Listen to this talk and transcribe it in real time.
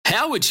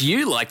How would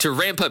you like to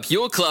ramp up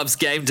your club's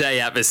game day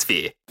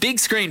atmosphere? Big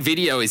Screen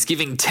Video is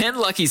giving 10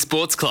 lucky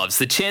sports clubs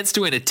the chance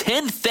to win a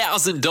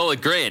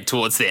 $10,000 grant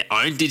towards their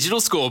own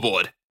digital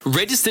scoreboard.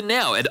 Register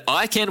now at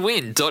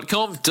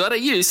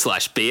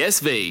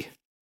iCanWin.com.au/BSV.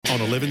 On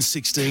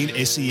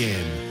 11:16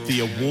 SEN,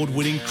 the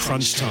award-winning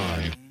Crunch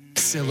Time.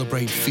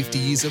 Celebrate 50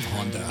 years of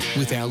Honda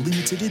with our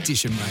limited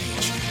edition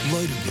range,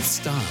 loaded with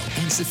style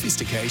and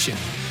sophistication.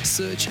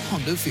 Search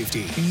Honda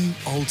 50, new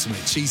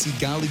ultimate cheesy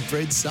garlic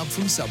bread sub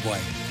from Subway.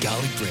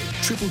 Garlic bread,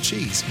 triple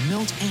cheese,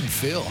 melt and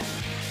fill.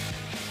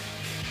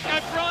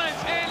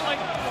 O'Brien's handling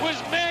was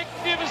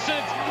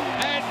magnificent,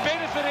 and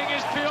benefiting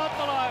as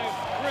Piopolo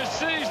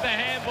receives the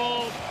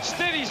handball,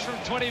 steadies from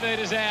 20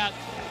 metres out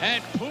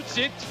and puts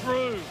it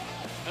through.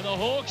 And the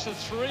Hawks are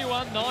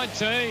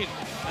 3-1-19.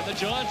 And the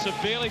Giants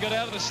have barely got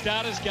out of the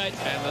starter's gate.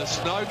 And the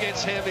snow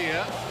gets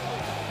heavier.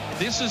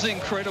 This is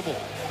incredible.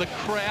 The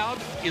crowd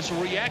is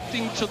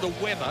reacting to the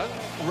weather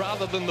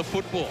rather than the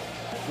football.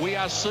 We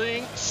are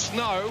seeing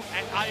snow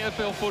at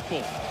AFL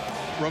football.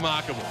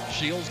 Remarkable.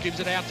 Shields gives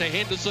it out to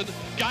Henderson.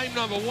 Game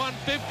number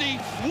 150.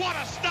 What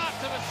a start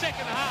to the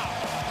second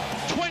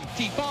half.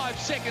 25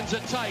 seconds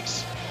it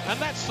takes. And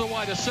that's the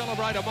way to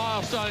celebrate a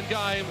milestone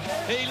game.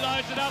 He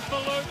loads it up for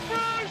Luke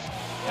Bruce.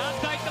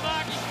 Can't take the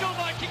mark. He still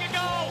might kick a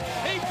goal.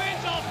 He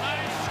fends off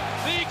Hayes.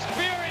 The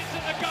experience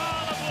and the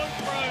goal of Luke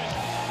Bruce.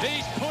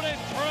 He's put it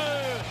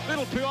through.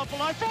 Little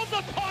Puopolo from the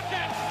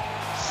pocket.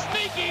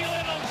 Sneaky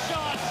little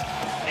shot.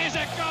 Is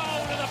a goal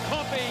to the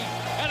Poppy.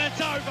 And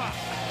it's over.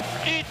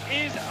 It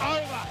is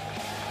over.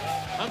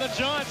 And the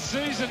Giants'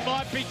 season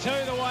might be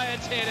too the way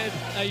it's headed.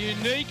 A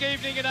unique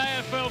evening in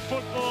AFL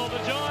football. The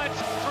Giants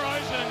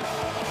frozen.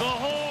 The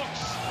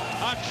Hawks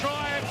a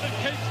triumph that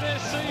keeps their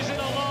season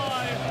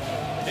alive.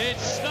 It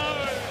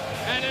snowed,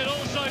 and it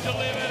also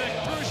delivered a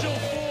crucial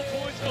 4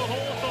 points for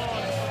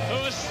Hawthorn, who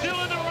are still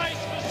in the race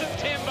for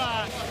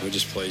September. We're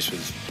just pleased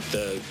with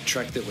the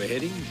track that we're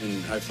heading,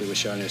 and hopefully we're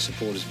showing our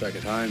supporters back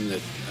at home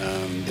that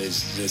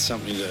there's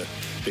something to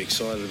be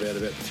excited about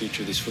the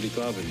future of this footy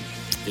club, and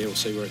yeah, we'll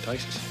see where it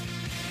takes us.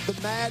 The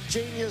mad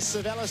genius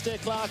of Alistair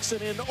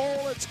Clarkson in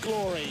all its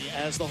glory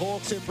as the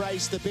Hawks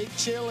embrace the big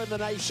chill in the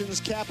nation's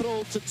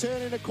capital to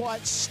turn in a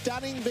quite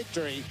stunning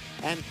victory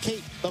and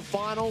keep the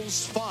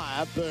finals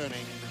fire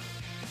burning.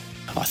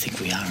 I think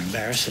we are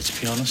embarrassed, let's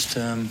be honest.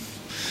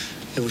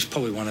 It was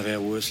probably one of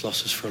our worst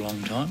losses for a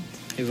long time.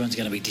 Everyone's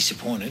going to be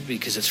disappointed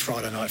because it's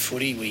Friday night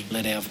footy. We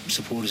let our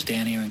supporters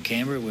down here in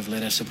Canberra. We've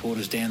let our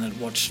supporters down that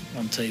watch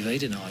on TV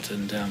tonight,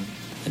 and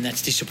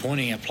that's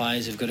disappointing. Our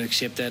players have got to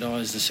accept that. I,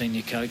 as the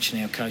senior coach,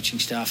 and our coaching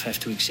staff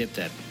have to accept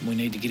that. We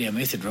need to get our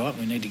method right.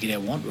 We need to get our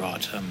want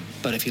right.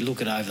 But if you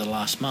look at over the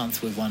last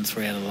month, we've won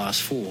 3 out of the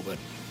last 4. But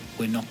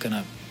we're not going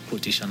to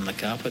put this under the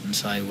carpet and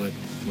say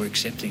we're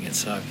accepting it.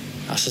 So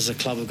us as a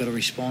club have got to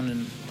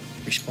respond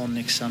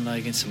next Sunday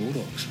against the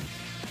Bulldogs.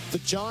 The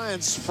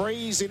Giants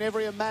freeze in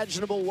every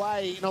imaginable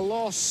way in a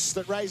loss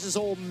that raises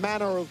all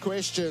manner of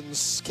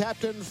questions.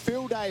 Captain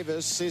Phil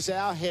Davis is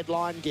our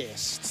headline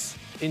guest.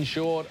 In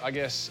short, I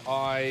guess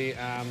I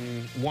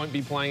won't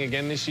be playing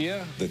again this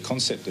year. The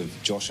concept of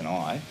Josh and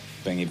I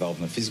being involved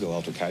in a physical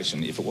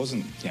altercation, if it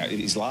wasn't, it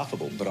is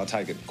laughable, but I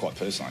take it quite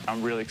personally.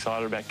 I'm really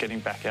excited about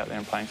getting back out there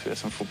and playing for the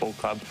Essendon Football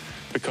Club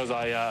because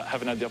I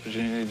haven't had the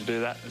opportunity to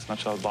do that as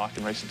much as I'd like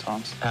in recent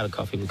times. I had a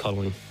coffee with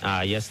Colin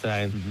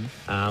yesterday.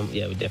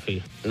 Yeah, we're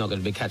definitely not going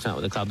to be catching up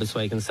with the club this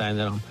week and saying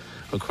that I'm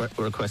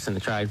requesting the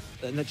trade.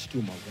 And that's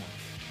still my want.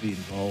 Be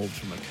involved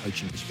from a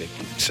coaching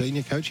perspective.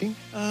 Senior coaching?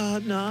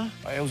 No.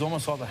 It was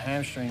almost like the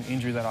hamstring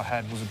injury that I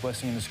had was a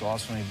blessing in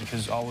disguise for me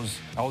because I was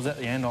at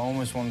the end. I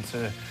almost wanted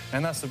to,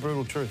 and that's the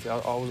brutal truth. I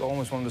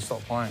almost wanted to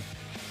stop playing.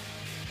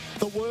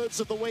 The words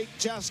of the week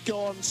just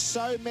gone.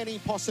 So many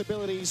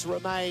possibilities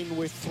remain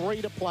with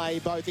 3 to play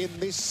both in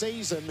this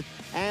season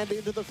and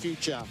into the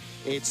future.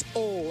 It's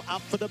all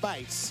up for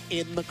debate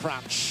in the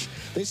Crunch.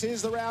 This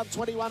is the round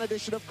 21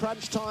 edition of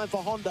Crunch Time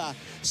for Honda.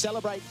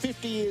 Celebrate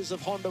 50 years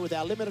of Honda with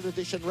our limited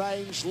edition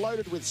range,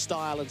 loaded with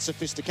style and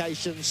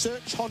sophistication.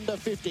 Search Honda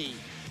 50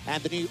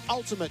 and the new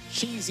ultimate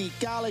cheesy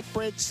garlic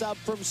bread sub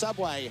from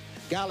Subway.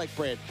 Garlic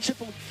bread,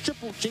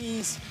 triple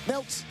cheese,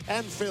 melt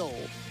and fill.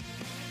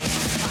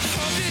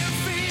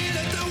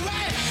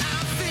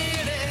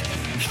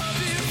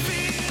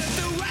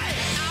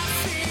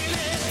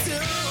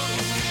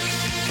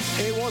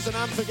 It was an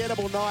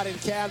unforgettable night in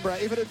Canberra.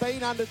 If it had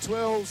been under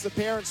 12s, the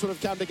parents would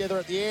have come together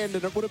at the end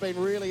and it would have been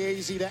really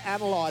easy to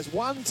analyse.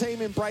 One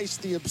team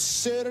embraced the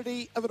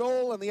absurdity of it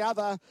all and the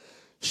other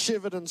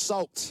shivered and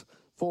sulked.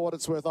 For what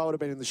it's worth, I would have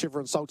been in the shiver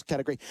and sulked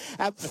category.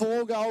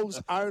 4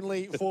 goals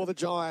only for the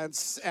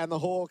Giants and the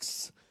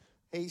Hawks.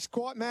 He's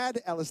quite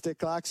mad, Alistair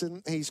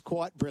Clarkson. He's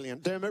quite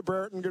brilliant. Dermot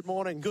Brereton, good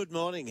morning. Good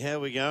morning. How are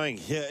we going?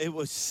 Yeah,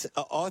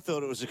 I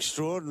thought it was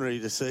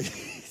extraordinary to see.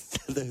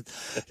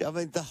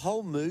 The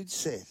whole mood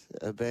set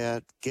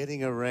about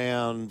getting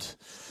around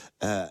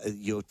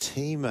your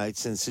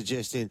teammates and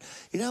suggesting,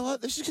 you know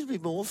what, this is going to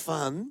be more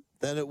fun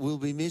than it will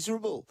be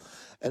miserable.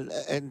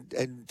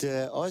 And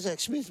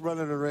Isaac Smith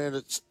running around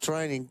at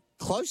training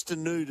close to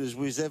nude as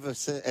we've ever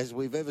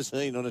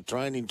seen on a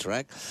training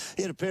track.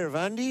 He had a pair of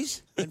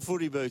undies and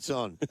footy boots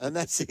on, and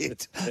that's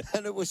it.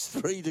 And it was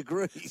 3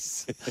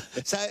 degrees.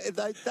 So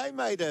they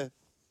made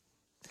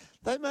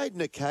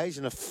an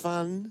occasion, a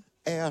fun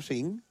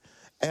outing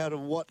out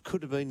of what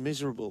could have been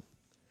miserable.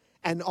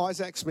 And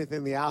Isaac Smith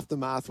in the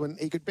aftermath, when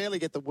he could barely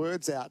get the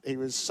words out, he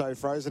was so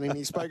frozen. And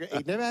he spoke.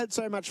 He'd never had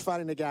so much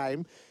fun in a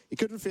game. He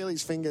couldn't feel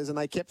his fingers, and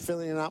they kept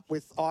filling it up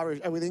with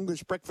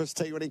English breakfast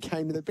tea when he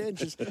came to the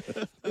bench.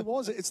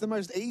 It's the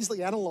most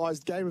easily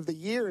analysed game of the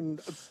year in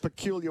a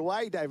peculiar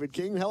way. David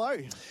King, hello.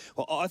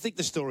 Well, I think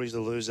the story's the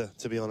loser,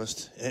 to be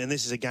honest. And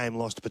this is a game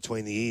lost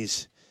between the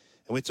ears.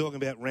 And we're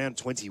talking about round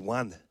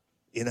 21.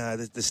 You know,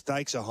 the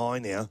stakes are high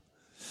now.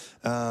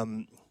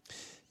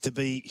 To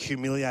be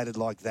humiliated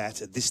like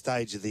that at this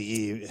stage of the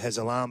year has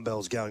alarm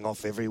bells going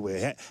off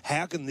everywhere.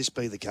 How can this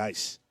be the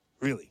case,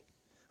 really?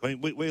 I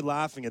mean, we're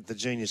laughing at the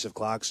genius of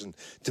Clarkson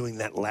doing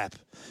that lap,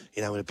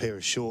 you know, in a pair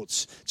of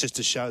shorts just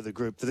to show the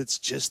group that it's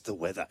just the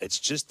weather.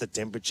 It's just the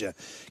temperature.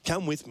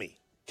 Come with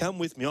me. Come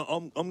with me.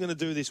 I'm going to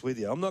do this with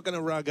you. I'm not going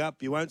to rug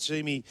up. You won't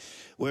see me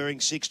wearing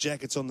 6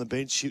 jackets on the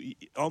bench.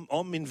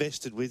 I'm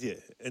invested with you.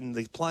 And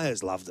the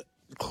players loved it.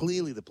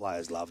 Clearly the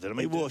players loved it. I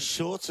mean, he wore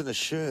shorts and a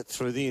shirt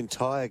through the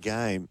entire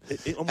game.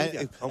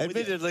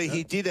 Admittedly,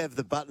 he did have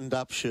the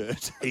buttoned-up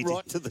shirt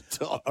right to the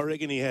top. I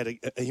reckon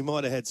he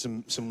might have had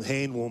some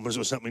hand warmers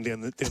or something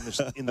down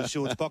in the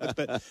shorts pockets.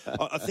 But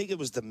I think it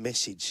was the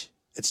message.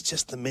 It's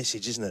just the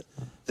message, isn't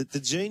it? The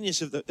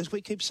genius of as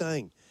we keep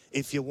saying,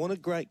 if you want a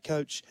great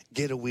coach,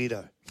 get a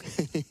weirdo.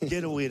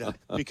 Get a weirdo.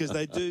 Because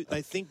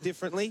they think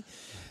differently.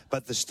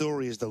 But the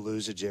story is the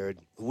loser, Jared.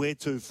 Where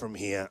to from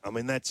here? I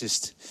mean, that's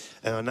just...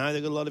 And I know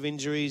they've got a lot of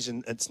injuries,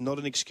 and it's not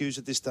an excuse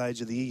at this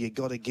stage of the year. You've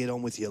got to get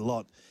on with your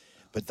lot.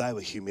 But they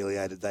were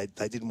humiliated. They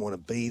didn't want to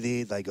be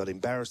there. They got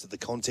embarrassed at the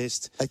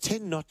contest. They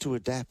tend not to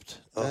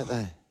adapt, don't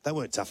they? They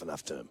weren't tough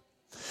enough to them.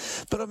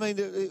 But, I mean,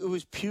 it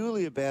was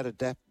purely about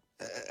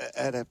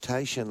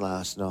adaptation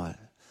last night.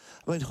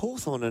 I mean,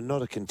 Hawthorn are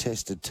not a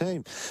contested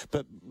team,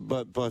 but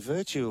by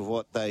virtue of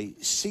what they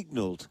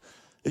signalled...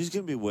 This is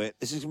going to be wet.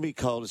 This is going to be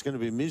cold. It's going to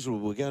be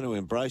miserable. We're going to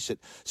embrace it.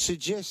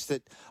 Suggests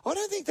that I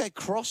don't think they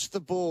crossed the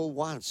ball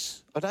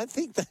once. I don't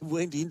think they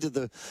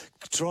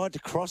tried to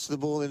cross the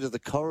ball into the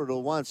corridor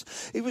once.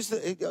 It was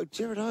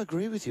Jared, I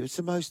agree with you. It's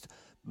the most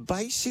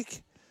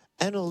basic,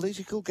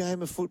 analytical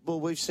game of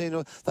football we've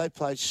seen. They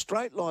played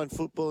straight line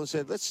football and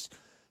said, let's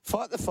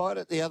fight the fight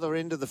at the other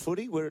end of the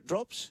footy where it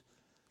drops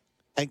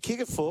and kick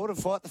it forward and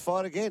fight the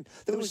fight again.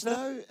 There was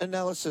no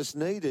analysis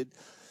needed.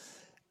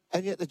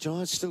 And yet the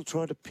Giants still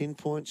tried to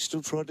pinpoint,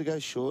 still tried to go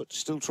short,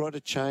 still tried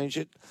to change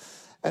it.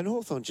 And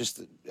Hawthorn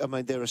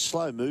they're a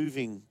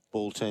slow-moving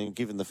ball team,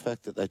 given the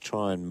fact that they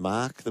try and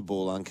mark the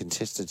ball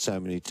uncontested so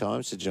many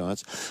times, the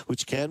Giants,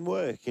 which can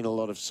work in a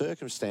lot of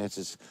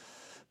circumstances.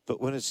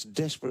 But when it's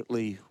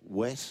desperately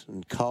wet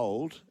and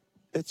cold,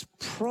 it's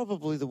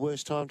probably the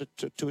worst time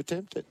to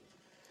attempt it.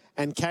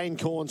 And Kane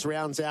Corns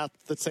rounds out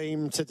the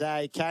team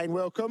today. Kane,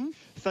 welcome.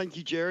 Thank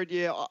you, Jared.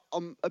 Yeah,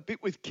 I'm a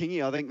bit with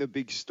Kingy. I think the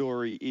big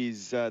story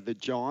is the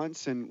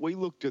Giants. And we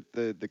looked at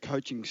the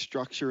coaching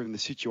structure and the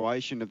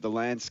situation of the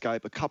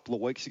landscape a couple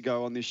of weeks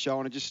ago on this show.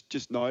 And I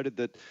just noted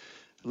that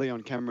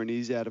Leon Cameron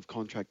is out of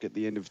contract at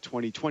the end of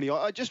 2020.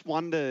 I just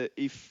wonder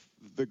if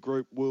the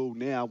group will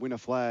now win a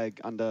flag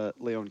under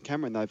Leon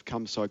Cameron. They've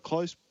come so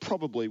close.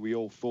 Probably we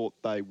all thought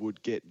they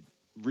would get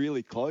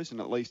really close and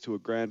at least to a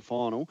grand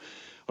final.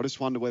 I just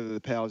wonder whether the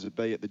powers that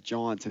be at the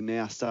Giants are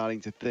now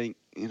starting to think,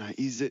 you know,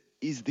 is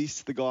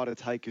this the guy to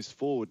take us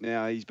forward?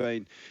 Now, he's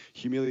been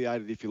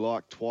humiliated, if you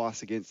like,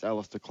 twice against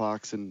Alistair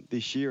Clarkson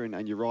this year,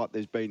 and you're right,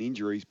 there's been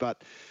injuries,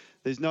 but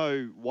there's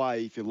no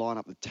way, if you line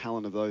up the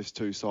talent of those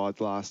two sides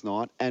last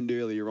night and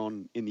earlier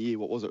on in the year,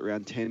 what was it,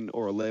 around 10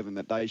 or 11,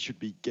 that they should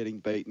be getting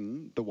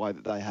beaten the way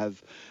that they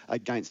have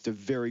against a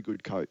very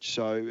good coach.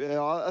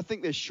 So I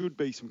think there should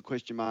be some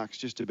question marks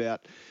just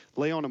about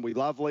Leon, and we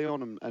love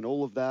Leon and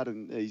all of that,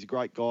 and he's a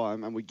great guy,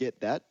 and we get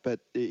that. But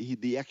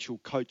the actual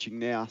coaching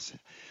now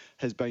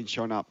has been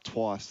shown up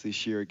twice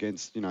this year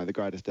against, you know, the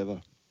greatest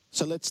ever.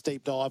 So let's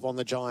deep dive on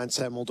the Giants,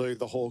 and we'll do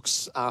the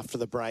Hawks after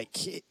the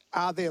break.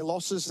 Are there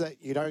losses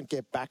that you don't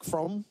get back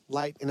from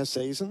late in a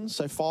season?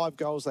 So 5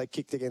 goals they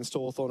kicked against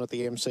Hawthorn at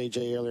the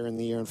MCG earlier in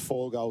the year, and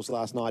 4 goals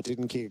last night.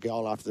 Didn't kick a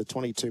goal after the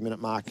 22-minute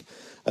mark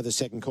of the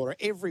second quarter.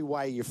 Every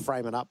way you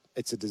frame it up,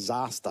 it's a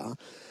disaster.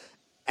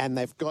 And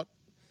there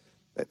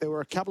were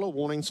a couple of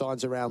warning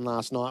signs around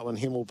last night when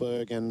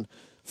Himmelberg and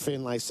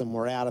Finlayson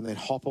were out, and then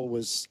Hopper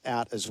was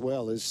out as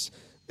well. This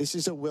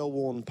is a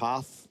well-worn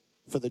path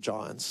for the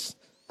Giants.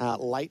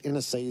 Late in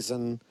a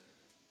season,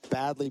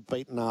 badly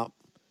beaten up,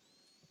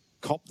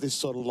 cop this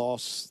sort of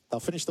loss. They'll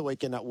finish the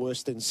weekend at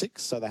worse than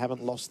 6, so they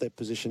haven't lost their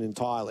position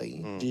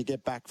entirely. Do you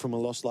get back from a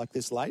loss like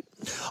this late?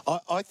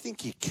 I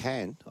think you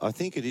can. I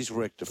think it is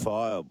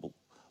rectifiable,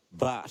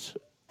 but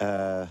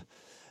Hawthorn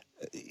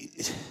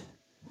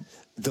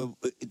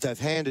have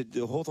handed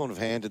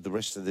the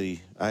rest of the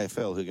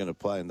AFL who are going to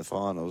play in the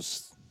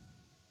finals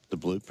the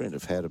blueprint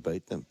of how to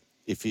beat them.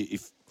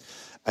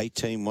 a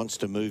team wants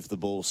to move the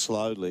ball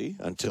slowly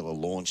until a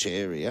launch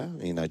area,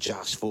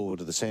 just forward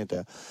to the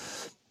centre,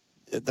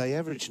 they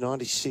average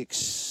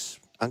 96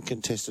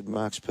 uncontested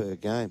marks per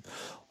game.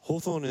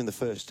 Hawthorn in the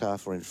first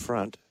half were in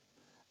front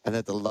and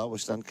had the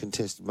lowest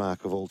uncontested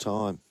mark of all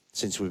time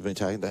since we've been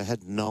taking. They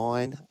had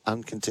 9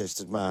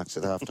 uncontested marks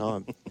at half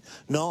time.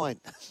 9.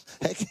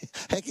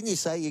 How can you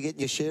say you're getting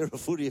your share of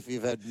footy if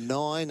you've had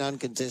 9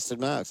 uncontested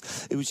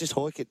marks? It was just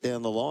hoik it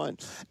down the line.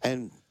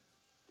 And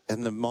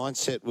the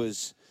mindset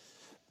was,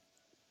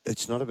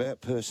 it's not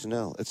about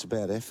personnel, it's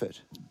about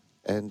effort.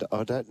 And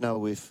I don't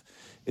know if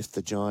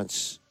the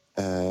Giants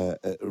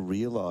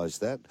realise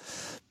that.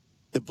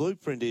 The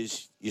blueprint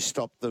is you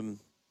stop them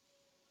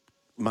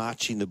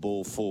marching the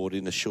ball forward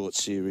in a short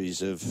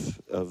series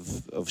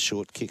of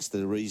short kicks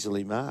that are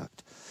easily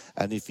marked.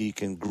 And if you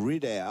can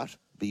grid out,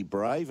 be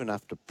brave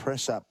enough to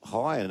press up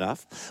high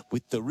enough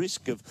with the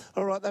risk of,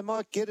 all right, they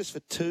might get us for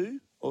 2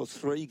 or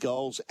 3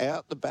 goals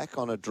out the back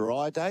on a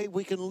dry day,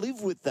 we can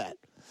live with that.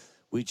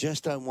 We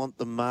just don't want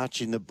them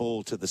marching the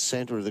ball to the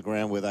centre of the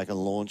ground where they can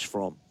launch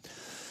from.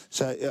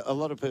 So a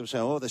lot of people say,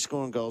 they're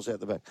scoring goals out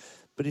the back.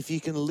 But if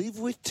you can live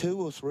with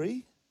 2 or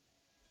 3,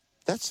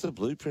 that's the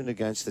blueprint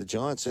against the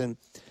Giants. And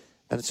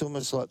it's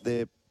almost like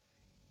their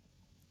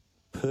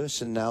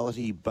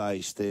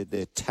personality-based,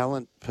 their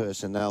talent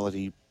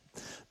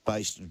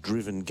personality-based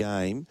driven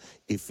game.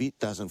 If it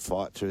doesn't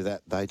fight through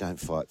that, they don't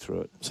fight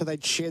through it. So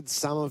they'd shed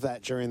some of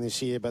that during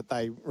this year, but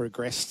they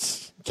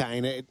regressed,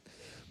 Kane.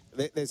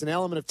 There's an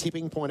element of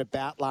tipping point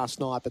about last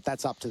night, but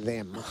that's up to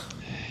them.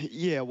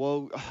 Yeah,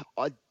 well,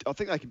 I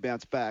think they can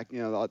bounce back.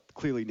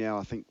 Clearly now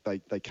I think they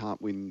can't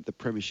win the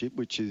premiership,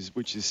 which is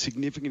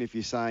significant if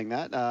you're saying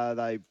that.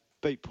 They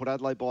beat Port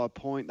Adelaide by a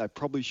point. They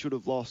probably should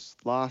have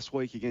lost last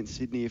week against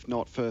Sydney, if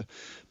not for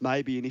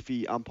maybe an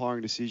iffy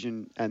umpiring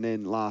decision, and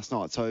then last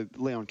night. So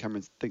Leon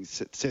Cameron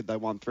said they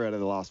won 3 out of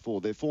the last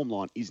 4. Their form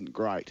line isn't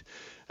great.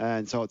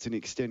 And so it's an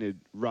extended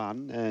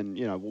run. And,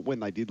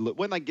 when they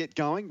get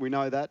going, we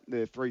know that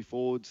their 3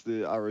 forwards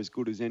are as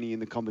good as any in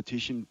the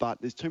competition.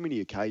 But there's too many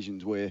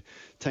occasions where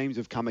teams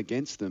have come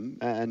against them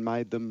and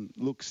made them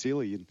look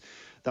silly. And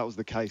that was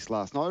the case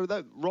last night.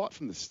 Right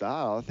from the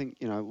start, I think,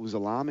 it was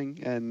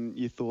alarming. And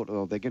you thought,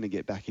 they're going to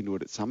get back into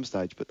it at some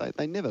stage. But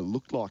they never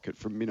looked like it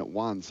from minute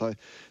 1. So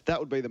that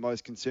would be the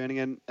most concerning.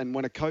 And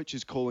when a coach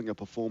is calling a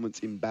performance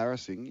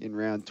embarrassing in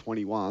round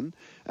 21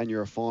 and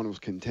you're a finals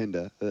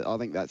contender, I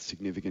think that's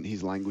significant.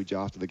 His language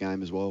after the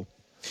game as well.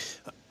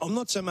 I'm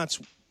not so much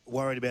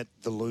worried about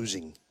the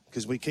losing,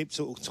 because we keep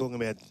talking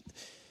about,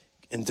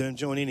 and don't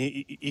join in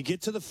here, you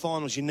get to the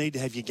finals, you need to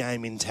have your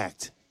game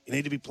intact. You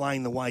need to be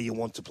playing the way you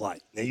want to play.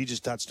 Now, you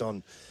just touched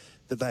on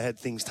that they had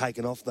things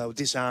taken off. They were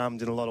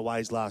disarmed in a lot of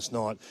ways last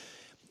night.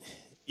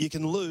 You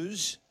can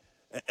lose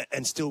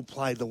and still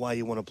play the way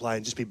you want to play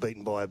and just be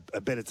beaten by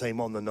a better team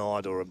on the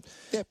night, or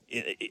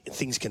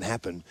things can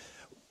happen.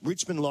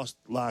 Richmond lost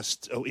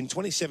in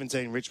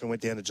 2017, Richmond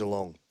went down to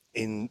Geelong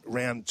in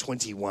round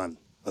 21,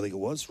 I think it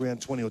was, round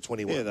 20 or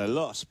 21. Yeah, they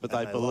lost, but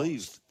they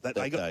believed that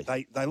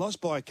they lost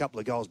by a couple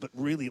of goals, but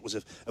really it was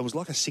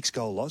like a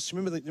 6-goal loss.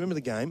 Remember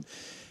the game?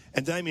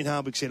 And Damien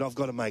Hardwick said, I've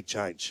got to make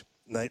change.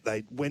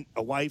 They went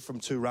away from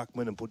 2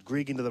 ruckmen and put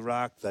Grigg into the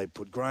ruck. They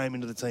put Graham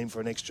into the team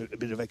for a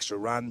bit of extra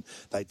run.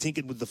 They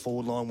tinkered with the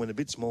forward line, went a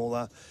bit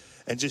smaller,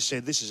 and just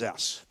said, this is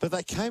us. But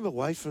they came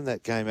away from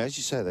that game, as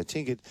you say,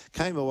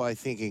 came away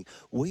thinking,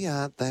 we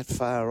aren't that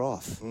far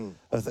off.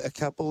 A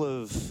couple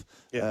of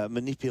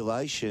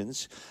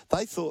manipulations.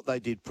 They thought they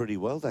did pretty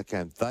well that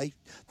game. They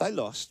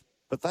lost,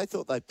 but they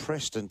thought they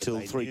pressed until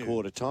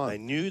three-quarter time. They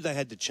knew they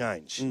had to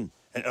change. And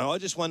I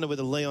just wonder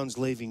whether Leon's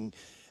leaving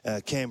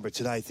Canberra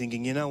today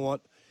thinking, you know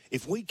what,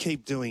 if we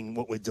keep doing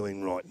what we're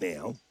doing right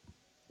now,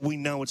 we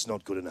know it's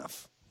not good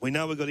enough. We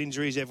know we've got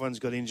injuries. Everyone's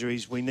got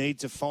injuries. We need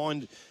to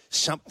find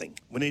something.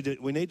 We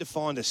need to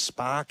find a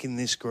spark in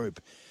this group.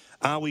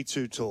 Are we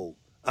too tall?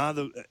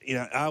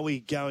 Are we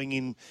going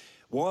in?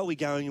 Why are we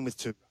going in with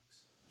 2?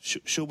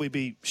 Should we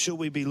be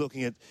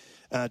looking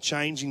at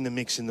changing the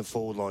mix in the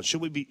forward line?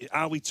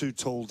 Are we too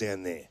tall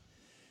down there?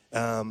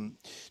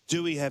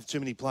 Do we have too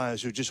many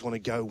players who just want to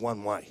go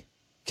one way?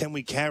 Can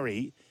we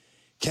carry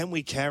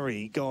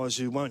guys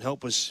who won't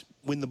help us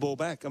win the ball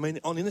back? I mean,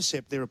 on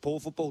intercept, they're a poor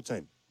football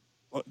team.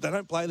 They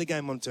don't play the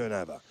game on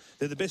turnover.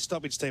 They're the best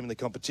stoppage team in the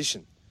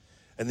competition,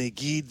 and they're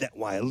geared that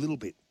way a little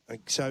bit.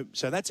 So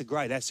that's a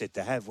great asset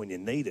to have when you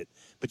need it,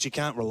 but you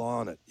can't rely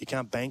on it. You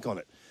can't bank on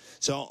it.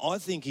 So I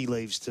think he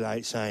leaves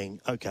today saying,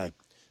 okay,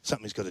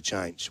 something's got to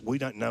change. We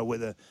don't know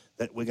whether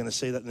that we're going to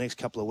see that the next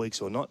couple of weeks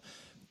or not,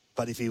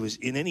 but if he was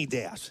in any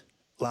doubt,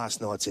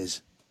 last night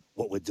says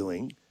what we're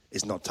doing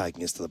is not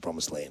taking us to the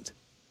promised land.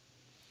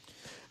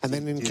 And do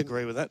you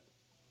agree with that?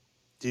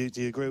 Do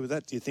you agree with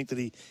that? Do you think that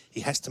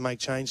he has to make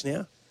change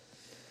now?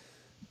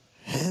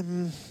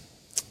 I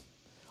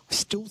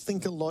still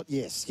think a lot,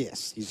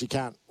 yes. You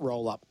can't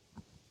roll up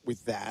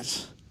with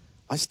that.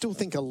 I still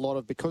think a lot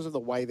of, because of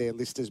the way their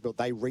list is built,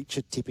 they reach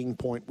a tipping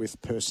point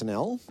with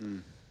personnel.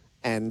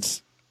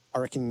 And I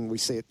reckon we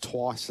see it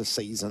twice a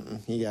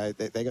season. You go,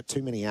 they got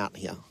too many out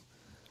here.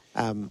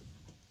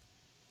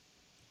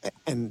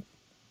 and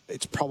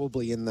it's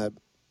probably in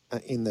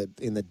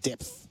the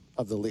depth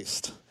of the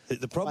list.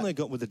 The problem they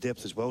got with the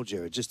depth as well,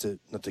 Jared,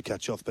 not to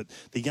cut you off, but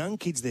the young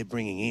kids they're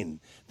bringing in,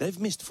 they've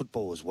missed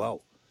football as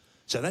well.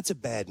 So that's a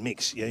bad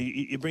mix. You know,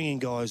 you bring in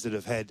guys that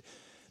have had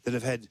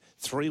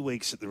 3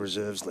 weeks at the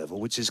reserves level,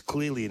 which is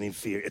clearly an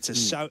inferior.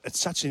 It's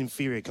such an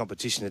inferior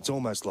competition. It's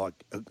almost like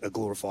a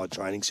glorified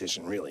training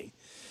session, really.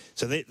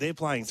 So they're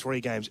playing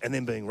 3 games and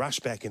then being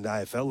rushed back into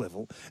AFL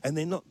level, and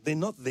they're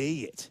not there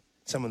yet.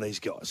 Some of these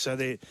guys, so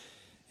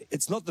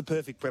it's not the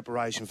perfect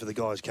preparation for the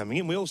guys coming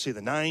in. We all see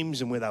the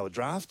names and where they were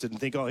drafted and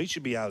think, oh, he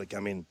should be able to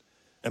come in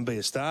and be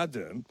a star to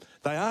them.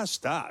 They are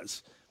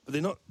stars, but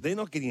they're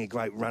not getting a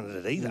great run at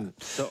it either.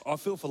 So I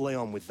feel for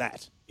Leon with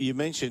that. You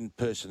mentioned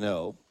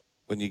personnel.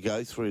 When you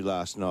go through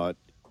last night,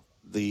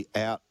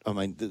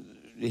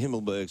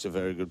 Himmelberg's a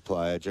very good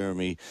player.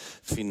 Jeremy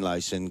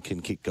Finlayson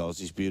can kick goals.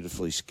 He's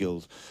beautifully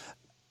skilled.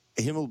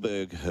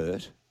 Himmelberg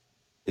hurt.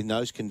 In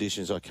those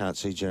conditions, I can't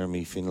see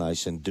Jeremy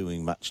Finlayson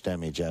doing much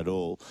damage at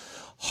all.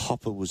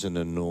 Hopper was an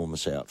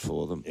enormous out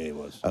for them. Yeah, he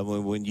was.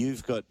 And when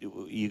you've got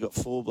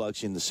 4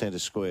 blokes in the centre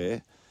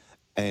square,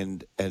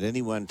 and at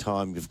any one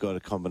time you've got a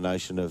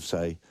combination of,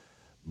 say,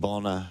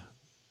 Bonner,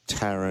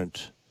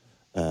 Tarrant,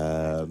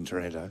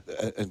 Taranto.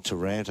 And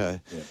Taranto,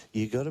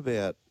 you got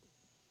about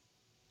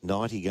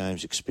 90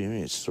 games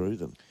experience through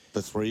them.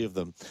 The 3 of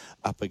them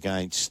up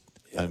against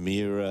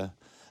O'Meara.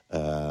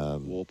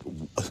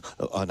 Warple.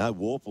 I know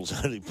Warple's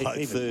only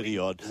played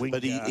 30-odd,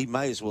 but he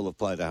may as well have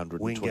played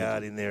 120.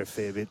 Wingard in there a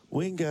fair bit.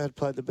 Wingard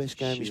played the best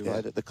game he's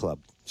played at the club.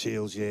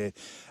 Shields, yeah.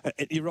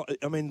 You're right.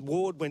 I mean,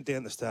 Ward went down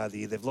at the start of the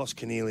year. They've lost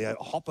Cornelio.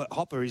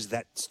 Hopper is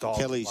that style.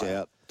 Kelly's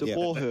out. De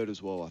Boer hurt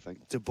as well, I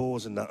think. De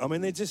Boer's and I mean,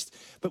 they're just...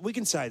 But we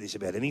can say this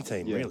about any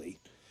team, really.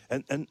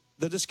 And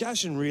the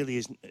discussion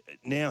really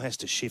now has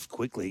to shift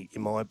quickly,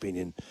 in my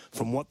opinion,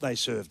 from what they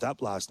served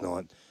up last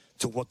night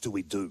to what do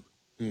we do.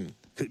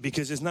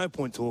 Because there's no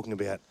point talking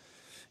about,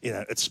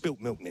 it's spilt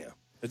milk now.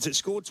 It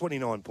scored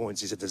 29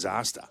 points is a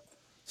disaster.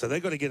 So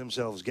they've got to get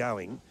themselves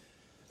going,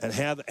 and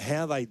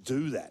how they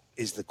do that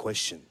is the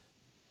question.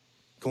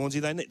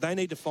 Cornsey, they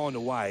need to find a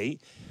way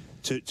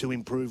to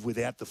improve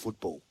without the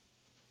football.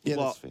 Yeah,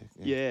 that's fair.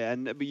 Yeah,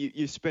 and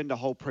you spend a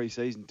whole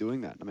pre-season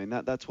doing that. I mean,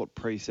 that's what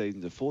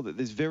pre-seasons are for. That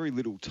there's very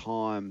little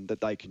time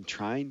that they can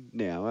train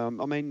now.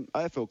 I mean,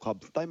 AFL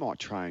clubs, they might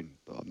train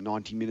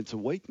 90 minutes a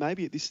week,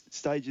 maybe at this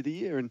stage of the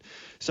year. And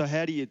so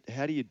how do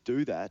you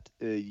do that?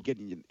 You get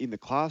in the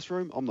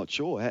classroom? I'm not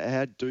sure.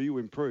 How do you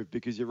improve?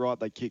 Because you're right,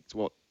 they kicked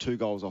 2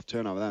 goals off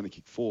turnover. They only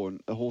kicked 4,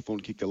 and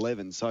Hawthorn kicked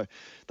 11. So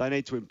they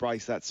need to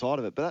embrace that side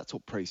of it. But that's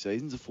what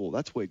pre-seasons are for.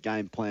 That's where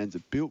game plans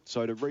are built.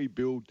 So to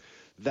rebuild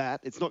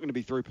that, it's not going to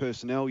be through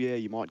personnel. Yeah,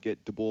 you might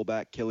get De Boer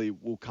back. Kelly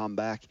will come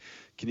back.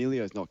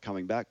 Cornelio's not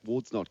coming back.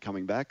 Ward's not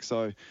coming back.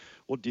 So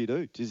what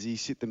do? Does he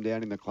sit them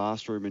down in the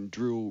classroom and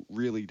drill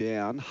really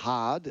down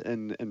hard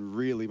and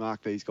really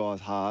mark these guys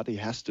hard? He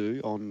has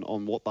to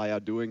on what they are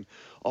doing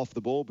off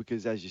the ball,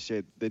 because, as you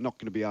said, they're not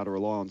going to be able to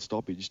rely on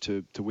stoppage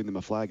to win them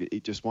a flag.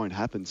 It just won't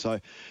happen. So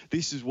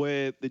this is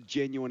where the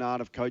genuine art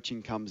of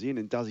coaching comes in.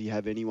 And does he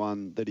have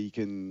anyone that he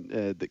can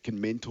that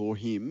can mentor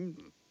him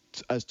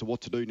as to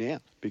what to do now?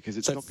 Because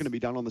it's not going to be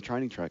done on the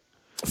training track.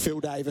 Phil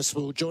Davis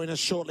will join us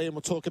shortly, and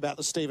we'll talk about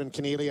the Stephen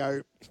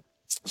Cornelio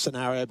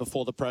scenario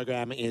before the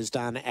program is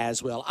done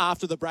as well.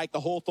 After the break, the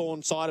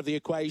Hawthorn side of the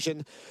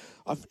equation.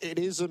 It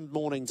is a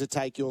morning to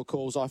take your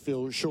calls. I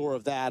feel sure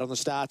of that. On the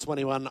Star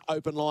 21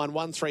 open line,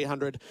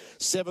 1300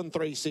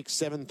 736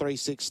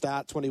 736.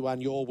 Star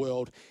 21, your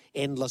world,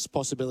 endless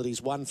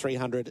possibilities.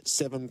 1300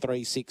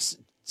 736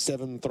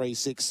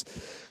 736.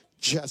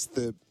 Just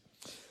the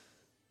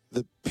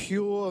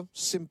pure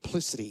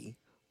simplicity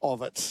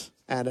of it,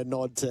 and a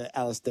nod to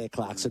Alistair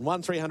Clarkson.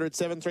 1300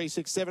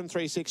 736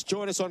 736.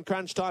 Join us on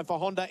Crunch Time for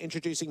Honda,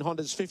 introducing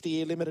Honda's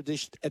 50-year limited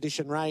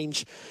edition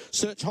range.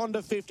 Search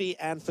Honda 50,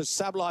 and for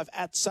Sublife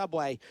at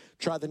Subway,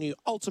 try the new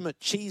ultimate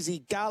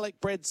cheesy garlic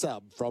bread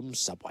sub from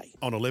Subway.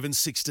 On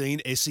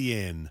 1116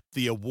 SEN,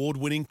 the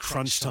award-winning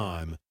Crunch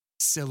Time.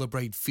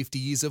 Celebrate 50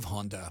 years of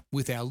Honda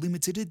with our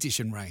limited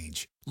edition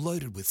range,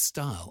 loaded with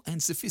style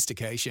and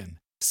sophistication.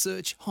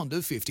 Search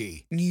Honda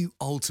 50. New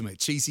ultimate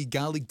cheesy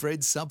garlic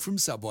bread sub from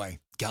Subway.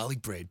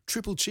 Garlic bread,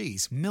 triple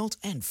cheese, melt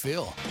and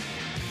fill.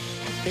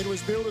 It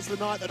was billed as the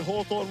night that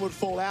Hawthorn would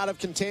fall out of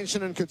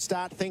contention and could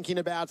start thinking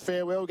about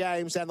farewell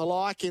games and the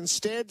like.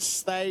 Instead,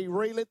 they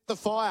relit the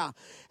fire,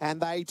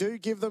 and they do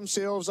give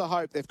themselves a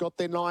hope. They've got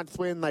their 9th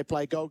win. They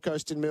play Gold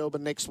Coast in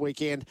Melbourne next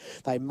weekend.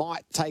 They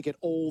might take it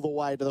all the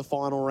way to the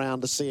final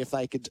round to see if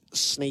they could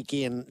sneak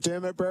in.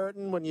 Dermot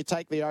Brereton, when you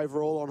take the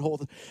overall on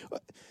Hawthorn...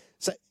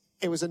 So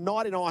it was a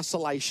night in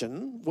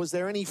isolation. Was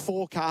there any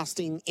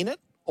forecasting in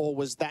it? Or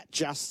was that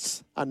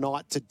just a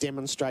night to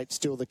demonstrate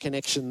still the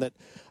connection that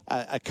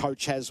a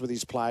coach has with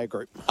his player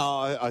group?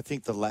 I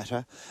think the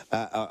latter.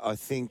 I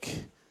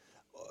think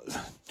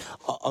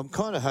I'm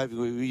kind of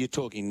hoping you're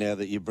talking now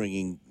that you're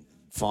bringing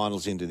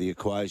finals into the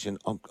equation.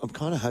 I'm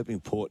kind of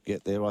hoping Port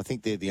get there. I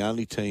think they're the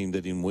only team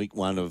that in week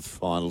one of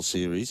final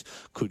series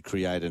could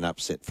create an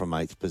upset from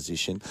 8th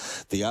position.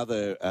 The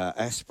other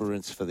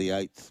aspirants for the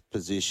 8th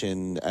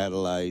position,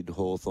 Adelaide,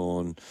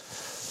 Hawthorn,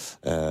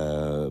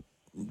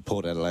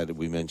 Port Adelaide,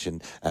 we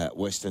mentioned,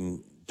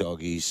 Western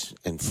Doggies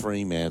and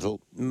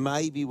Fremantle,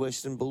 maybe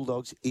Western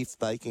Bulldogs if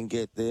they can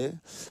get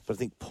there. But I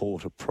think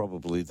Port are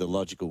probably the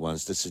logical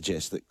ones to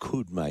suggest that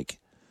could make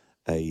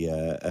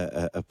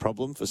a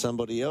problem for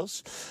somebody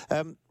else.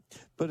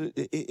 But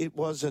it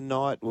was a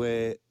night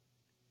where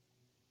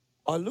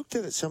I looked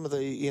at it, some of the,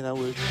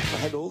 I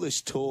had all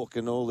this talk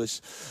and all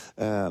this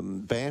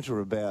banter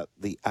about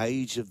the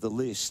age of the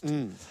list.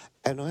 And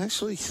I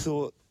actually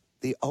thought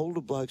the older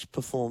blokes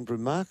performed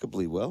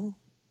remarkably well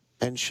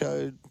and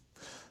showed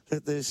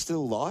that there's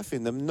still life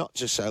in them, not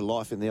just so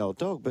life in the old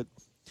dog, but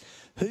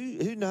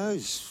who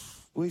knows?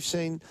 We've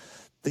seen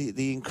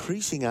the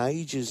increasing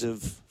ages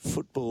of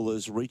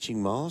footballers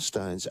reaching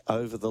milestones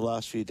over the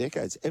last few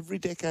decades. Every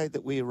decade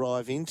that we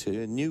arrive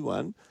into, a new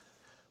one,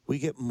 we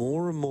get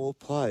more and more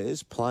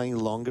players playing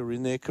longer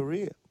in their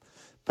career.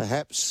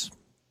 Perhaps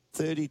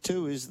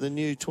 32 is the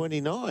new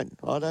 29.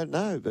 I don't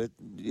know, but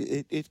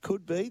it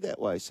could be that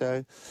way.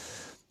 So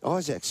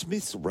Isaac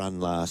Smith's run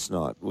last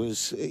night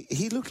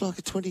he looked like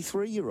a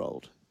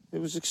 23-year-old. It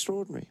was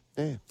extraordinary.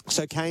 Yeah.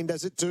 So, Kane,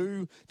 does it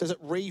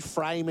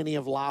reframe any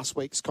of last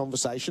week's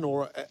conversation,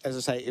 or, as I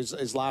say,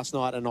 is last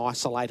night an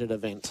isolated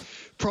event?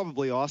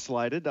 Probably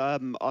isolated. I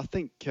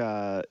think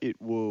it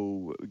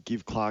will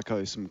give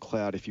Clarko some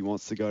clout if he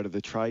wants to go to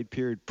the trade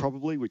period,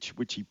 probably, which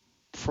he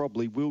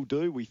probably will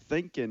do, we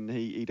think, and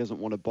he doesn't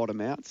want to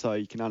bottom out, so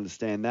you can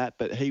understand that.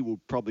 But he will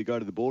probably go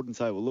to the board and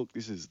say, well, look,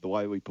 this is the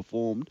way we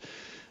performed.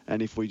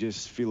 And if we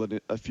just fill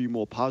in a few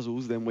more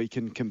puzzles, then we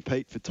can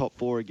compete for top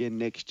 4 again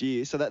next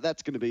year. So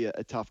that's going to be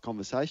a tough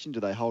conversation.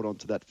 Do they hold on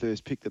to that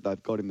first pick that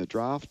they've got in the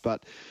draft?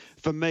 But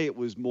for me, it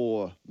was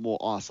more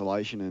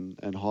isolation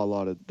and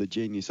highlighted the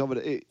genius of it.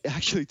 It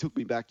actually took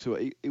me back to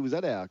it. It was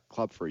at our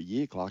club for a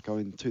year,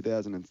 Clarko, in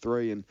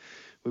 2003, and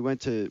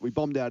we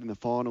bombed out in the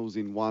finals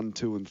in 1,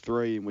 2 and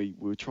 3, and we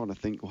were trying to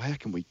think, well, how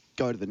can we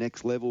go to the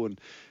next level? And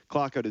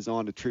Clarko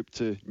designed a trip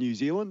to New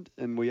Zealand,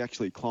 and we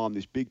actually climbed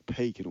this big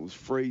peak, and it was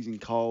freezing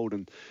cold,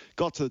 and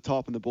got to the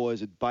top, and the boys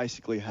had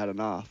basically had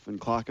enough,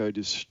 and Clarko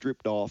just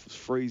stripped off. It was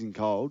freezing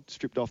cold,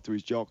 stripped off to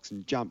his jocks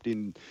and jumped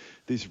in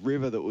this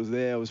river that was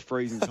there. It was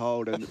freezing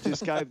cold, and it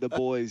just gave the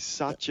boys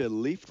such a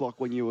lift, like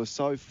when you were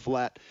so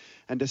flat.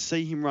 And to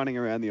see him running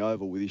around the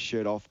oval with his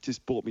shirt off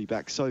just brought me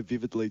back so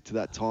vividly to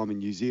that time in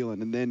New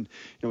Zealand. And then,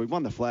 we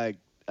won the flag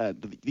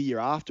the year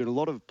after, and a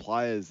lot of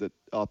players that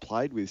I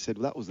played with said,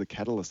 well, that was the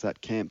catalyst, that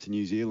camp to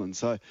New Zealand.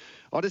 So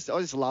I just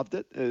loved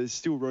it. There's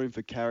still room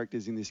for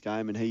characters in this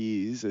game, and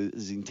he is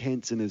as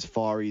intense and as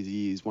fiery as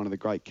he is, one of the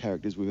great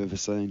characters we've ever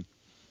seen.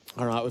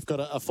 All right, we've got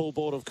a full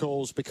board of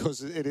calls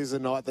because it is a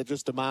night that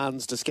just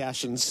demands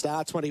discussion.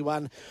 Star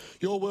 21,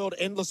 your world,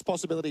 endless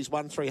possibilities.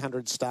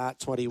 1300 Start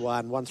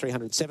 21,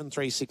 1300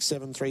 736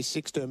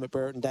 736. Dermot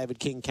Burton, David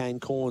King, Kane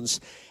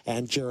Corns,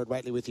 and Gerard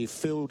Waitley with you.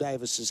 Phil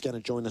Davis is going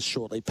to join us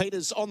shortly.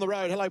 Peter's on the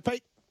road. Hello,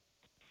 Pete.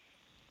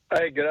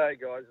 Hey, g'day,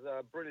 guys.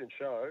 Brilliant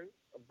show.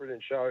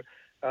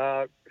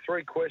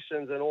 3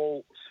 questions and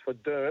all for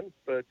Derm,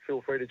 but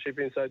feel free to chip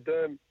in. So,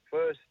 Derm,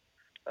 first,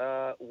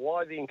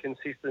 why the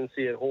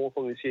inconsistency at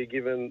Hawthorn this year,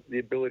 given the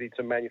ability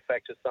to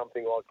manufacture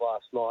something like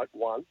last night,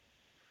 1.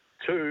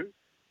 2,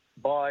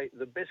 by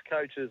the best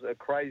coaches are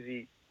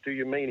crazy, do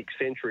you mean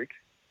eccentric?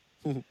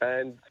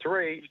 And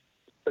 3,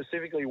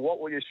 specifically,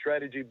 what will your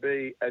strategy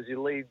be as you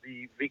lead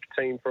the Vic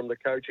team from the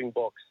coaching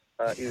box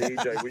in the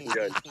EJ Witten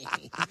game?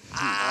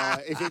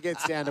 If he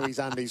gets down to his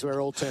undies,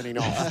 we're all turning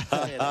off.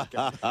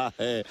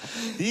 The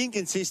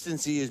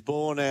inconsistency is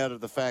born out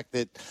of the fact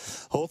that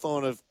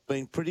Hawthorn have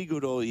been pretty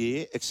good all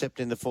year, except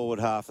in the forward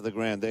half of the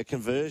ground. Their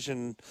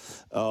conversion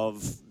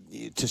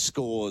to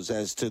scores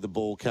as to the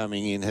ball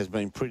coming in has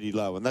been pretty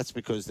low, and that's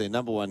because their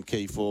number one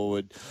key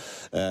forward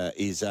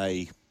is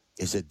a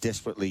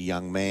desperately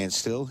young man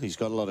still. He's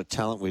got a lot of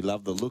talent. We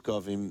love the look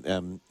of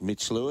him,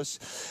 Mitch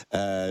Lewis.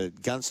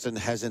 Gunston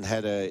hasn't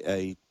had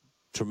a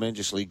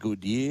tremendously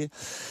good year.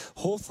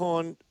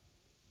 Hawthorn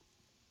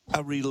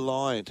have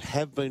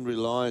been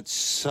reliant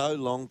so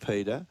long,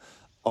 Peter,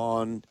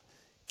 on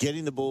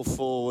getting the ball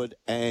forward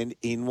and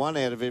in 1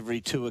 out of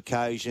every 2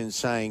 occasions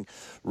saying,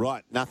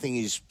 right, nothing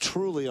is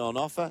truly on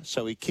offer,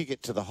 so we kick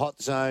it to the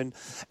hot zone,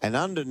 and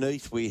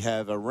underneath we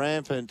have a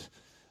rampant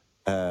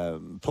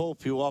Paul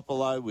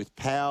Puopolo with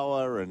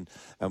power, and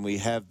we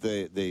have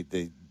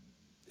the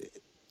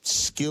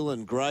skill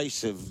and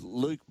grace of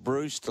Luke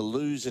Bruce to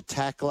lose a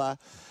tackler,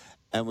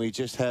 and we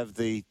just have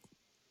the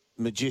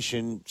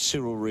magician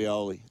Cyril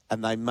Rioli,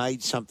 and they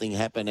made something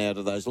happen out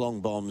of those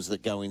long bombs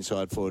that go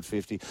inside forward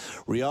 50.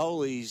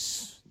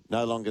 Rioli's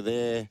no longer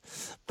there.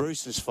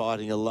 Bruce is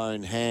fighting a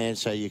lone hand,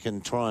 so you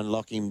can try and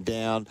lock him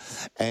down.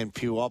 And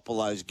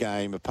Puopolo's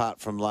game, apart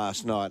from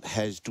last night,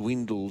 has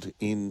dwindled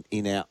in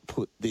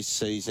output this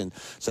season.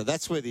 So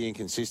that's where the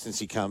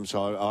inconsistency comes.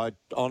 I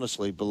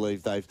honestly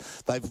believe they've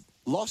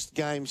lost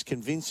games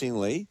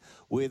convincingly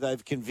where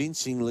they've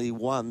convincingly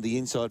won the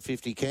inside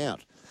 50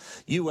 count.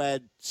 You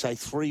add, say,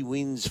 3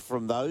 wins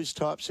from those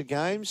types of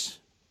games,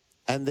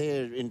 and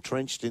they're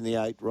entrenched in the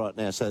 8 right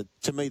now. So,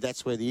 to me,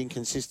 that's where the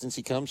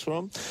inconsistency comes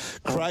from.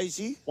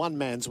 Crazy. One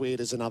man's weird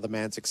is another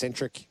man's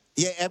eccentric.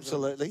 Yeah,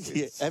 absolutely.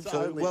 Yeah,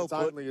 absolutely. It's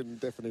only in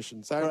definition.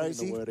 It's only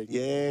Crazy. in the wording.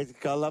 Yeah,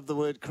 I love the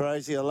word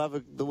crazy. I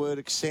love the word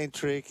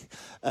eccentric.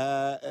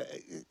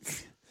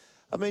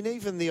 I mean,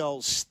 even the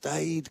old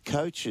staid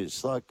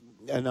coaches, like,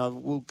 and I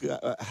will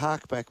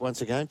hark back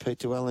once again, Pete,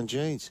 to Alan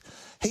Jeans.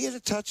 He had a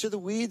touch of the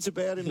weirds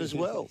about him as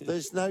well.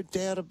 There's no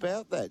doubt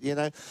about that. You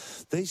know,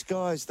 these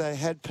guys, they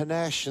had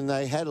panache and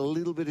they had a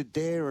little bit of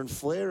dare and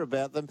flair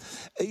about them,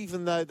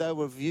 even though they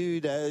were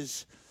viewed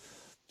as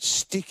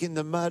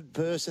stick-in-the-mud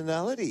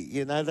personality.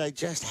 You know, they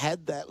just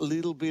had that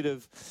little bit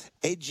of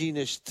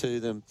edginess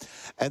to them.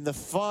 And the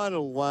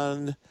final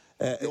one...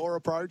 Your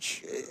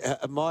approach?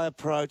 My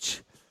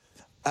approach...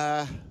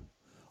 I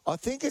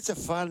think it's a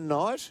fun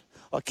night.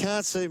 I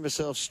can't see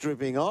myself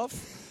stripping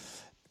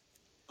off.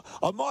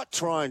 I might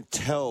try and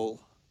tell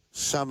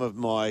some of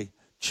my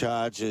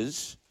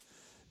charges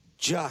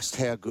just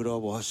how good I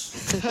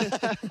was.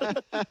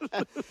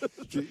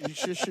 You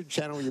just should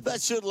channel your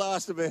best. That should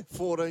last about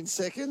 14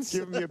 seconds.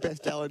 Give them your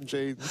best Alan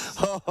Jeans.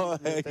 Oh,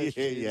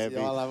 yeah. I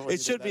love it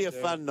should be a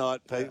fun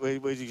night, Pete. We're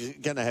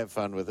going to have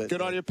fun with it.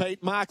 Good on you,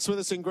 Pete. Mark's with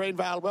us in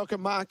Greenvale.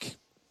 Welcome, Mark.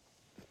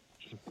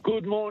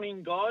 Good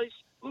morning, guys.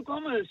 Look,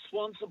 I'm a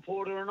Swan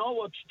supporter and I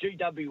watched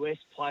GWS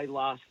play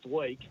last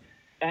week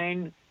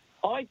and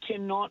I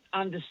cannot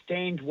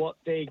understand what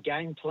their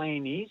game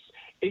plan is.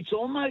 It's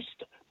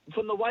almost,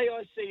 from the way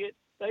I see it,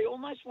 they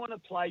almost want to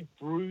play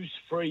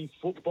bruise-free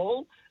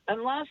football.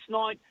 And last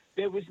night,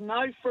 there was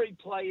no free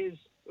players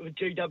of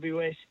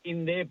GWS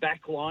in their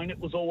back line. It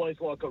was always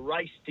like a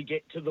race to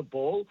get to the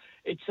ball.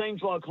 It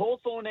seems like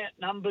Hawthorn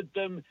outnumbered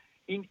them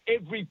in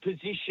every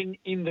position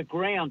in the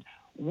ground.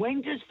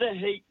 When does the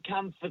heat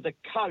come for the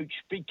coach?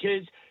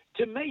 Because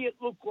to me, it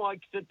looked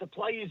like that the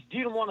players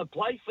didn't want to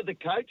play for the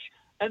coach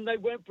and they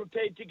weren't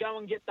prepared to go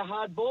and get the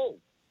hard ball.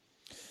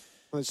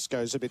 This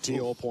goes a bit to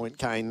your point,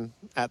 Kane,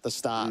 at the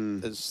start,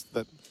 is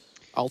that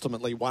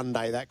ultimately one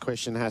day that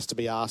question has to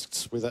be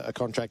asked with a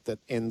contract that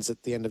ends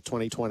at the end of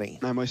 2020.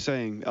 And we're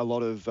seeing a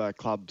lot of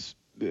clubs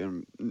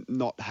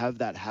not have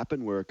that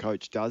happen where a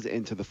coach does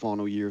enter the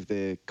final year of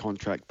their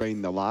contract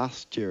being the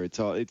last, Jared.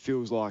 So it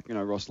feels like, you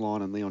know, Ross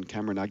Lyon and Leon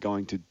Cameron are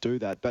going to do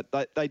that. But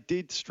they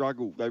did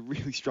struggle. They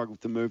really struggled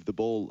to move the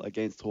ball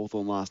against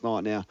Hawthorn last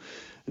night. Now,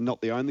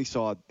 not the only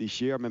side this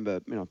year. I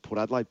remember, you know,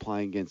 Port Adelaide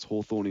playing against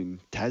Hawthorn in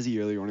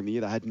Tassie earlier on in the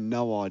year. They had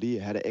no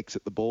idea how to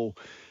exit the ball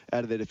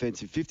out of their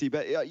defensive 50.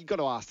 But you've got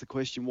to ask the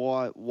question,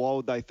 why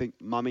would they think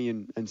Mummy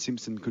and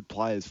Simpson could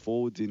play as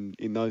forwards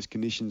in those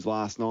conditions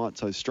last night?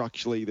 So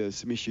structurally, there's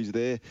some issues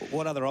there.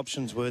 What other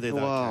options were there,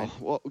 though, Kane?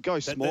 Well, go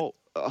small.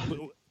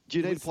 Do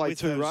you need to play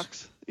two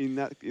rucks in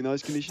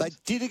those conditions? They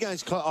did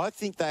against... I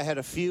think they had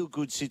a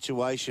feel-good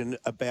situation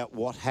about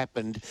what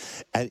happened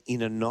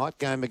in a night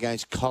game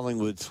against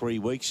Collingwood 3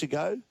 weeks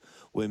ago,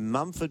 where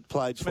Mumford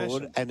played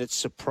forward and it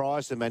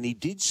surprised them. And he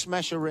did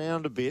smash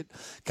around a bit,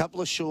 a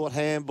couple of short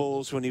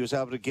handballs when he was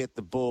able to get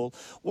the ball.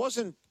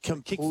 Wasn't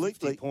completely...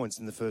 Kicked 50 points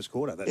in the first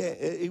quarter.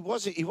 He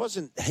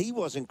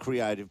wasn't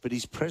creative, but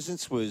his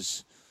presence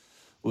was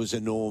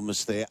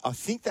enormous there. I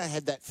think they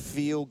had that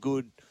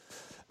feel-good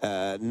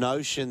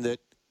notion that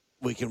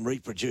we can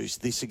reproduce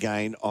this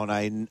again on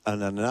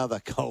another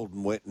cold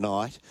and wet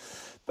night.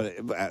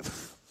 But...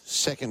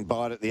 second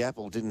bite at the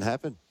apple didn't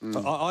happen.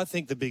 I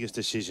think the biggest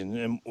decision,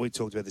 and we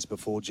talked about this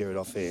before, Jared,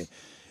 off air,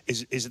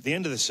 is at the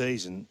end of the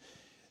season,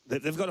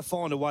 that they've got to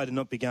find a way to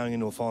not be going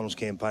into a finals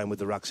campaign with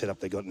the ruck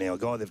setup they've got now. A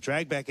guy they've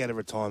dragged back out of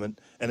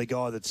retirement and a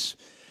guy that's,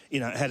 you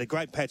know, had a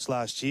great patch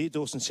last year,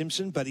 Dawson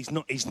Simpson, but he's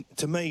not.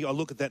 To me, I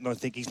look at that and I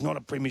think he's not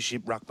a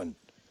premiership ruckman.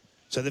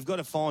 So they've got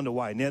to find a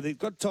way. Now, they've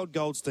got Todd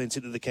Goldstein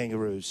sitting at the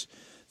Kangaroos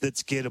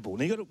that's gettable.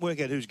 Now, you've got to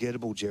work out who's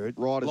gettable, Jared.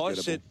 Right,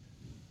 gettable.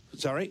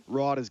 Sorry?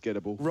 Ryder's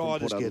gettable.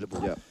 Ryder's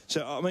gettable. Yeah.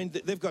 So, I mean,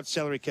 they've got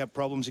salary cap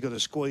problems. They've got to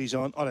squeeze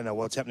on. I don't know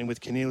what's happening with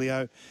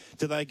Canelio.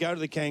 Do they go to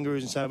the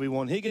Kangaroos and say, we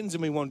want Higgins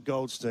and we want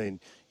Goldstein?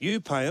 You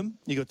pay them.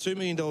 You've got $2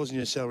 million in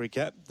your salary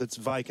cap that's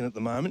vacant at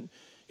the moment.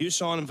 You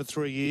sign them for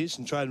 3 years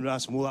and trade them to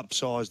us and we'll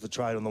upsize the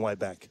trade on the way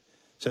back.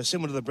 So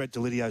similar to the Brett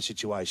Delidio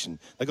situation.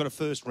 They got a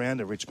first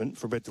rounder, Richmond,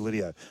 for Brett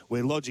Delidio,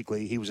 where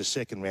logically he was a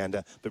second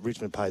rounder, but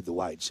Richmond paid the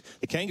wage.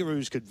 The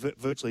Kangaroos could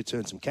virtually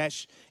turn some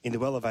cash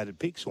into elevated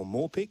picks or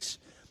more picks.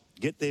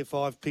 Get their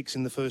 5 picks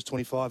in the first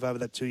 25 over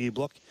that 2-year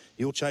block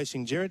you're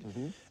chasing, Jared.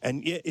 Mm-hmm.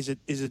 And, yeah, is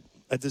it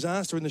a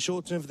disaster in the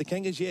short term for the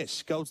Kangas?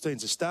 Yes.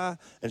 Goldstein's a star,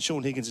 and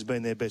Sean Higgins has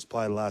been their best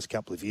player the last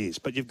couple of years.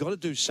 But you've got to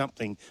do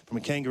something from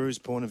a Kangaroos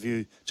point of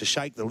view to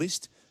shake the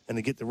list and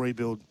to get the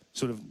rebuild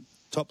sort of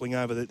toppling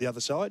over the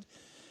other side.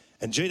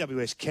 And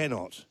GWS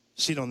cannot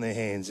sit on their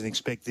hands and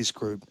expect this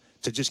group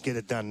to just get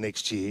it done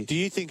next year. Do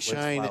you think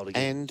Shane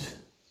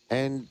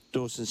and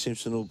Dawson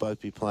Simpson will both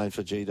be playing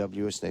for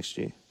GWS next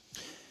year?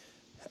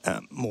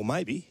 Well,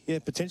 maybe. Yeah,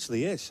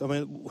 potentially, yes. I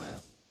mean,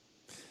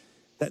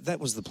 That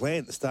was the plan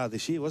at the start of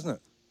this year, wasn't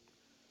it?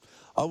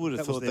 I would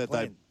have thought their that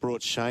they plan.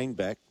 brought Shane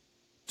back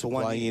to For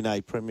 1 play year. in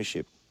a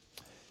premiership.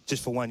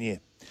 Just for 1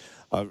 year.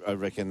 I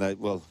reckon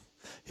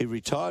he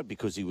retired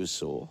because he was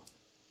sore.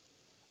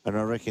 And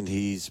I reckon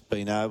he's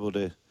been able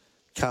to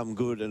come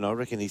good. And I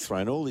reckon he's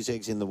thrown all his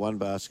eggs in the one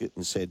basket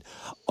and said,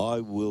 I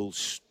will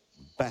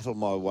battle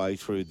my way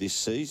through this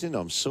season.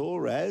 I'm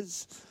sore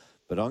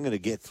but I'm going to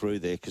get through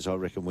there because I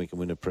reckon we can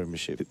win a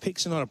premiership. But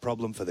picks are not a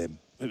problem for them.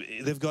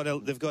 They've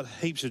got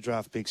heaps of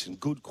draft picks and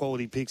good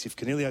quality picks. If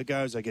Canelio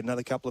goes, they get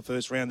another couple of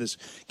first-rounders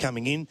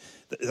coming in.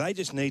 They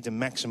just need to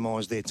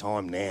maximise their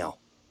time now.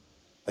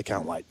 They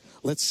can't wait.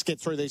 Let's get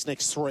through these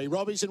next three.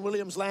 Robbie's in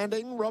Williams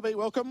Landing. Robbie,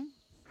 welcome.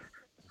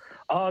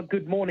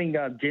 Good morning,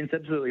 gents.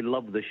 Absolutely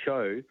love the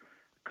show.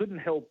 Couldn't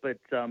help but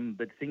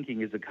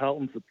thinking as a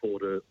Carlton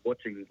supporter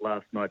watching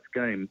last night's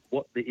game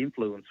what the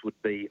influence would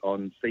be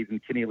on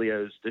Stephen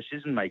Canelio's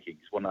decision-making.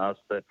 Just want to ask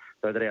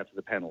throw that out to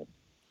the panel.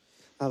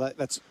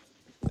 That's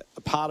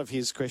a part of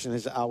his question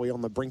is, are we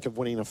on the brink of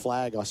winning a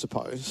flag, I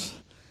suppose?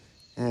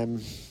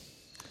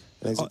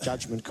 There's a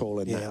judgment call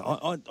in there.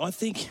 I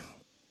think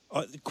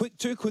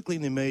too quickly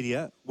in the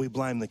media, we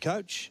blame the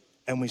coach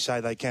and we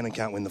say they can and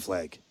can't win the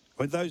flag.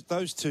 I mean,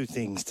 those two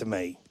things to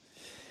me,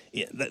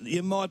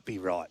 you might be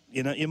right.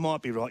 You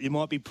might be right. You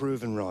might be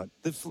proven right.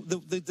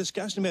 The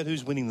discussion about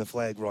who's winning the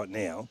flag right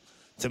now,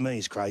 to me,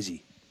 is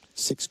crazy.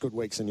 6 good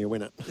weeks and you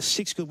win it.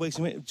 6 good weeks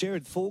and you win it.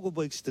 Jared, 4 good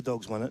weeks the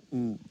Dogs won it.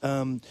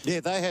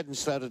 They hadn't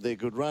started their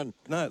good run.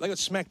 No, they got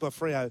smacked by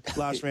Freo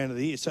last round of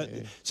the year.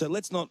 So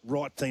let's not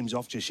write teams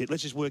off just yet.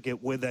 Let's just work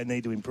out where they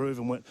need to improve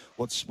and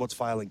what's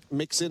failing.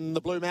 Mick's in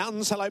the Blue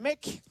Mountains. Hello,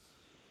 Mick.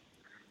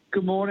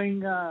 Good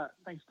morning.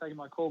 Thanks for taking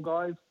my call,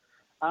 guys.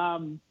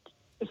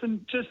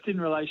 Listen, just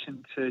in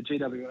relation to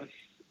GWS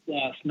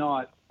last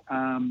night,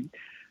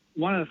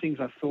 one of the things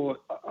I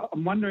thought,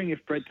 I'm wondering if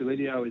Brett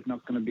Delidio is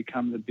not going to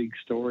become the big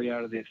story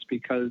out of this,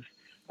 because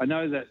I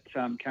know that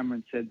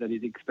Cameron said that he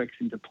expects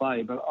him to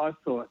play, but I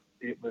thought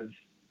it was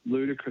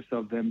ludicrous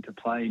of them to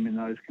play him in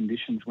those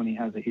conditions when he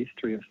has a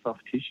history of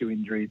soft tissue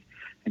injuries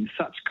in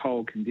such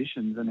cold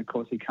conditions. And, of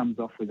course, he comes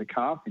off with a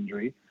calf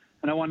injury.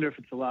 And I wonder if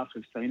it's the last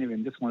we've seen of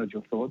him. Just wanted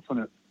your thoughts on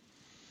it.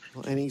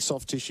 Any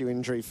soft tissue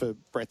injury for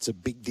Brett's a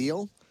big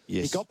deal.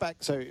 Yes. He got back,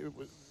 so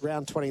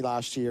round 20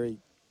 last year, he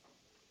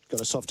got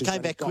a soft tissue.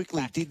 Came back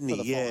quickly, didn't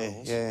he?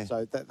 Yeah.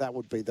 So that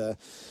would be the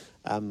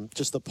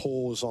just the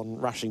pause on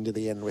rushing to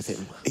the end with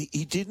him.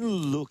 He didn't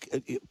look,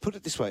 put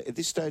it this way, at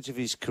this stage of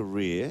his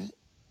career,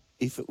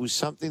 if it was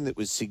something that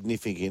was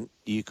significant,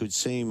 you could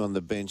see him on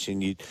the bench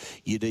and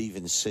you'd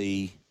even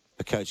see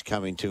a coach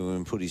coming to him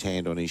and put his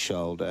hand on his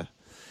shoulder.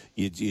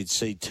 You'd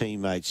see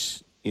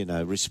teammates,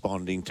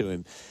 responding to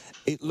him.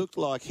 It looked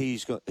like he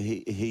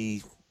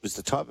was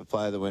the type of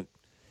player that went,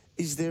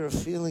 is there a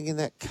feeling in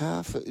that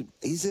calf?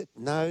 Is it?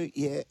 No?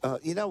 Yeah.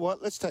 You know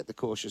what? Let's take the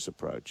cautious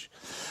approach.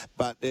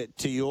 But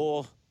to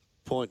your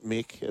point,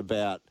 Mick,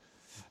 about,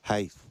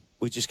 hey,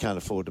 we just can't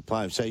afford to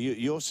play him. So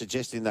you're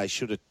suggesting they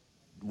should have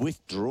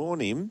withdrawn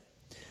him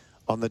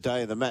on the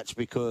day of the match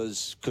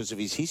because of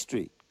his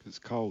history? It's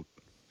cold.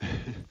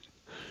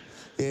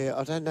 Yeah,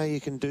 I don't know you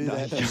can do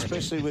that,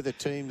 especially with a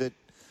team that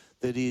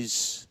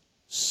is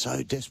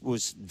so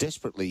was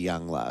desperately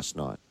young last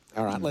night.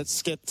 All right,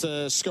 let's get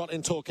Scott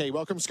in Torquay.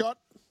 Welcome, Scott.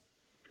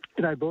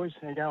 G'day, boys.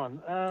 How you going?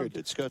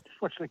 Good, Scott.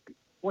 Just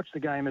watched the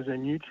game as a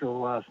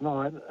neutral last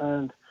night,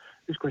 and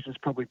this question's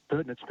probably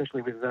pertinent,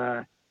 especially with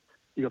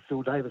you got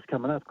Phil Davis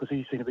coming up, because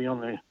he seemed to be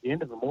on the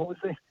end of them all. Was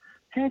there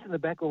hands in the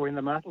back or in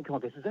the marking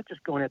contest? Is that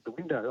just gone out the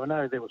window? I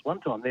know there was one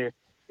time there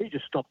he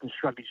just stopped and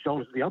shrugged his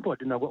shoulders at the umpire.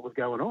 Didn't know what was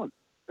going on.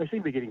 They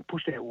seem to be getting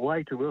pushed out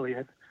way too early.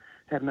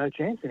 Have no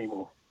chance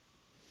anymore.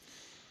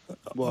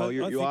 Well,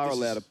 you are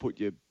allowed to put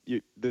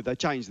they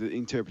changed the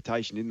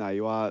interpretation, didn't they?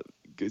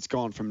 It's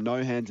gone from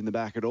no hands in the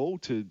back at all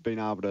to being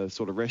able to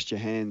sort of rest your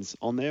hands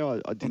on there.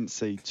 I didn't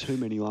see too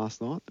many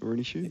last night that were an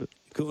issue, but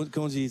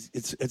Gonzi,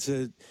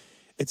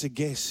 it's a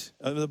guess.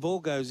 The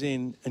ball goes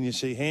in and you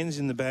see hands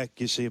in the back.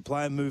 You see a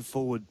player move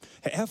forward.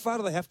 How far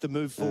do they have to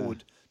move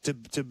forward to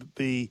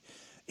be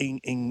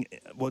in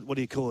what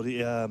do you call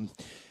it?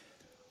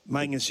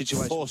 Making a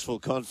situation forceful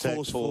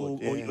contact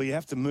forward, or you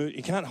have to move.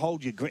 You can't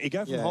hold your ground. You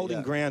go from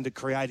holding ground to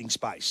creating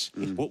space.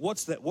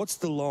 What's that? What's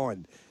the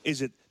line?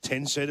 Is it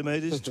 10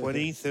 centimetres,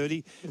 20,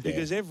 30?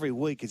 Because every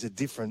week is a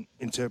different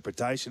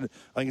interpretation.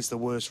 I think it's the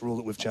worst rule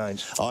that we've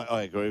changed.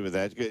 I agree with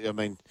that. I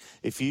mean,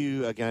 if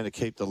you are going to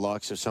keep the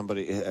likes of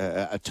somebody,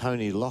 a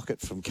Tony Lockett,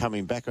 from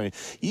coming back on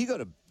you got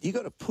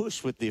to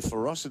push with the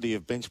ferocity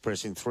of bench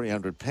pressing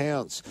 300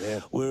 pounds. Yeah.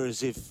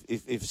 Whereas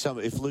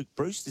if Luke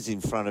Brewster's in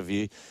front of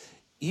you,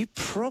 you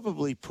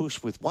probably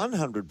push with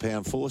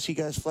 100-pound force. He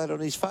goes flat on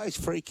his face.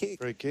 Free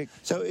kick.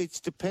 So it's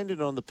dependent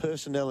on the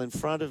personnel in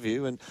front of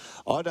you, and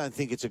I don't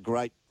think it's a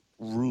great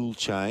rule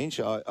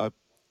change.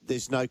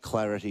 There's no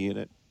clarity in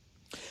it.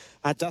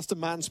 Dustin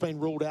Martin's been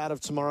ruled out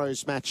of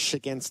tomorrow's match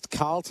against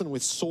Carlton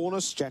with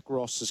soreness. Jack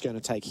Ross is going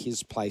to take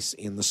his place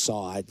in the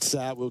side.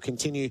 We'll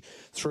continue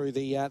through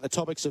the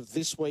topics of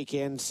this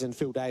weekend, and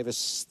Phil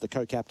Davis, the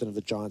co-captain of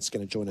the Giants, is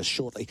going to join us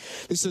shortly.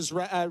 This is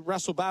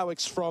Russell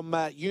Barwicks from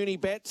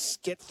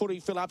Unibet. Get footy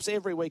fill-ups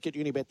every week at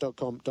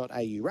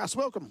unibet.com.au. Russ,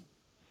 welcome.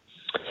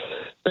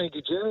 Thank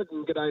you, Jared,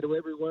 and good day to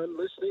everyone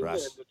listening.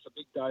 Russ. And it's a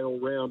big day all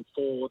round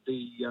for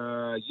the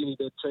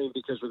Unibet team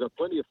because we've got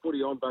plenty of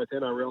footy on both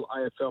NRL,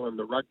 AFL and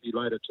the rugby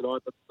later tonight.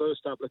 But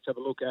first up, let's have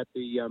a look at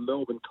the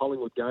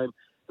Melbourne-Collingwood game.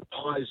 The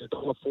Pies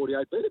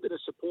 $1.48. Been a bit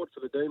of support for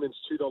the Demons,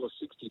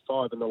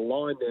 $2.65, and the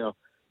line now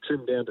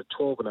trimmed down to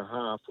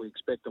 12.5. We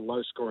expect a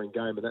low-scoring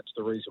game, and that's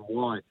the reason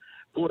why.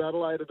 Port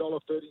Adelaide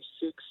 $1.36,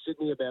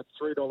 Sydney about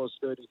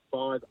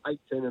 $3.35,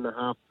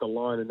 18.5 the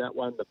line in that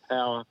one. The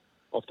Power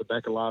off the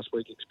back of last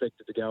week,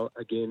 expected to go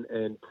again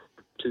and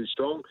too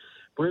strong.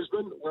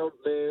 Brisbane, well,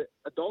 they're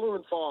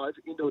 $1.05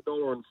 into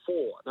 $1.04.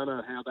 I don't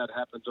know how that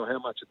happens or how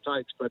much it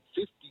takes, but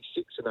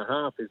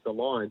 56.5 is the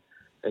line,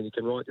 and you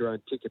can write your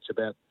own tickets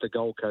about the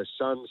Gold Coast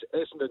Suns.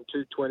 Essendon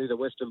 $2.20, the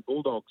Western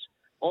Bulldogs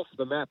off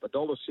the map,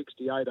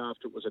 $1.68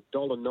 after it was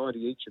 $1.90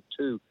 each of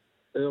two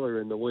earlier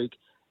in the week.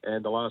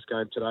 And the last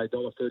game today,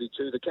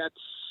 $1.32. The Cats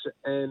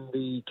and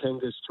the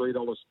Kangas,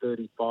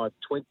 $3.35,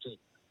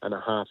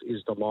 20.5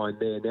 is the line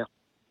there. Now,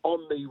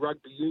 on the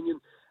rugby union,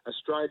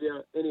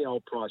 Australia, any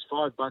old price,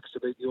 $5 to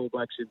beat the All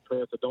Blacks in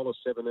Perth,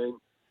 $1.17.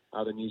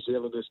 The New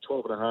Zealanders,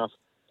 12.5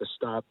 to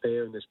start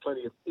there. And there's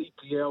plenty of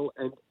EPL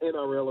and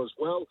NRL as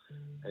well.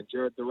 And,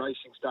 Jared, the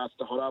racing starts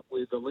to hot up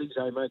with Elise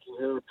making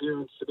her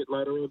appearance a bit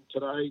later on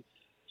today.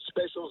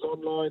 Specials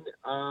online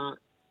are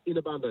in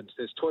abundance.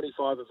 There's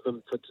 25 of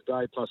them for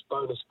today, plus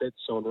bonus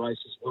bets on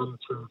races 1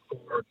 through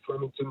 4 at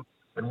Flemington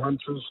and 1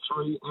 through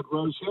 3 at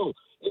Rose Hill.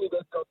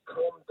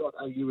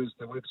 Unibet.com.au is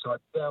the website.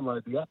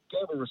 Download the app,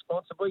 gamble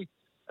responsibly,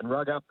 and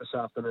rug up this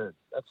afternoon.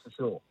 That's for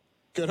sure.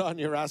 Good on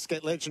you, Russ.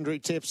 Get legendary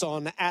tips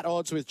on At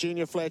Odds with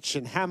Junior Fletch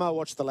and Hammer.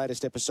 Watch the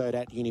latest episode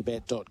at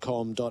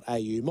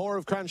unibet.com.au. More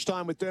of Crunch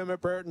Time with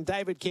Dermot Burton,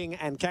 David King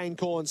and Kane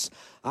Corns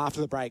after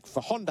the break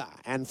for Honda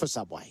and for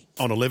Subway.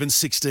 On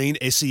 1116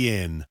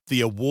 SEN, the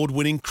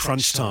award-winning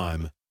Crunch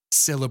Time.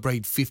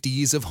 Celebrate 50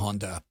 years of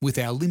Honda with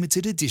our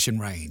limited edition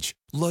range,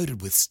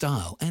 loaded with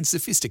style and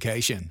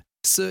sophistication.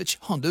 Search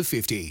Honda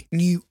 50.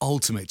 New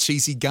ultimate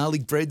cheesy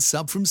garlic bread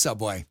sub from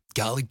Subway.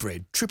 Garlic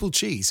bread, triple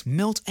cheese,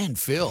 melt and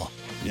fill.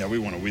 Yeah, we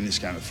want to win this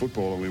game of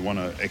football and we want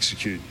to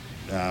execute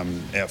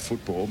our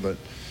football, but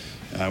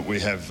we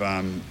have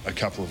a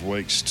couple of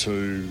weeks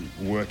to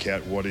work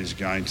out what is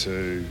going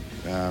to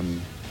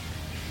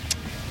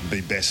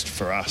be best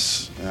for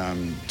us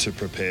to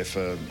prepare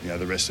for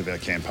the rest of our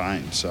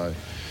campaign. So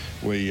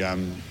we have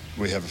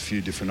a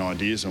few different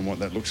ideas on what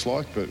that looks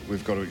like, but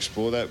we've got to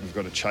explore that. We've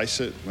got to chase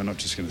it. We're not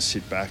just going to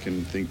sit back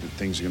and think that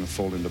things are going to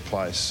fall into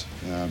place.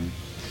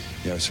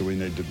 So we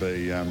need to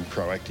be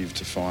proactive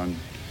to find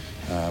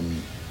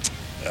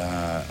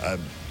a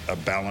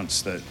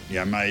balance that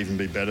may even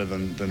be better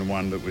than the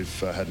one that we've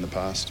had in the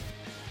past.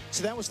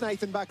 So that was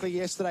Nathan Buckley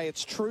yesterday.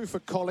 It's true for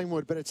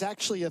Collingwood, but it's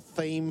actually a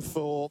theme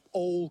for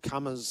all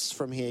comers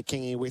from here,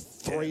 Kingy, with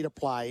 3 to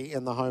play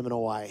in the home and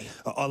away.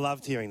 I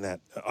loved hearing that.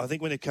 I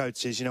think when a coach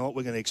says, you know what,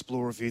 we're going to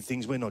explore a few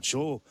things, we're not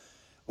sure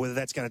whether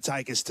that's going to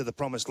take us to the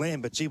promised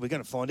land, but, gee, we're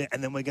going to find out,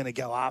 and then we're going to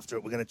go after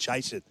it. We're going to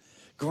chase it.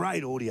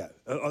 Great audio.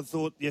 I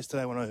thought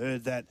yesterday when I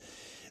heard that,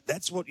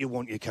 that's what you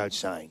want your coach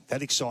saying.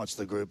 That excites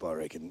the group, I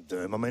reckon,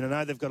 Derm. I mean, I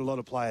know they've got a lot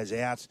of players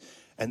out,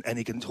 and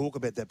he can talk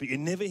about that, but you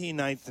never hear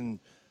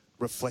Nathan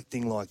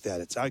reflecting like that.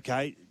 It's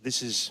okay,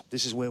 this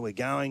is where we're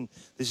going,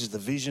 this is the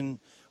vision.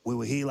 We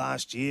were here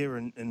last year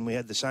and we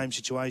had the same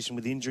situation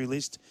with the injury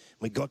list.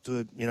 We got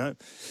to,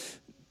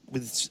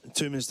 with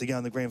 2 minutes to go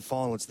in the grand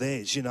final, it's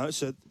theirs,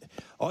 So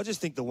I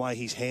just think the way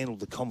he's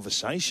handled the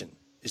conversation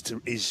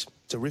is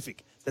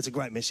terrific. That's a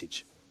great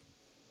message.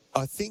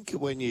 I think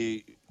when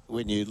you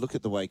look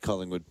at the way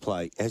Collingwood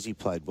play, has he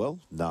played well?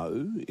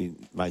 No,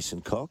 in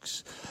Mason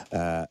Cox.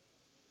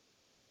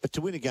 But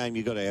to win a game,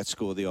 you've got to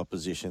outscore the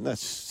opposition.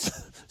 That's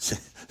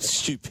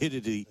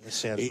stupidity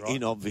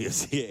in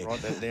obvious. Yeah.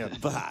 Write that down.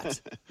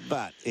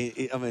 But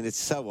it's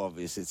so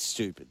obvious it's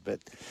stupid.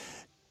 But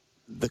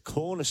the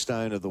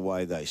cornerstone of the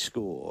way they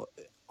score,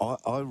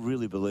 I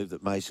really believe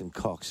that Mason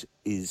Cox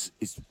is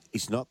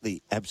not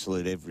the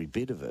absolute every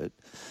bit of it,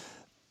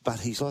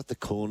 but he's like the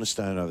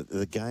cornerstone of it.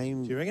 The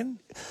game. Do you reckon?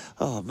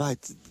 Oh,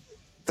 mate,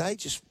 they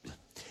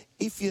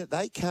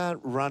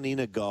can't run in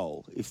a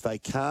goal, if they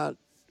can't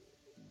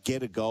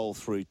get a goal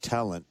through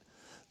talent,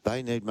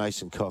 they need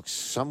Mason Cox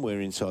somewhere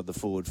inside the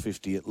forward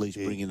 50, at least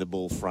bringing the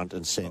ball front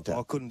and centre.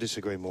 I couldn't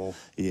disagree more.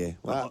 Yeah.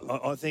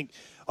 Well, I think,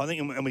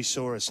 and we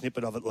saw a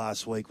snippet of it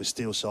last week with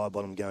Steele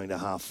Sidebottom going to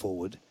half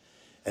forward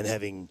and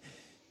having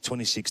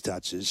 26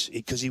 touches,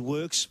 because he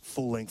works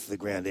full length of the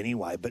ground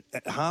anyway. But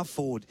at half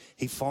forward,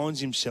 he finds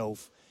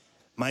himself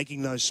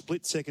making those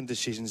split-second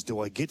decisions. Do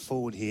I get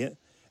forward here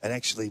and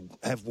actually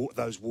have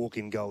those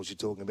walk-in goals you're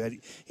talking about?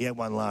 He had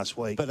one last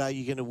week. But are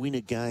you going to win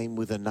a game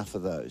with enough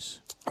of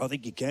those? I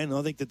think you can.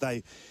 I think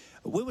that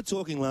We were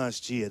talking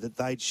last year that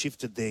they'd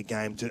shifted their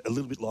game to a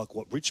little bit like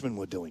what Richmond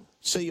were doing.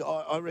 See,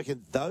 I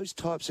reckon those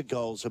types of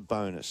goals are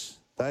bonus.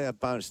 They are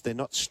bonus. They're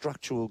not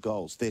structural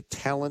goals. They're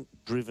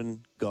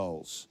talent-driven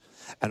goals.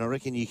 And I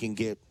reckon you can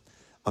get,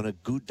 on a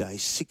good day,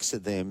 6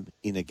 of them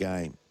in a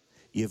game.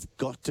 You've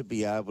got to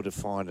be able to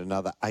find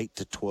another 8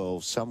 to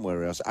 12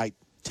 somewhere else, 8,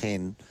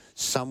 10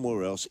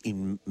 somewhere else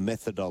in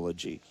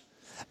methodology.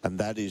 And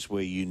that is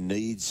where you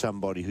need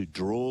somebody who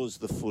draws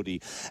the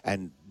footy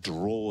and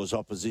draws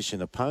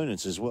opposition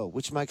opponents as well,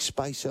 which makes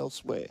space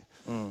elsewhere.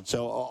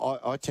 So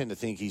I tend to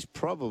think he's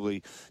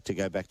probably, to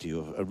go back to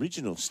your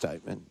original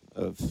statement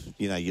of,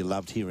 you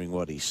loved hearing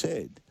what he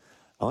said,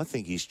 I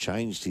think he's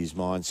changed his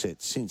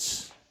mindset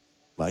since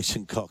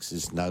Mason Cox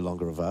is no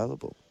longer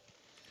available.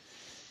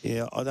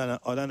 Yeah, I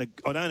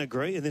don't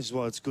agree, and this is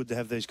why it's good to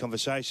have these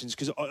conversations,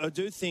 because I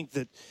do think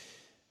that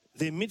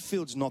their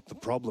midfield's not the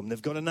problem.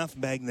 They've got enough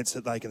magnets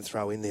that they can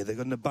throw in there. They've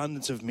got an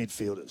abundance of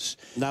midfielders.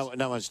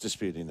 No one's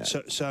disputing that.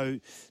 So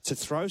to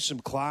throw some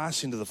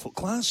class into the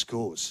class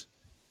scores.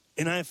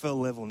 In AFL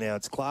level now,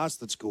 it's class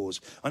that scores.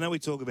 I know we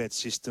talk about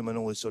system and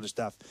all this sort of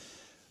stuff,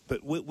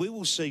 but we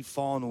will see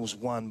finals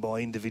won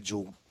by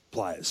individual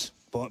players,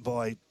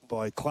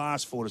 by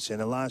class forward to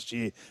centre. Last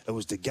year, it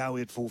was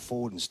DeGoey at full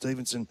forward and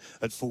Stevenson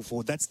at full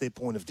forward. That's their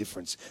point of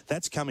difference.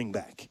 That's coming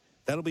back.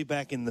 That'll be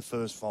back in the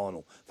first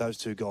final, those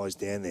two guys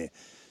down there.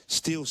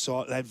 Steel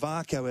side, they had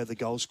Varco out of the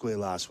goal square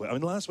last week. I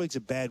mean, last week's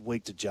a bad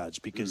week to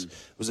judge because it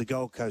was the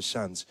Gold Coast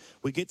Suns.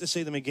 We get to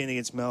see them again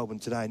against Melbourne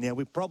today. Now,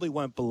 we probably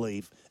won't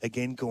believe,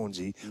 again,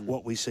 Cornsey,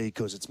 what we see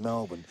because it's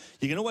Melbourne.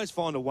 You can always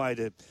find a way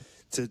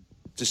to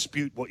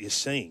dispute what you're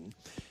seeing.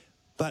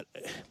 But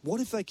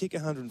what if they kick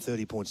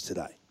 130 points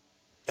today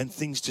and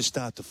things just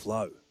start to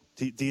flow?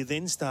 Do you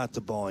then start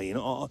to buy in?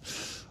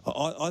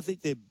 I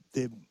think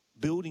they're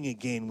building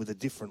again with a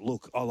different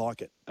look. I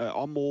like it.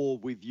 I'm more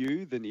with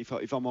you than if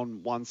I'm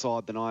on one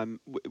side than I'm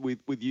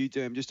with you,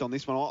 Derm. Just on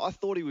this one, I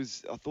thought he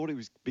was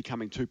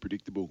becoming too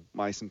predictable,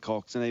 Mason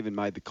Cox, and even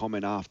made the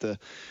comment after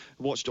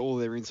watched all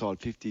their inside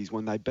 50s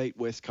when they beat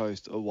West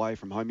Coast away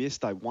from home. Yes,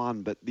 they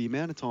won, but the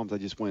amount of times they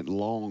just went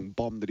long,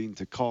 bombed it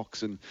into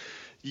Cox, and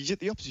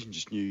the opposition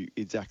just knew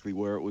exactly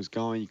where it was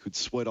going. You could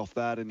sweat off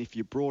that, and if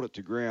you brought it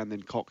to ground,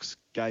 then Cox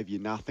gave you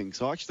nothing.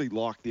 So I actually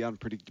like the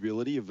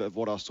unpredictability of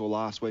what I saw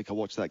last week. I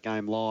watched that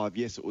game live.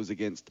 Yes, it was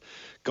against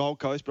Gold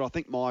Coast, but I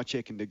think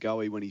Myercheck and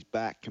DeGoey, when he's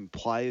back, can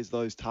play as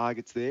those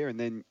targets there, and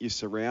then you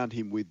surround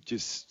him with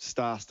just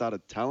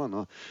star-studded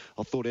talent.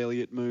 I thought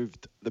Elliott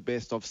moved the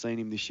best I've seen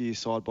him this year.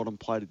 Side bottom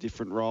played a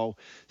different role.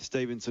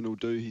 Stevenson will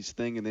do his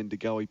thing, and then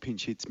DeGoey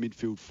pinch hits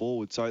midfield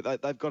forward. So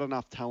they've got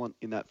enough talent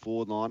in that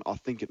forward line. I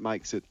think it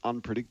makes it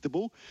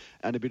unpredictable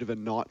and a bit of a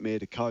nightmare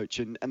to coach.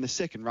 And the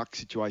second ruck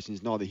situation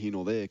is neither here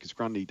nor there because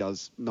Grundy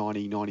does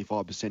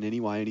 90-95%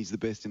 anyway, and he's the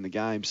best in the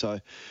game. So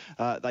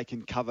they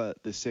can cover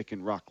the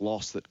second ruck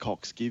loss that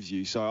Cox gives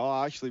you. So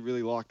I actually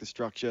really like the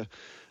structure.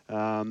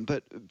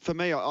 But for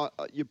me,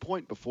 your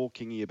point before,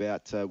 Kingy,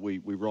 about we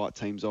write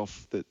teams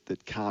off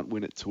that can't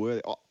win it too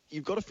early.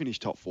 You've got to finish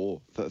top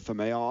four for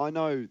me. I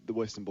know the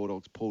Western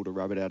Bulldogs pulled a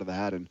rabbit out of the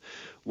hat and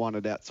won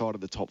it outside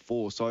of the top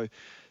four. So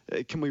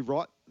can we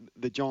write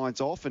the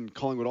Giants off and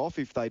Collingwood off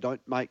if they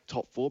don't make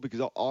top four?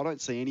 Because I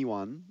don't see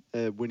anyone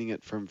winning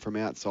it from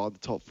outside the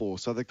top four.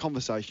 So the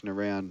conversation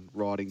around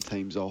writing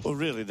teams off. Well,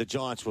 really, the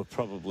Giants were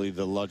probably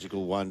the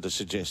logical one to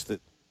suggest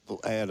that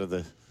out of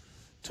the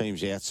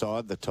teams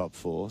outside the top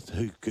four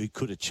who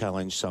could have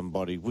challenged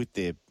somebody with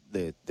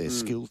their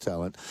skill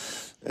talent.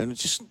 And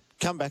just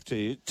come back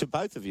to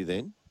both of you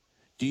then.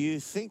 Do you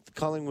think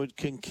Collingwood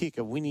can kick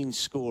a winning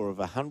score of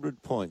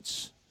 100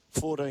 points,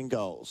 14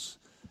 goals,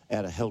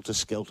 out of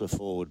helter-skelter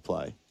forward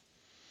play?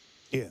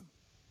 Yeah.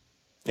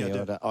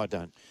 I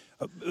don't.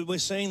 We're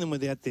seeing them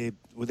without their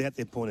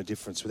point of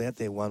difference, without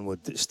their one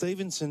word.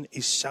 Stevenson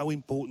is so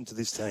important to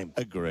this team.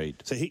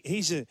 Agreed. So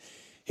he's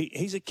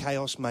a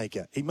chaos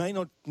maker. He may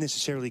not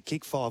necessarily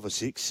kick 5 or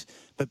 6,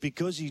 but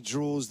because he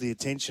draws the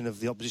attention of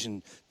the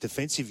opposition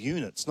defensive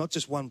units, not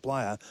just one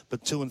player,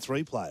 but 2 and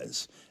 3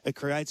 players, it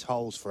creates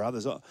holes for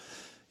others.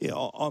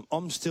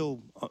 I'm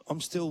still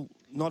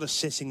not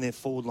assessing their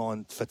forward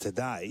line for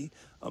today.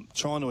 I'm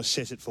trying to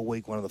assess it for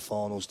week 1 of the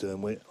finals,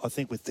 Derm. I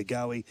think with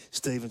DeGoey,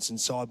 Stevenson,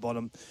 side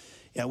bottom,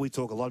 we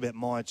talk a lot about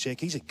Myercheck.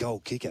 He's a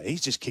goal kicker. He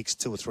just kicks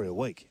 2 or 3 a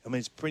week. I mean,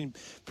 it's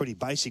pretty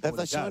basic. Have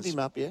they signed him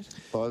up yet,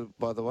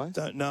 by the way?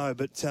 Don't know,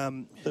 but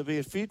there'll be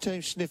a few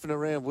teams sniffing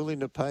around willing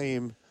to pay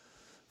him.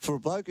 For a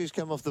bloke who's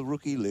come off the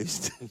rookie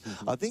list,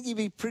 I think he'd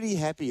be pretty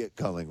happy at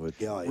Collingwood.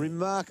 Yeah.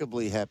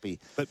 Remarkably happy.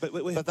 But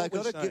they've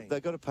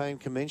got to pay him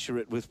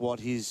commensurate with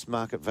what his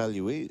market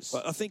value is.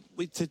 Well, I think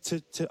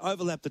to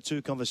overlap the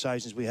two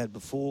conversations we had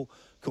before,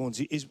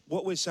 Cornsey, is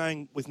what we're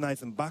saying with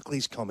Nathan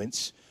Buckley's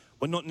comments,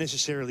 we're not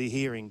necessarily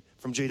hearing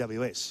from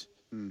GWS.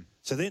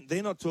 So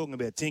they're not talking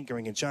about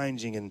tinkering and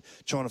changing and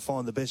trying to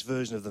find the best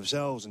version of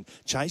themselves and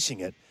chasing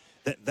it.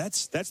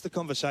 That's the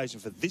conversation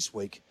for this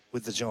week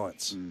with the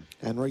Giants.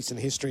 And recent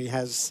history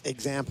has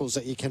examples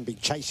that you can be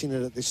chasing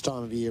it at this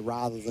time of year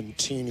rather than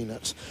tuning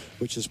it,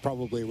 which is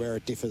probably where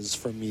it differs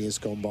from years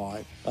gone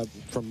by,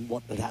 from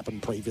what had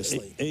happened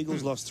previously.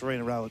 Eagles lost 3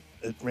 in a row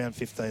at round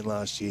 15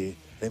 last year.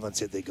 Everyone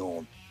said they're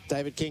gone.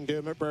 David King,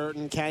 Dermot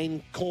Burton,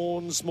 Kane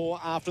Corns, more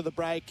after the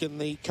break,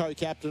 and the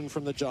co-captain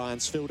from the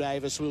Giants, Phil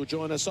Davis, will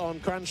join us on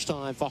Crunch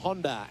Time for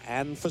Honda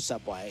and for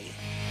Subway.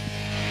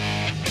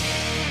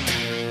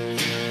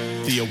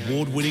 The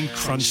award-winning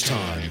Crunch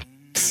Time.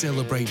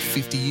 Celebrate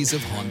 50 years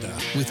of Honda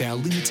with our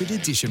limited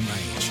edition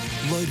range,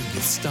 loaded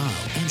with style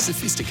and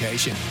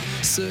sophistication.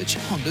 Search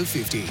Honda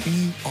 50,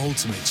 new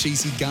ultimate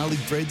cheesy garlic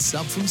bread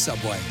sub from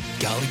Subway.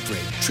 Garlic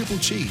bread, triple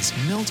cheese,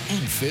 melt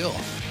and fill.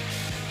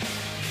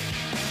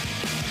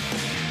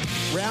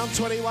 Round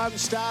 21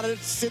 started.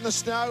 It's in the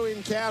snow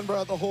in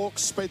Canberra. The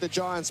Hawks beat the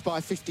Giants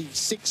by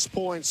 56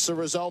 points, a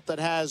result that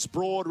has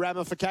broad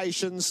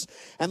ramifications.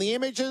 And the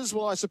images,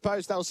 well, I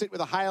suppose they'll sit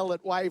with a hail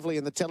at Waverley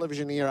in the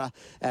television era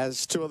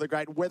as two of the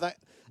great weather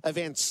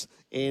events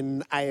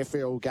in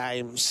AFL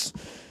games.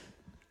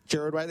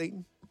 Gerard Whateley,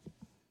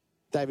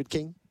 David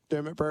King,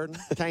 Dermot Burton,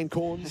 Kane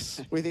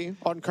Corns with you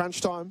on Crunch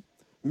Time.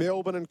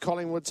 Melbourne and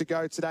Collingwood to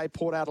go today.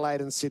 Port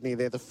Adelaide and Sydney,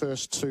 they're the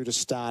first two to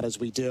start as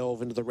we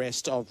delve into the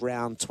rest of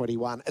round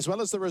 21. As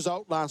well as the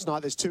result last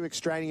night, there's two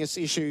extraneous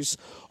issues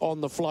on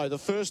the flow. The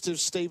first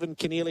is Stephen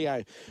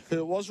Coniglio,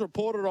 who was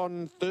reported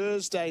on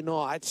Thursday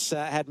night,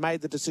 had made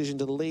the decision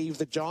to leave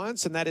the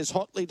Giants, and that is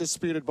hotly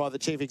disputed by the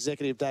Chief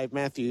Executive, Dave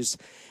Matthews,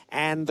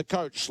 and the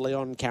coach,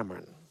 Leon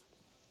Cameron.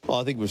 Well,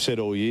 I think we've said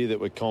all year that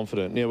we're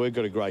confident. Yeah, we've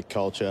got a great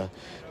culture.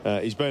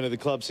 He's been at the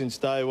club since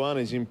day one.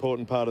 He's an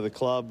important part of the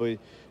club. We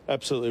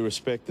absolutely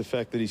respect the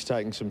fact that he's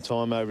taking some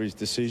time over his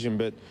decision,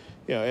 but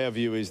you know, our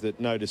view is that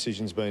no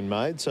decision's been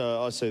made.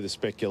 So I see the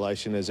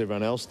speculation as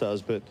everyone else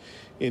does, but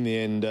in the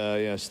end, you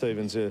know,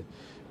 Stephen's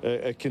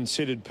a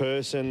considered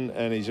person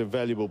and he's a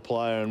valuable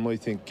player, and we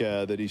think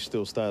that he'll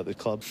still stay at the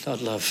club. I'd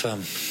love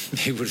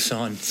he would have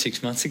signed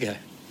 6 months ago,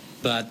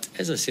 but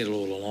as I said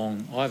all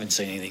along, I haven't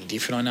seen anything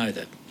different. I know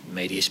that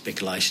media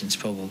speculation's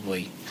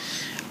probably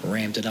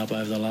ramped it up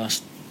over the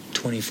last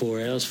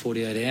 24 hours,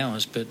 48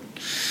 hours, but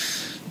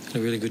a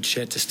really good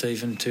chat to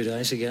Stephen 2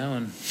 days ago,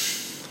 and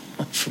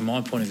from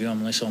my point of view,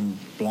 unless I'm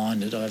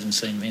blinded, I haven't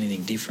seen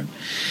anything different.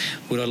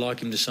 Would I like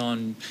him to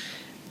sign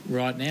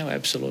right now?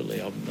 Absolutely.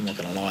 I'm not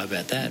going to lie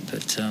about that,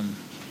 but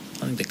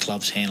I think the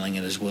club's handling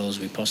it as well as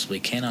we possibly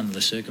can under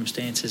the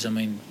circumstances. I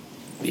mean,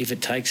 if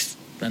it takes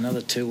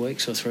another 2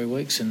 weeks or 3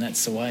 weeks, and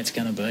that's the way it's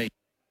going to be.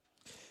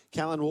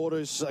 Callan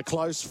Waters, a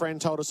close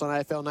friend, told us on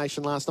AFL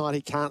Nation last night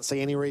he can't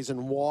see any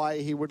reason why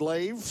he would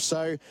leave.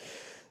 So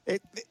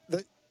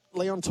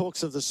Leon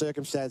talks of the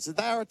circumstances.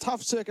 They are a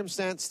tough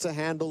circumstance to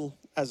handle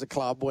as a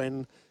club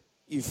when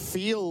you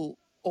feel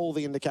all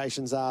the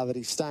indications are that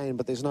he's staying,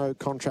 but there's no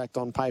contract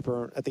on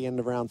paper at the end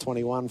of round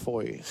 21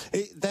 for you.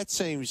 That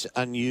seems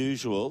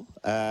unusual,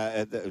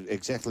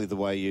 exactly the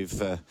way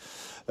you've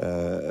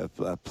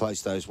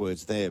placed those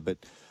words there. But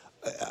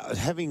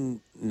having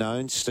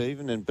known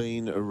Stephen and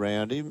been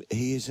around him,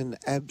 he is an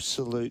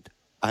absolute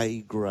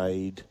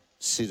A-grade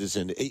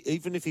citizen.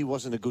 Even if he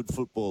wasn't a good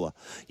footballer,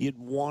 you'd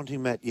want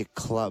him at your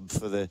club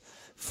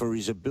for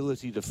his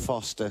ability to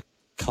foster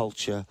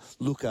culture,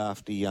 look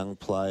after young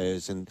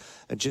players, and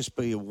just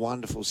be a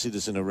wonderful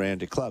citizen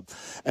around your club.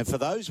 And for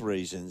those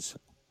reasons,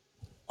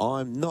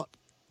 I'm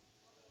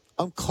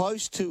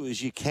close to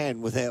as you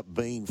can without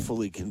being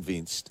fully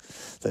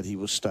convinced that he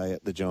will stay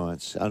at the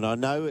Giants. And I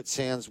know it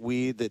sounds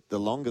weird that the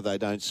longer they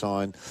don't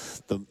sign,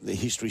 the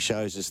history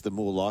shows us the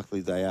more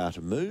likely they are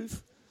to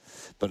move.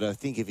 But I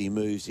think if he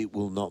moves, it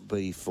will not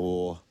be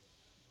for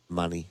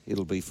money.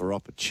 It'll be for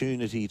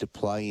opportunity to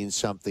play in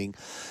something.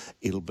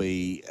 It'll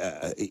be...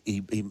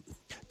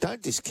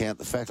 don't discount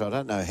the fact, I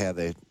don't know how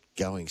they're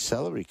going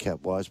salary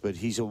cap-wise, but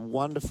he's a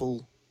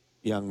wonderful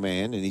young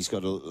man, and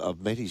I've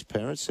met his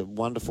parents, they're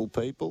wonderful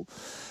people.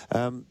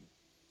 And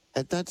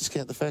don't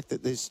discount the fact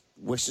that there's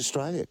West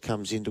Australia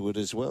comes into it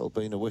as well,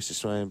 being a West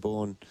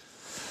Australian-born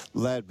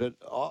lad. But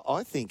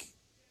I think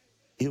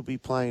he'll be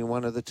playing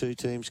one of the two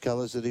teams'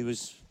 colours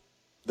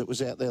that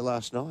was out there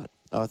last night.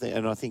 I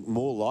think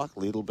more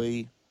likely it'll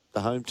be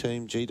the home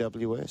team,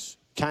 GWS.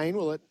 Kane,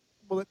 will it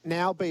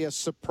now be a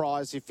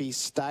surprise if he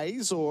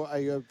stays, or are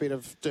you a bit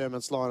of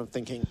Dermot's line of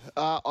thinking?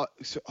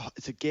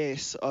 It's a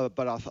guess,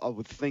 but I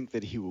would think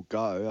that he will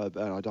go.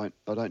 I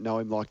don't know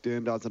him like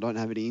Derm does. I don't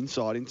have any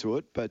insight into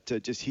it, but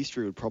just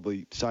history would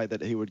probably say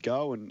that he would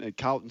go. And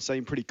Carlton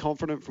seemed pretty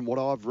confident from what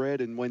I've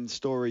read, and when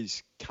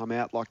stories come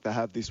out like they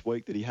have this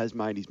week that he has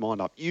made his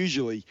mind up.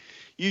 Usually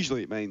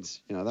it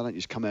means, they don't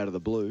just come out of the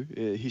blue.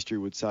 History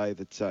would say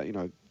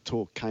that,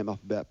 talk came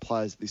up about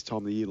players at this time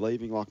of the year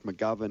leaving, like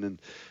McGovern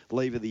and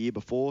Lever the year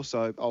before.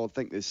 So I would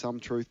think there's some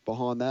truth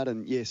behind that.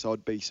 And yes,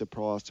 I'd be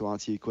surprised, to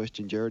answer your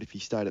question, Gerard, if he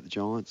stayed at the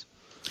Giants.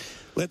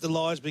 Let the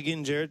lies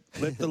begin, Gerard.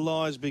 Let the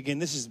lies begin.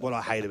 This is what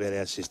I hate about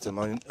our system.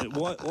 I mean,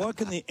 why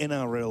can the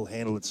NRL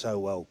handle it so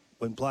well?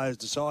 When players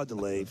decide to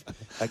leave,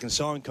 they can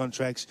sign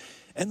contracts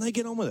and they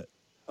get on with it.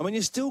 I mean,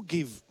 you still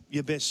give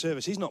your best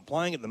service. He's not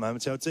playing at the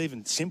moment, so it's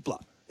even simpler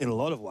in a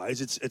lot of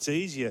ways. It's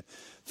easier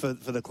for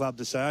the club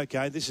to say,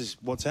 okay, this is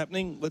what's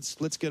happening.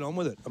 Let's get on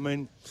with it. I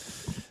mean,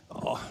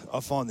 I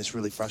find this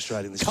really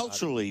frustrating.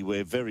 Culturally,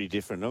 we're very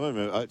different. I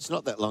remember it's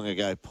not that long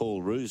ago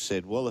Paul Roos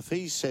said, well, if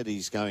he said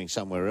he's going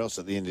somewhere else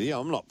at the end of the year,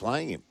 I'm not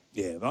playing him.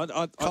 Yeah,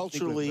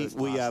 culturally,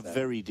 we are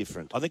very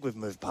different. I think we've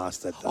moved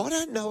past that, though. I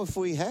don't know if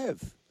we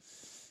have.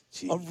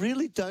 I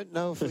really don't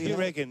know if we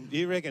have.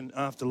 You reckon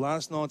after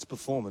last night's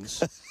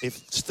performance, if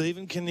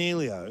Stephen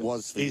Cornelio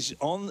is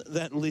on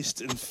that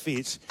list and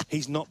fit,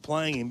 he's not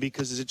playing him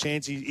because there's a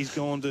chance he's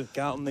gone to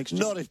Carlton next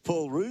year? Not if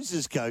Paul Roos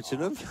is coaching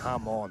him.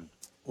 Come on.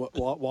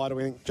 Why do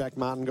we think Jack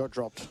Martin got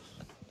dropped?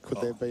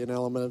 Could there be an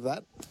element of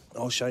that?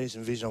 I'll show you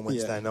some vision on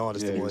Wednesday night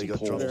as to why he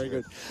got dropped. Very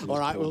good. All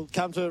right, we'll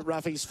come to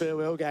Ruffy's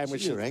farewell game,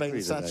 which has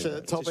been such a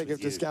topic of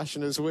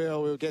discussion as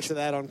well. We'll get to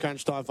that on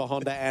Crunch Time for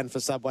Honda and for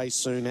Subway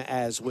soon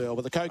as well.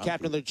 But the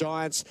co-captain of the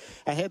Giants,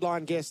 a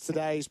headline guest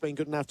today, has been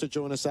good enough to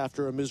join us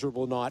after a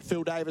miserable night.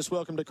 Phil Davis,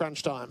 welcome to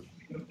Crunch Time.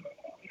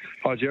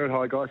 Hi, Jared.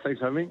 Hi, guys. Thanks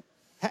for having me.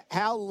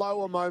 How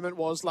low a moment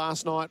was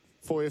last night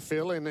for you,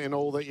 Phil, in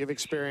all that you've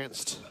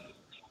experienced?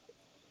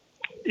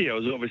 Yeah,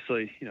 it was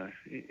obviously,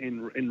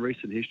 in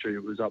recent history,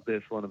 it was up there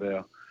for one of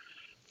our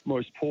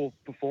most poor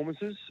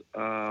performances,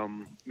 for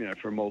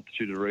a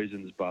multitude of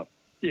reasons. But,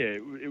 yeah,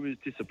 it was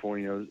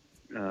disappointing.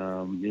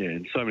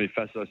 In so many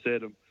facets. I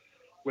said,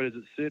 where does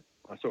it sit?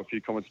 I saw a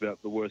few comments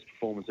about the worst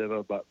performance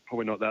ever, but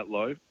probably not that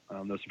low. There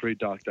were some pretty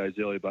dark days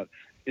earlier, but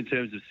in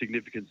terms of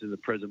significance in the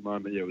present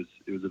moment, yeah,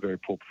 it was a very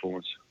poor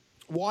performance.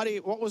 What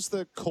was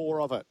the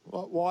core of it?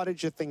 Why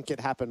did you think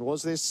it happened?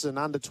 Was this an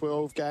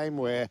under-12 game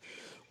where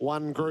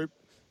one group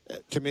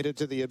committed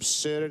to the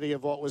absurdity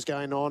of what was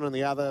going on and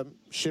the other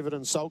shivered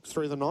and sulked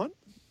through the night?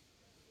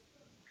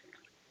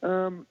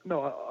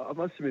 No, I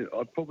must admit,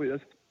 out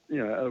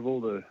of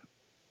all the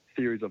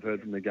theories I've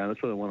heard from the game, that's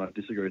probably the one I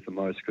disagree with the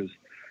most, because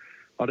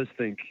I just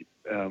think,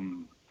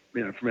 from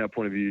our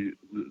point of view,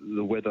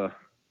 the weather,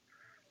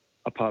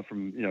 apart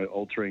from,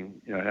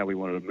 altering, how we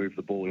wanted to move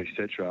the ball,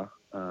 etc.,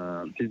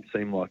 didn't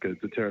seem like a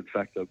deterrent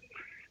factor.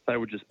 They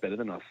were just better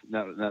than us.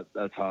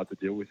 That's hard to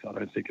deal with. I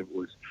don't think if it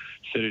was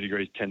 30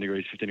 degrees, 10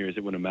 degrees, 15 degrees,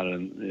 it wouldn't have mattered.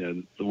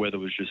 And the weather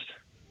was just,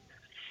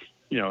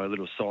 a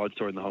little side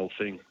story in the whole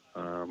thing.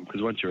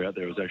 Because once you're out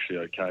there, it was actually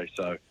okay.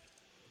 So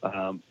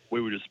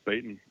we were just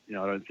beaten.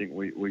 I don't think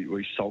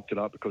we sulked it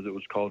up because it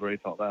was cold or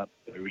anything like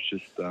that. It was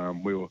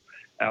just we were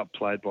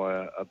outplayed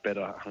by a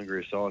better,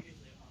 hungrier side,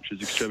 which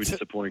is extremely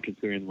disappointing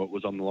considering what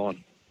was on the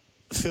line.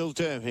 Phil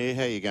Durham here.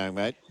 How you going,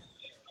 mate?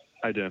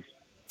 Hey, Durham.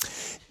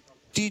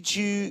 Did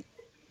you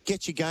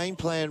get your game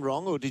plan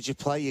wrong, or did you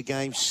play your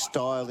game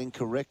style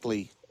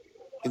incorrectly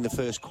in the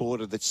first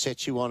quarter that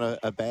set you on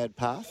a bad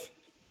path?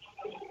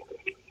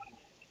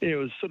 Yeah, it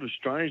was sort of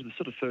strange. The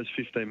sort of first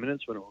 15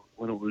 minutes when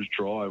it was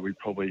dry, we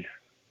probably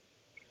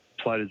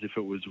played as if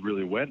it was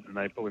really wet, and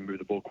they probably moved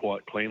the ball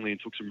quite cleanly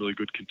and took some really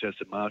good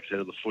contested marks out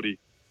of the footy.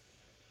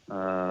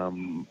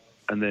 And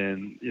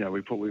then, we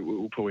were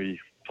probably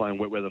playing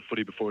wet weather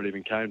footy before it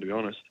even came, to be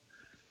honest.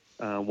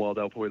 While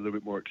they were probably a little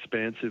bit more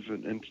expansive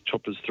and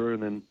chopped us through,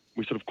 and then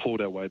we sort of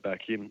clawed our way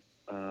back in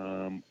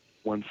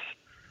once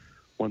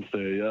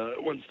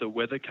the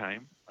weather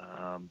came.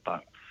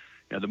 But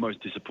the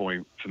most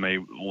disappointing for me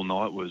all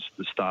night was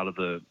the start of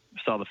the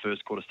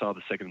first quarter, start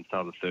of the second, and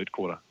start of the third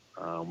quarter.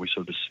 We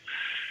sort of just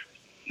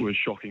were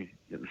shocking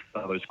at the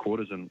start of those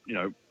quarters, and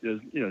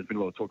there's been a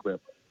lot of talk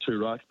about two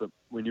rucks, but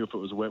we knew if it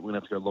was wet, we're going to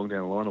have to go long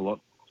down the line a lot,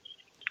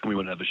 and we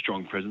wouldn't have a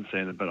strong presence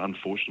there. But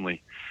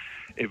unfortunately,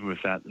 even with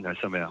that,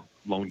 some of our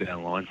long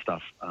down line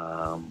stuff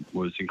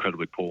was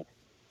incredibly poor.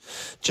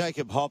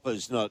 Jacob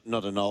Hopper's not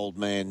an old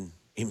man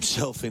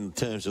himself in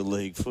terms of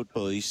league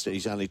football.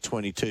 He's only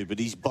 22, but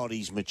his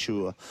body's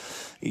mature.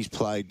 He's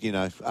played,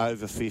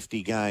 over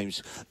 50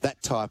 games.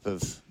 That type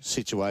of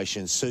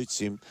situation suits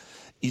him.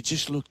 You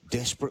just look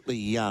desperately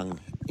young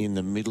in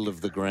the middle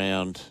of the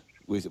ground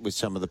with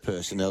some of the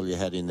personnel you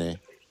had in there.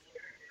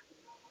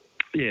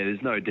 Yeah,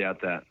 there's no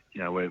doubt that,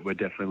 we're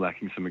definitely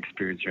lacking some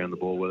experience around the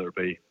ball, whether it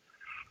be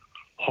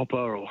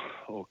Hopper or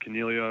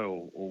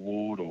Cornelio or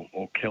Ward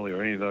or Kelly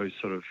or any of those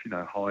sort of,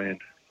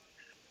 high-end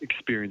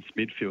experienced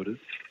midfielders,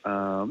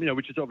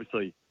 which is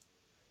obviously,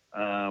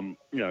 an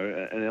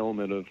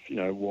element of,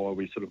 why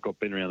we sort of got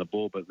beaten around the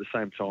ball. But at the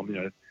same time,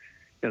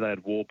 they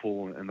had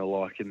Warple and the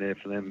like in there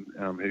for them,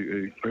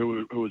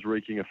 who was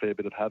wreaking a fair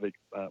bit of havoc.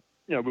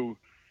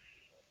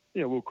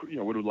 We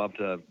would have loved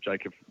to have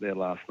Jacob there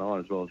last night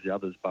as well as the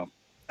others. But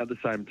at the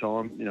same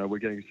time, we're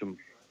getting some,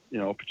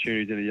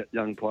 opportunities in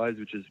young players,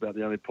 which is about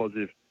the only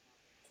positive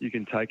you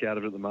can take out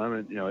of it at the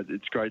moment.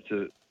 It's great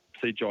to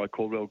see Jai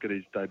Caldwell get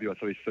his debut. I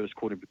thought his first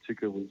quarter in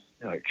particular was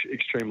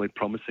extremely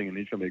promising, and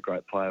he's going to be a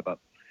great player. But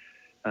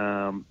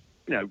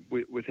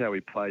with how we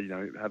play,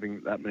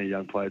 having that many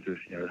young players with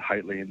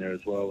Haitley in there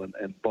as well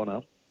and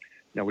Bonner,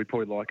 we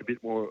probably like a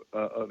bit more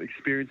of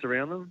experience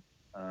around them.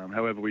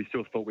 However, we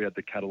still thought we had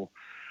the cattle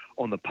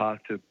on the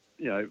park to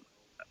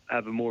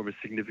have more of a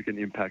significant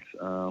impact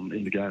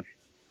in the game.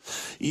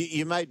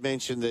 You made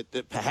mention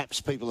that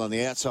perhaps people on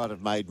the outside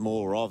have made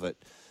more of it.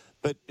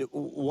 But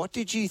what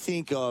did you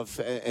think of,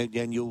 and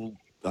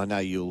I know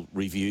you'll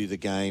review the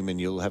game and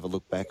you'll have a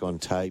look back on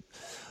tape.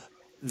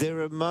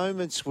 There are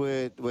moments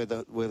where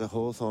the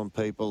Hawthorn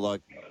people,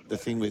 like the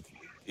thing with,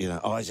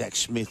 Isaac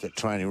Smith at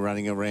training,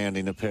 running around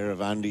in a pair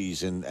of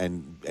undies and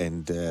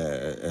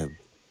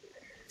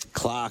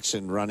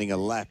Clarkson running a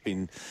lap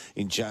in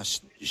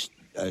just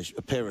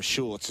a pair of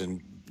shorts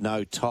and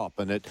no top.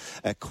 And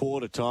at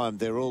quarter time,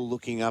 they're all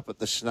looking up at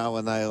the snow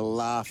and they are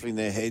laughing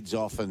their heads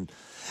off and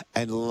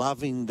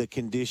loving the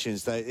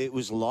conditions. It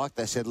was like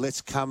they said,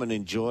 let's come and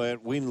enjoy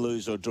it. Win,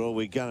 lose or draw,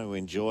 we're going to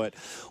enjoy it.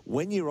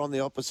 When you're on the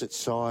opposite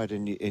side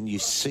and you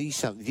see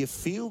something, do you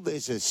feel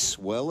there's a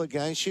swell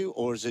against you,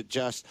 or is it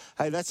just,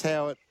 hey, that's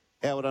how it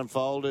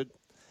unfolded?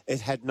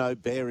 It had no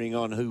bearing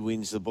on who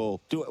wins the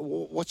ball.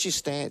 What's your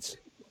stance?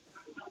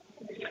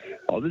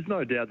 Oh, there's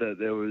no doubt that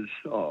there was,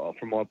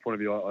 from my point of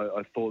view,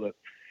 I thought that,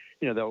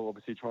 they were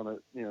obviously trying to,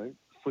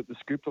 flip the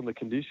script on the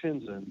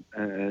conditions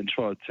and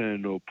try to turn it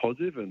into a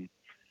positive. And,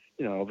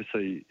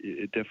 obviously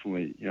it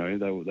definitely,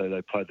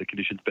 they played the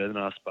conditions better than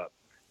us. But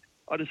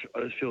I just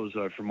feel as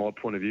though, from my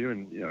point of view,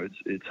 and,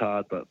 it's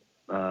hard, but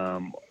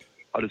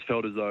I just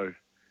felt as though,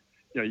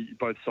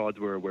 both sides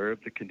were aware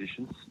of the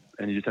conditions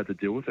and you just had to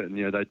deal with it. And,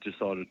 they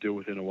decided to deal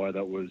with it in a way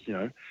that was,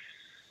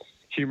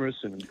 humorous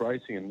and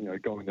embracing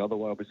and, going the other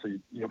way. Obviously,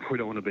 we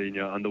don't want to be in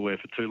your underwear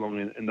for too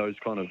long in those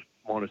kind of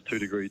 -2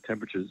 degree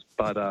temperatures.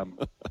 But, I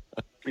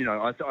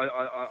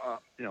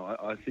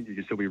think you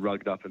can still be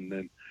rugged up and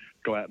then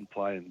go out and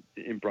play and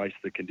embrace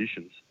the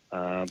conditions.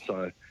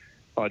 So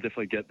I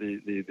definitely get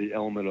the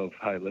element of,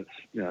 hey, let's,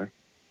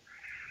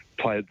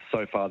 play it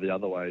so far the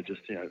other way,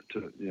 just, to,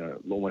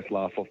 almost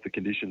laugh off the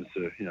conditions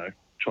to,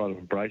 try to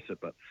embrace it.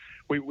 But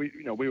we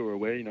were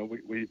aware,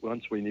 we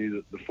once we knew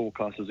that the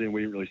forecast was in,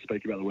 we didn't really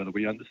speak about the weather.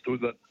 We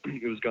understood that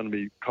it was going to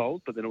be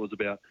cold, but then it was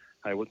about,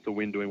 hey, what's the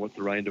wind doing? What's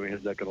the rain doing?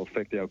 How's that going to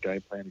affect our game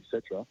plan,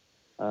 etc.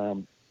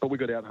 But we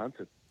got out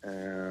hunted.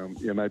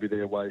 Maybe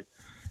their way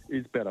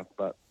is better,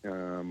 but,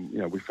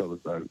 we felt as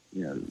though,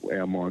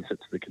 our mindset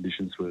to the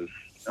conditions was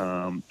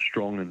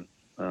strong and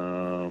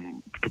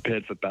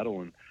prepared for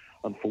battle. And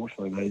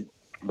unfortunately,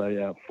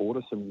 they outfought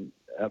us and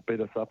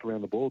outbeat us up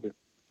around the ball a bit.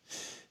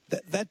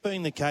 That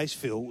being the case,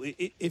 Phil,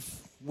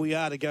 if we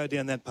are to go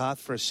down that path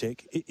for a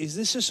sec, is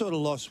this a sort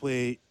of loss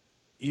where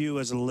you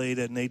as a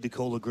leader need to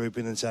call the group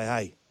in and say,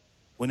 hey,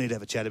 we need to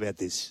have a chat about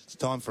this. It's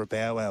time for a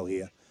powwow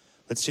here.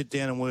 Let's sit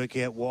down and work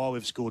out why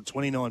we've scored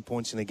 29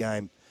 points in a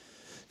game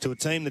to a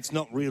team that's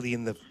not really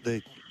in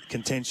the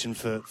contention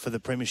for the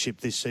premiership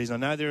this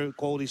season. I know they're a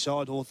quality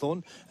side,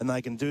 Hawthorn, and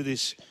they can do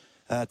this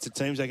to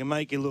teams. They can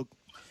make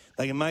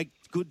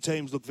good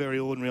teams look very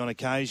ordinary on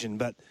occasion,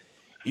 but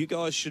you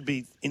guys should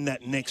be in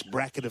that next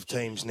bracket of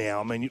teams now.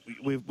 I mean,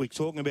 we're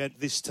talking about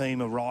this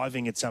team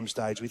arriving at some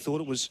stage. We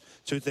thought it was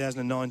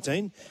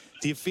 2019.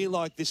 Do you feel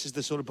like this is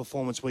the sort of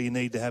performance where you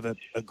need to have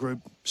a group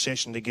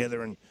session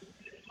together and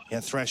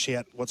thrash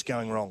out what's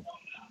going wrong?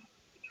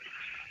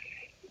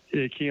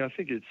 Yeah, King, I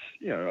think it's,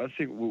 I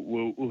think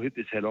we'll hit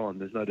this head on.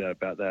 There's no doubt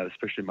about that,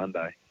 especially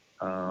Monday.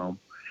 There are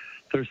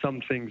some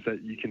things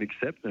that you can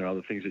accept, and there are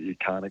other things that you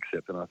can't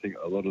accept. And I think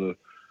a lot of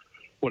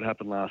what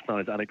happened last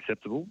night is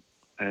unacceptable.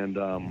 And,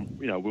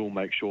 we'll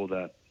make sure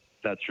that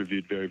that's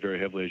reviewed very, very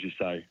heavily, as you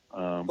say.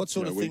 What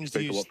sort of things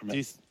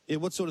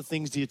what sort of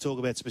things do you talk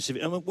about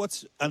specifically? I mean,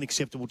 what's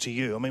unacceptable to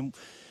you? I mean,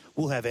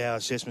 we'll have our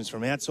assessments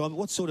from outside. But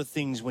what sort of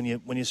things, when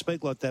you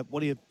speak like that,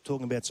 what are you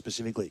talking about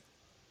specifically?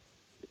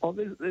 Oh,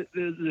 there's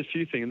a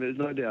few things. There's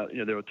no doubt,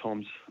 there are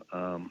times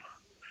on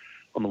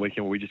the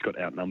weekend where we just got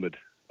outnumbered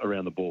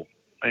around the ball.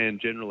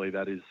 And generally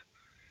that is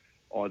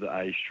either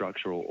A,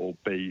 structure, or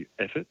B,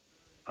 effort.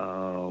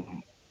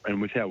 And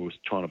with how we was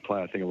trying to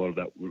play, I think a lot of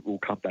that will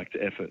come back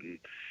to effort. And,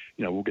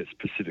 we'll get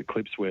specific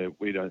clips where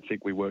we don't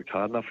think we worked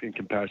hard enough in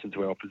comparison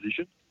to our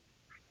opposition.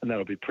 And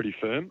that'll be pretty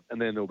firm.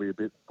 And then there'll be a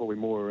bit probably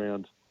more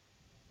around,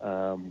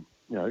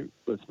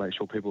 let's make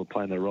sure people are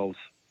playing their roles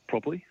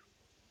properly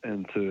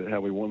and to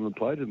how we want them to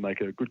play to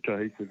make a good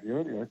cohesive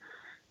unit.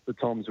 The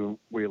times when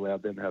we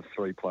allowed them to have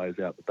 3 players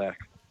out the back,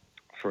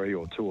 3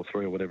 or 2 or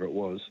 3 or whatever it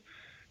was,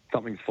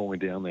 something's falling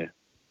down there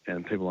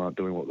and people aren't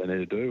doing what they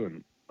need to do.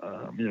 And,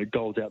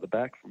 goals out the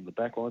back from the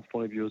back line's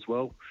point of view as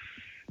well.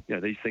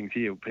 These things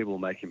here, people are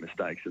making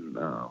mistakes, and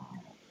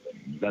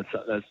that's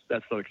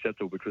not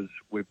acceptable because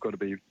we've got to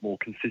be more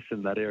consistent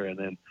in that area. And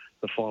then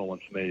the final one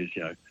for me is,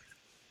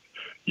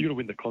 you got to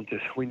win the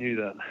contest. We knew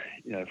that,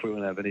 if we were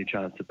going to have any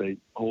chance to beat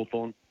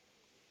Hawthorn,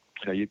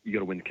 you got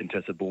to win the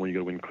contested ball and you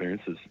got to win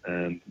clearances.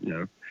 And,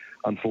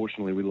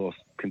 unfortunately, we lost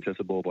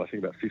contested ball by I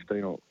think about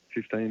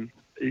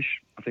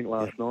 15-ish, I think,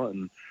 last night.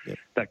 And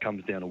that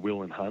comes down to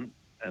Will and Hunt.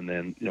 And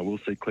then, we'll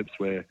see clips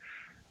where,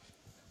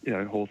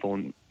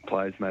 Hawthorn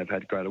players may have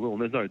had greater will.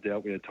 And there's no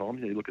doubt we had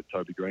times. You look at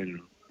Toby Green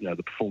and,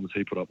 the performance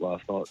he put up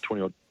last night,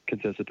 20-odd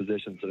contested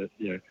possessions. So that,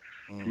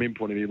 from his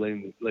point of view,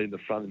 leading the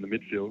front in the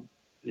midfield.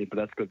 Yeah, but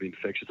that's got to be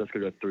infectious. That's got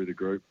to go through the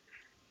group.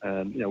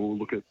 And, we'll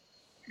look at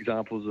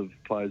examples of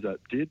players that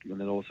did, and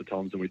then also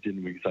times when we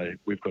didn't. We say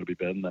we've got to be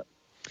better than that.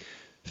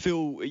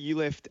 Phil, you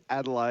left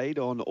Adelaide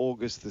on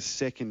August the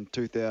 2nd,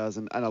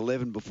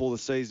 2011, before the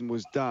season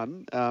was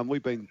done.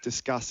 We've been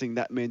discussing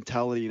that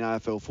mentality in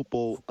AFL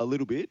football a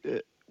little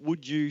bit.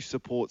 Would you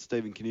support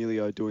Stephen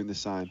Coniglio doing the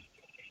same?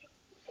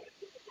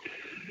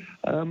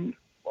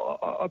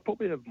 I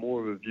probably have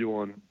more of a view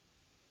on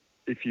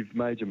if you've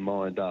made your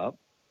mind up,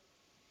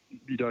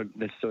 you don't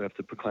necessarily have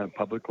to proclaim it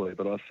publicly,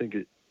 but I think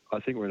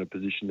we're in a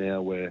position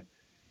now where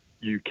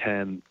you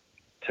can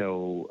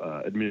tell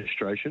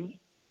administration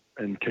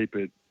and keep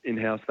it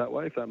in-house that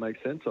way, if that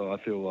makes sense. So I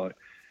feel like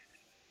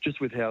just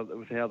with how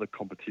the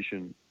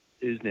competition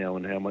is now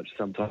and how much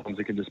sometimes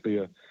it can just be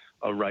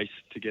a race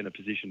to get in a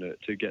position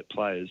to get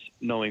players,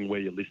 knowing where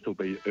your list will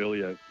be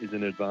earlier is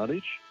an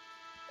advantage.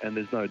 And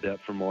there's no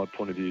doubt from my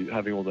point of view,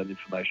 having all that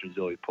information as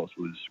early as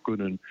possible is good.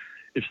 And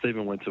if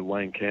Stephen went to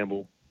Wayne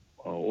Campbell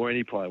or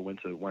any player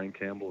went to Wayne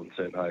Campbell and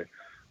said, hey,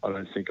 I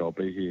don't think I'll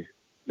be here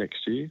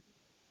next year,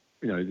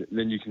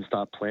 then you can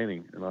start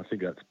planning. And I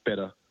think that's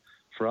better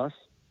for us.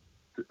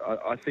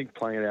 I think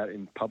playing it out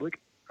in public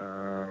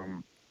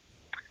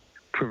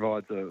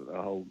provides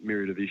a whole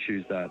myriad of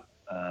issues that,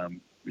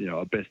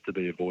 are best to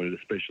be avoided,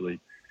 especially.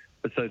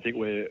 I don't think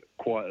we're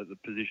quite at the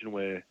position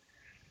where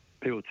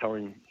people are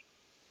telling,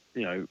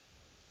 their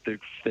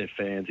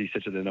fans,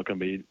 etc., they're not going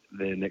to be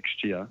there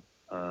next year,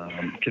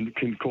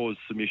 can cause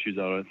some issues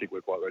that I don't think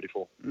we're quite ready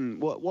for.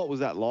 What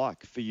was that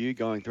like for you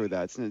going through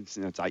that?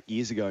 It's 8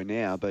 years ago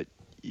now, but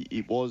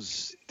it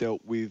was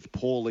dealt with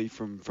poorly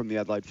from the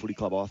Adelaide Footy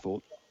Club, I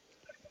thought.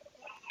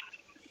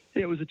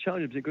 Yeah, it was a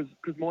challenge because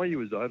my year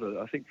was over.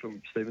 I think from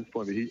Stephen's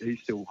point of view,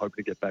 he's still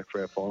hoping to get back for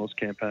our finals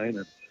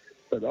campaign.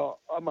 But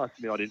I must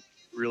admit, I didn't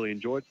really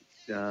enjoy it.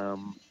 I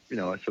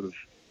sort of,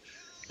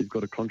 you've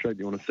got a contract,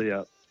 you want to see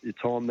out your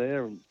time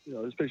there, and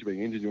especially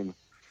being injured, you want to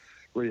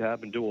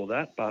rehab and do all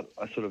that. But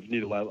I sort of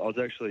knew the way. I was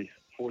actually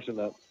fortunate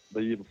that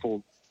the year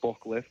before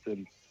Bock left,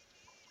 and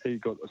he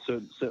got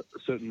a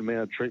certain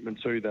amount of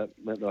treatment too. That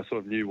meant that I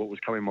sort of knew what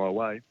was coming my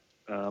way.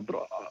 But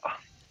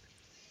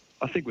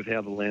I think with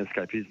how the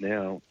landscape is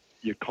now,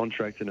 you're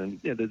contracted, and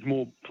there's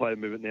more player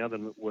movement now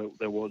than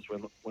there was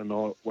when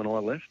I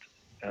left.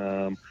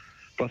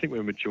 But I think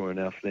we're mature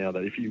enough now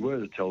that if you were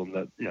to tell them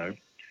that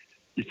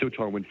you're still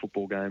trying to win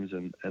football games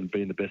and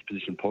be in the best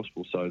position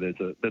possible, so there's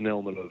an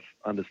element of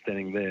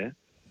understanding there,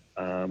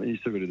 and you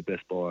still got to do the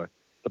best by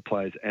the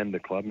players and the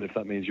club. And if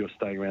that means you're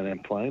staying around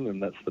and playing, then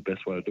that's the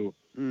best way to do it.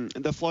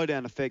 And the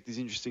flow-down effect is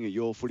interesting at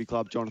your footy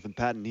club, Jonathan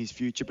Patton, his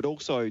future, but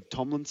also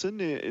Tomlinson.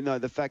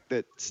 The fact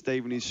that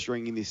Stephen is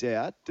stringing this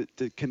out,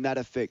 can that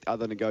affect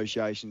other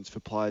negotiations for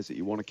players that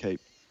you want to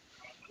keep?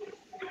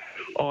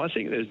 Oh, I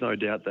think there's no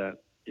doubt that,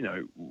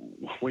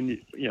 when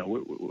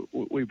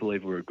we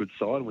believe we're a good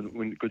side.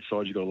 When good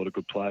sides, you've got a lot of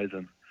good players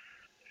and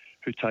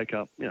who take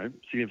up,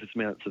 significant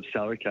amounts of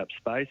salary cap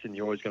space, and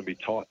you're always going to be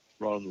tight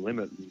right on the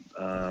limit.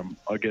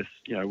 I guess,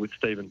 with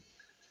Stephen,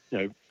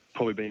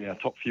 probably being our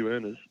top few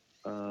earners,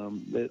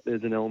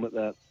 there's an element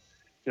that,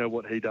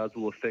 what he does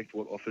will affect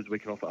what offers we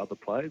can offer other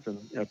players,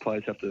 and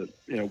players have to,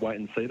 wait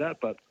and see that.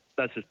 But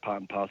that's just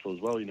part and parcel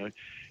as well. You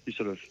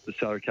sort of, the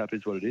salary cap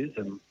is what it is,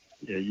 and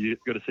you've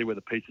got to see where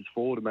the pieces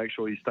fall to make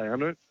sure you stay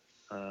under it.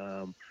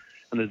 And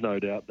there's no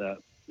doubt that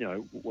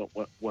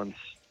once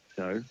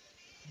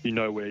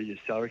where your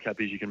salary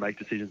cap is, you can make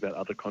decisions about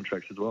other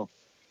contracts as well.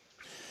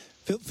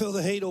 Phil,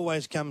 the heat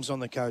always comes on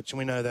the coach, and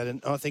we know that.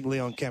 And I think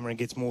Leon Cameron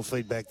gets more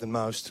feedback than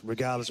most,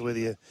 regardless of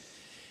whether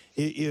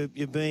you're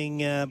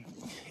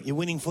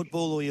winning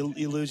football or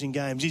you're losing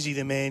games. Is he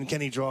the man?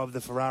 Can he drive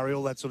the Ferrari?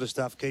 All that sort of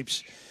stuff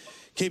keeps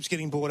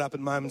getting brought up at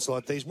moments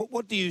like these.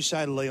 What do you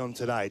say to Leon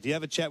today? Do you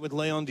have a chat with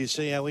Leon? Do you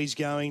see how he's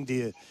going?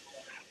 Do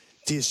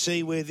you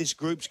see where this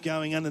group's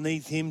going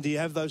underneath him? Do you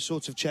have those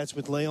sorts of chats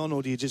with Leon,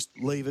 or do you just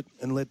leave it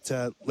and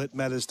let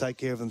matters take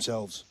care of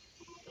themselves?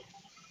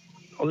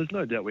 Well, there's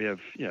no doubt we have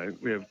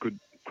good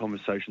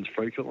conversations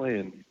frequently,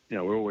 and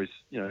we're always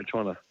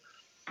trying to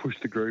push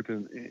the group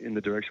in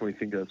the direction we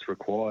think that's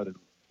required.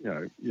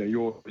 And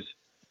you're always,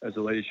 as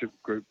a leadership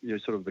group,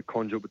 sort of the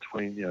conduit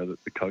between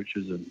the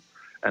coaches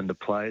and the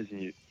players,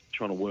 and you're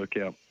trying to work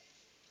out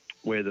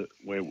where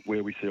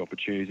we see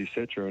opportunities,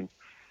 etc.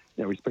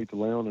 And we speak to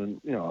Leon,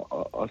 and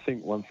I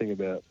think one thing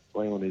about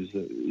Leon is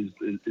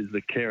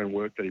the care and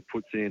work that he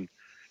puts in,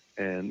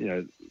 and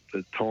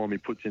the time he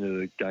puts into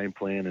the game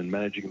plan and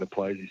managing the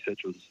players,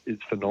 etc. is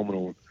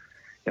phenomenal.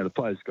 The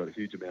players got a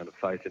huge amount of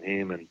faith in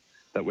him, and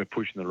that we're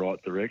pushing the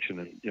right direction.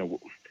 And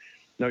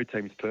no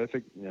team's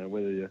perfect.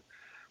 Whether you're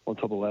on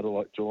top of the ladder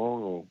like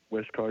Geelong or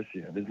West Coast,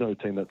 there's no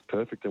team that's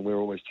perfect, and we're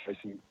always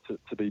chasing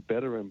to be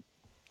better. And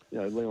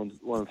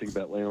Leon's, one thing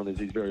about Leon is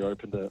he's very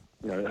open to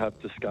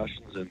have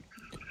discussions and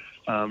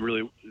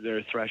really there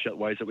are thrash out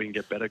ways that we can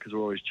get better, because we're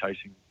always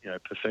chasing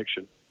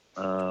perfection.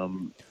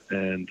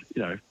 And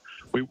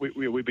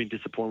we've been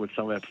disappointed with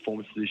some of our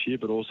performances this year,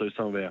 but also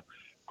some of our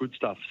good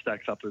stuff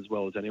stacks up as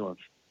well as anyone's.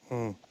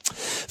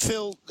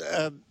 Phil,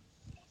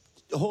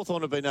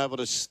 Hawthorn have been able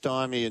to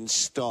stymie and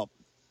stop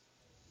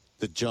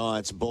the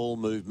Giants' ball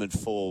movement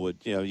forward?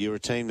 You know, you're a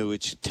team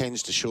which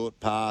tends to short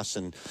pass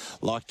and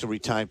like to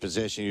retain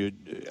possession. You're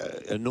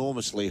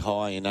enormously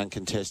high in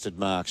uncontested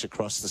marks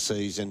across the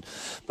season,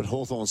 but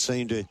Hawthorn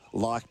seem to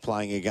like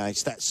playing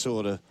against that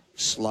sort of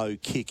slow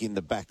kick in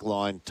the back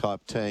line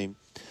type team.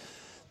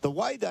 The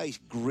way they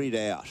grid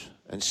out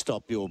and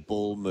stop your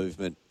ball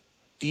movement,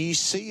 do you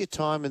see a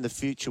time in the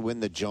future when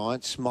the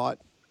Giants might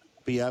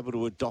be able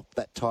to adopt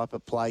that type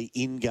of play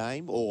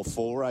in-game or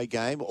for a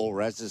game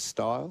or as a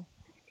style?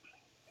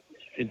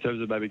 In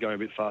terms of maybe going a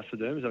bit faster,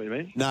 Derm, is that what you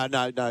mean? No.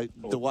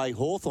 The way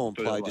Hawthorn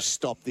play to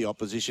stop the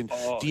opposition.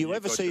 Do you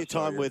ever see a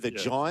time where the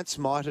Giants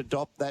might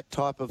adopt that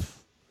type of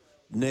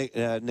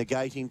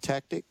negating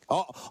tactic?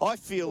 I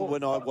feel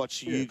when I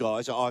watch you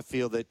guys, I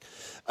feel that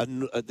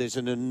there's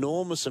an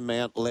enormous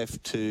amount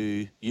left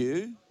to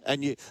you.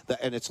 And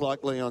it's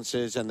like Leon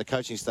says and the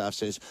coaching staff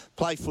says,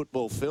 play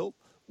football, Phil,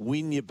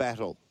 win your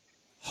battle.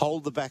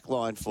 Hold the back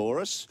line for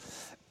us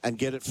and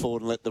get it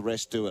forward and let the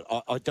rest do it.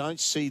 I don't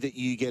see that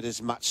you get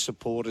as much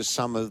support as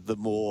some of the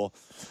more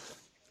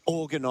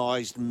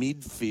organised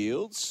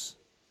midfields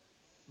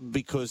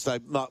because they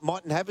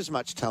mightn't have as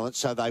much talent,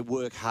 so they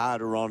work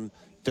harder on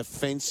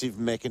defensive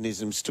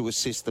mechanisms to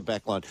assist the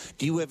back line.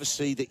 Do you ever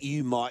see that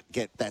you might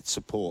get that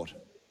support?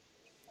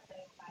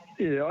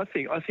 Yeah, I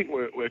think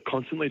we're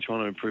constantly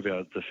trying to improve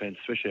our defence,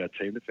 especially our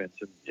team defence.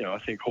 And, you know, I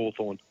think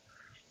Hawthorn,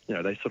 you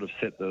know, they sort of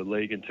set the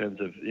league in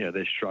terms of, you know,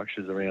 their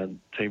structures around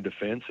team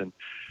defence. And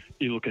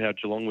you look at how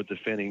Geelong were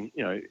defending,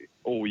 you know,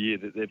 all year,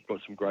 that they've got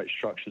some great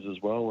structures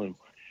as well. And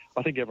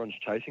I think everyone's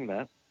chasing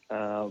that.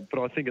 But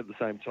I think at the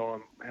same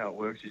time, how it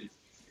works is,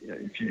 you know,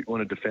 if you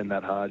want to defend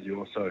that hard,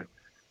 you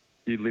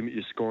limit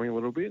your scoring a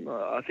little bit. And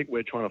I think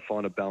we're trying to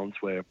find a balance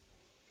where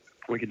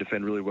we can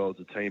defend really well as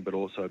a team, but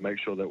also make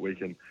sure that we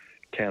can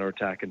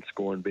counter-attack and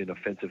score and be an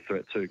offensive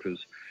threat too,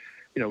 because,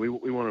 you know,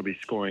 we want to be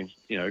scoring,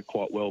 you know,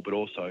 quite well, but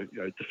also, you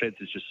know, defence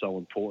is just so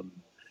important.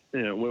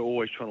 You know, we're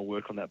always trying to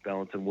work on that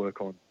balance and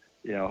work on,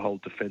 you know, our whole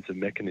defensive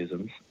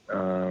mechanisms.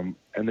 And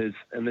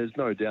there's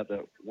no doubt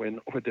that we're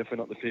definitely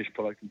not the finished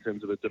product in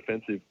terms of a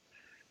defensive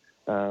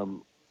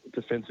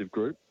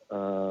group. You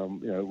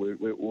know,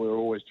 we're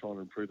always trying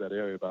to improve that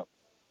area, but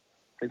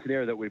it's an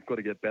area that we've got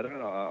to get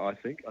better. I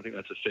think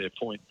that's a fair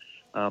point.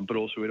 But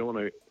also, we don't want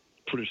to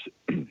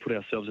put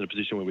ourselves in a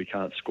position where we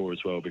can't score as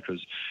well, because,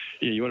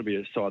 you know, you want to be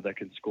a side that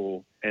can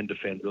score and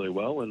defend really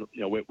well, and,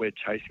 you know, we're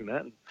chasing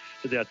that. And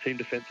does our team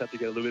defence have to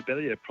get a little bit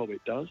better? Yeah, probably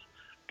it does.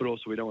 But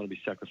also, we don't want to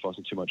be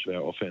sacrificing too much of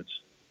our offence.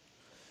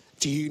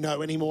 Do you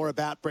know any more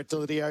about Brett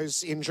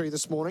Delidio's injury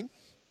this morning?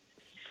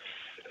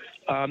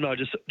 No,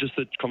 just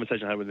the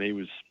conversation I had with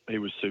him. He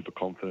was super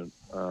confident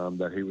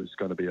that he was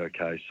going to be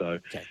okay. So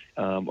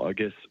I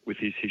guess with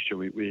his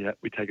history,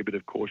 we take a bit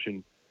of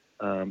caution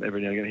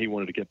every now and again. He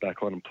wanted to get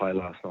back on and play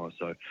last night.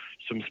 So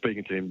I'm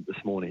speaking to him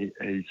this morning.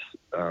 He's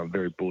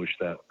very bullish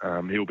that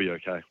he'll be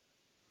okay.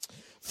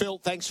 Phil,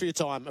 thanks for your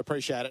time.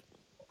 Appreciate it.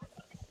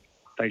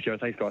 Thanks, Joe.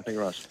 Thanks, guys. Thank you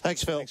very much.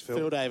 Thanks, Phil.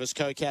 Phil Davis,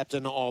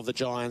 co-captain of the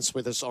Giants,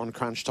 with us on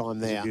Crunch Time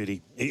there.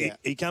 Beauty.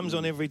 He comes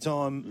on every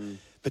time,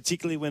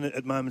 particularly when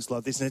at moments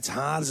like this, and it's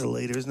hard as a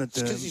leader, isn't it?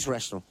 It's because he's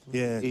rational.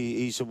 Yeah.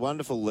 He's a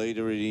wonderful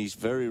leader, and he's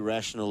very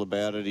rational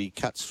about it. He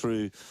cuts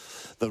through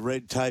the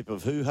red tape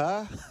of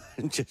hoo-ha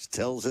and just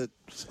tells it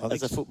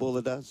as a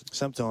footballer does.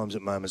 Sometimes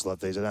at moments like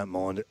these, I don't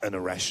mind an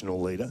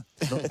irrational leader.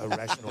 Not a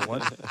rational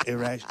one.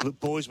 Look,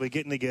 boys, we're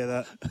getting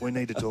together. We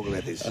need to talk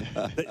about this.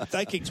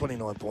 They kicked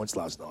 29 points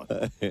last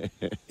night.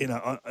 You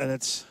know, and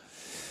it's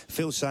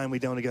Phil's saying we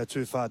don't want to go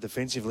too far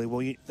defensively.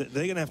 Well, they're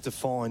going to have to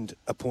find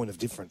a point of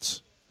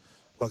difference.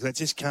 Like, that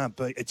just can't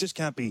be. It just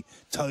can't be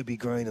Toby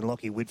Green and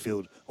Lockie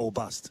Whitfield or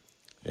bust.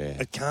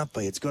 Yeah. It can't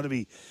be. It's got to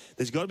be.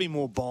 There's got to be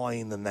more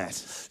buy-in than that.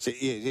 So,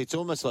 yeah, it's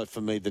almost like,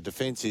 for me, the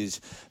defence is,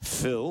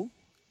 Phil,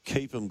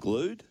 keep them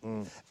glued,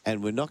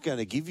 and we're not going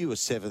to give you a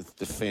seventh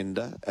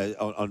defender.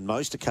 On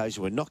most occasions,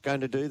 we're not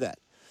going to do that.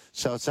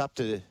 So it's up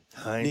to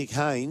Nick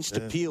Haynes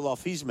to peel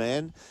off his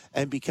man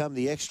and become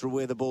the extra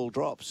where the ball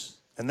drops.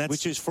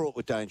 Which is fraught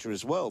with danger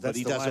as well, but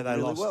he does it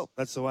really well.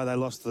 That's the way they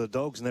lost to the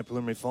Dogs in that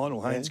preliminary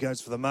final. Haynes goes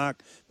for the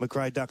mark.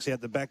 McRae ducks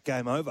out the back,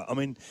 game over. I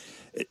mean,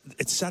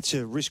 it's such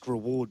a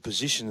risk-reward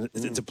position.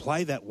 To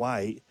play that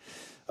way,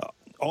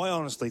 I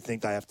honestly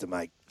think they have to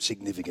make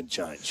significant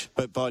change.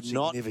 But by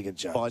not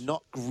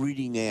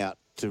gridding out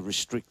to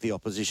restrict the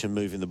opposition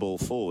moving the ball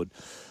forward,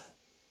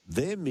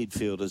 their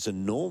midfielders are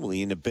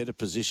normally in a better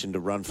position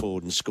to run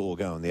forward and score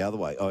going the other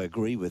way. I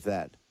agree with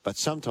that. But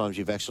sometimes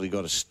you've actually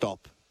got to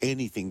stop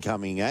anything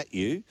coming at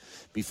you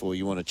before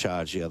you want to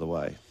charge the other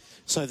way.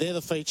 So they're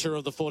the feature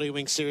of the 40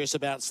 Winks Serious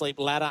About Sleep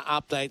ladder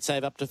update.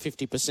 Save up to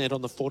 50%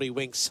 on the 40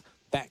 Winks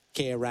back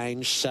care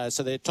range. So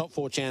their top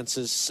four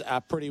chances are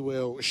pretty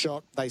well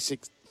shot. They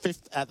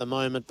fifth at the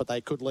moment, but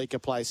they could leak a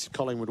place if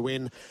Collingwood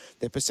win.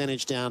 Their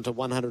percentage down to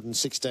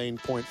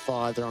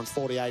 116.5. They're on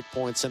 48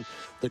 points, and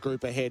the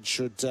group ahead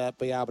should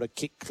be able to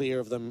kick clear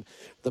of them.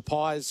 The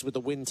Pies, with the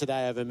win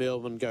today over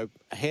Melbourne, go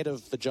ahead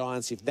of the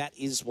Giants if that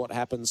is what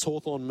happens.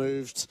 Hawthorn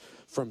moved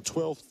from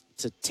 12th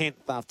to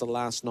 10th after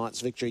last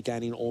night's victory,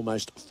 gaining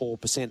almost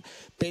 4%.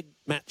 Bed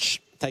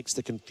Match takes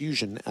the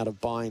confusion out of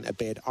buying a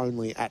bed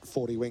only at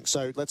 40 winks.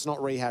 So let's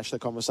not rehash the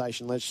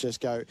conversation. Let's just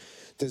go,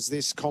 does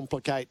this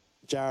complicate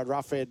Jared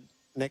Ruffhead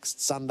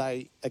next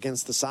Sunday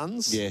against the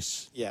Suns?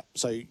 Yes. Yeah.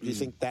 So you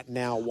think that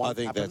now won't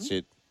happen? I think that's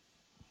it.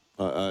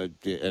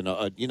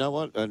 You know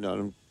what?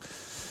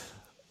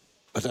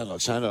 I don't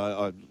like saying it.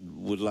 I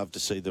would love to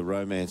see the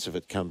romance of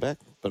it come back,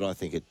 but I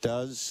think it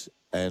does.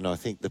 And I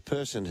think the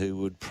person who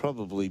would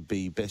probably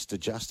be best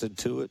adjusted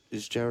to it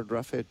is Jared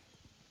Ruffhead.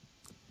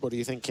 What do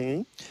you think,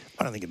 Kingy?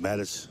 I don't think it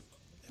matters.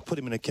 Put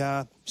him in a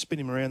car, spin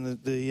him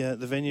around the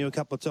venue a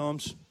couple of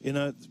times. You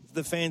know,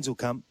 the fans will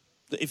come.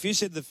 If you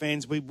said the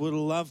fans, we would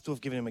love to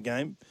have given him a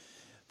game,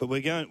 but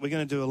we're going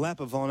to do a lap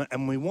of honour,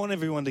 and we want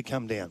everyone to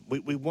come down.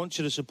 We want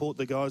you to support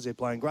the guys. They're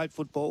playing great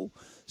football.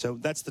 So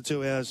that's the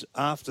 2 hours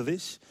after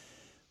this.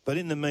 But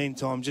in the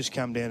meantime, just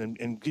come down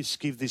and just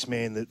give this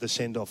man the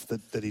send-off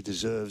that he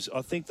deserves.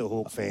 I think the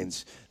Hawk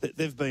fans,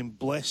 they've been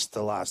blessed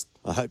the last.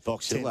 I hope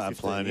Box Hill are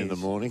playing in the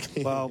morning.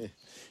 Well,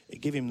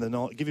 give him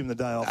the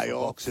day off for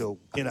Box Hill.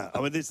 You know,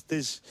 I mean,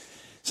 there's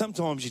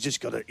sometimes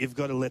you've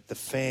got to let the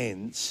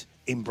fans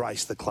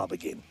embrace the club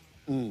again,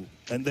 and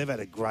they've had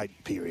a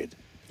great period.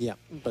 Yeah,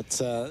 but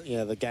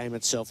the game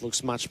itself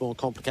looks much more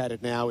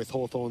complicated now with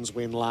Hawthorn's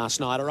win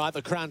last night. All right,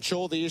 the crunch,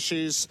 all the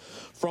issues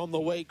from the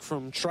week,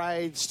 from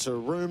trades to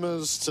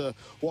rumours to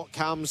what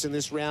comes in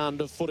this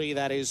round of footy,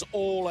 that is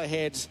all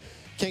ahead.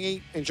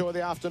 Kingy, enjoy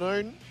the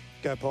afternoon.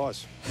 Go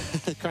Pies.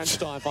 Crunch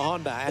time for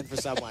Honda and for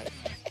Subway.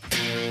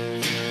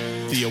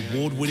 The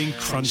award-winning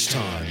Crunch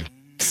Time.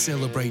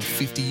 Celebrate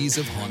 50 years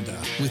of Honda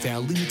with our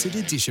limited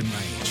edition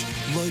range,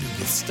 loaded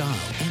with style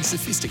and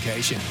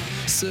sophistication.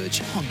 Search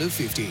Honda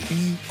 50,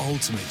 new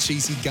ultimate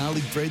cheesy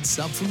garlic bread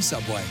sub from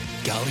Subway.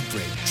 Garlic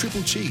bread,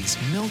 triple cheese,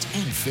 melt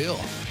and fill.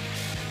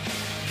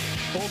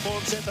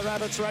 Hawthorn sent the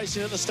Rabbits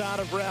racing at the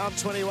start of round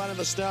 21 in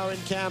the snow in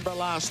Canberra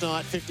last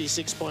night.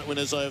 56-point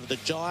winners over the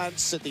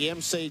Giants at the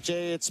MCG.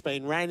 It's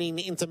been raining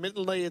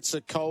intermittently. It's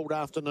a cold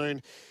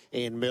afternoon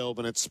in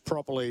Melbourne. It's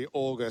properly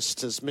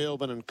August as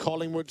Melbourne and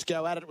Collingwood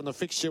go at it. When the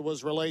fixture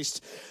was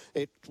released,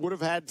 it would have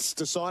had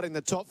deciding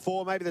the top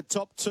 4, maybe the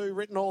top 2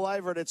 written all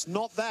over it. It's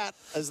not that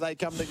as they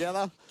come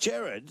together.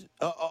 Jared,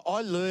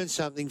 I learned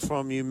something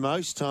from you.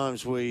 Most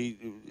times we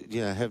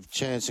have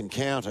chance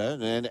encounter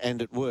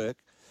and at work.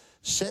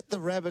 Set the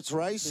Rabbits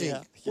racing.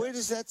 Yeah. Where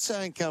does that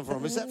saying come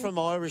from? Is that from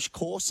Irish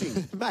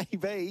coursing?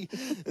 Maybe.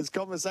 There's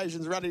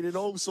conversations running in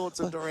all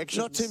sorts of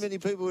directions. Not too many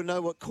people would know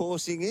what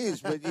coursing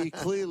is, but you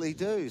clearly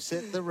do.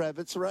 Set the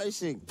Rabbits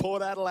racing.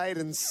 Port Adelaide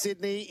and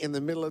Sydney in the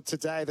middle of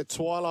today. The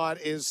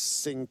twilight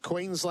is in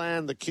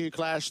Queensland, the Q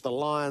Clash, the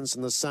Lions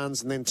and the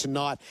Suns. And then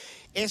tonight,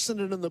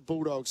 Essendon and the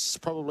Bulldogs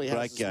probably have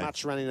as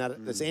much running at it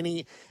as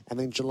any. And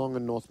then Geelong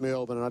and North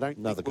Melbourne. And I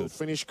don't think we'll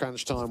finish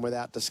crunch time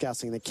without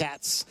discussing the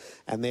Cats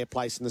and their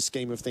place in the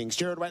scheme of things.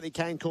 Jared Waitley,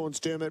 Kane Corns,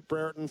 Dermot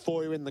Brereton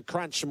for you in the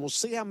crunch. And we'll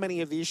see how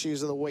many of the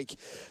issues of the week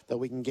that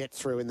we can get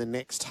through in the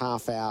next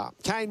half hour.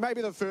 Kane,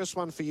 maybe the first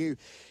one for you.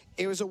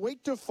 It was a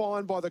week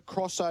defined by the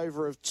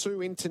crossover of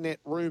 2 internet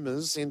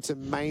rumours into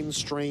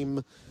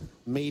mainstream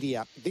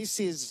media. This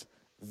is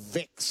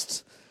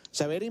vexed.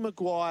 So Eddie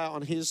Maguire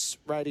on his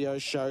radio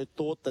show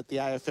thought that the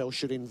AFL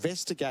should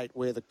investigate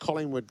where the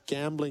Collingwood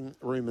gambling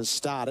rumours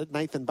started.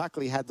 Nathan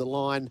Buckley had the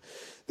line,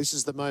 "This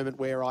is the moment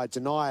where I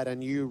deny it,"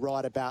 and you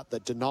write about the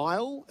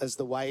denial as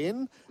the way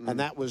in, and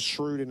that was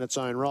shrewd in its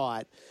own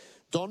right.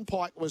 Don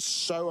Pyke was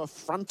so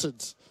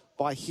affronted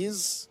by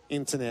his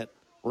internet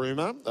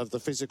rumour of the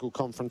physical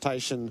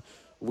confrontation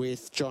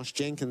with Josh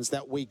Jenkins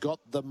that we got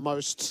the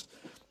most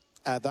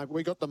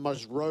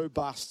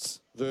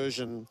robust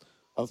version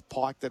of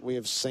Pyke that we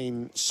have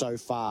seen so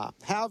far.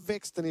 How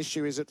vexed an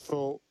issue is it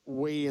for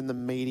we in the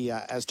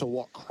media as to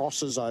what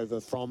crosses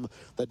over from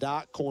the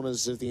dark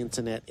corners of the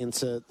internet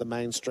into the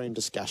mainstream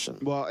discussion?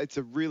 Well, it's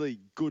a really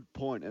good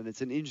point, and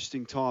it's an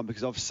interesting time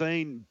because I've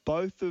seen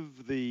both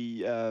of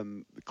the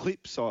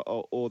clips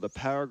or the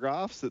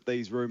paragraphs that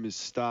these rumours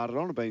started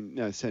on. I've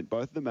been sent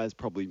both of them, as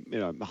probably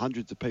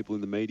hundreds of people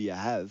in the media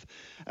have,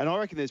 and I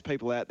reckon there's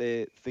people out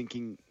there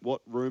thinking,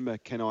 what rumour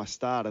can I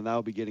start? And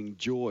they'll be getting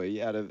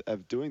joy out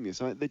of doing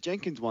this. I mean, the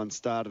Jenkins one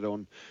started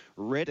on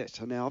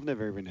Reddit. Now, I've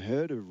never even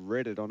heard of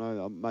Reddit. I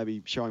know I'm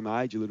maybe showing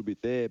my age a little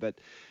bit there, but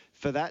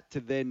for that to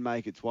then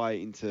make its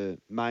way into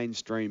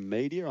mainstream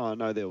media, I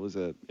know there was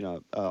a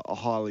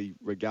highly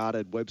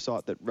regarded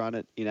website that ran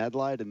it in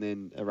Adelaide, and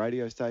then a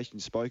radio station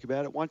spoke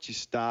about it. Once you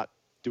start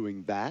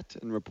doing that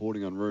and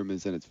reporting on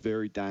rumours, then it's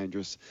very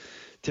dangerous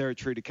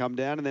territory to come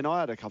down. And then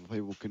I had a couple of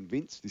people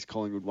convinced this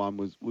Collingwood one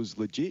was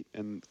legit,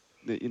 and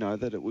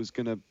that it was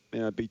going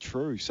to be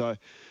true. So.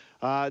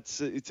 It's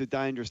a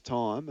dangerous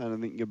time, and I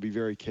think you'll be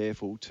very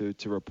careful to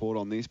report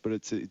on this. But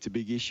it's a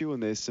big issue,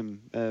 and there's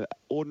some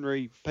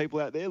ordinary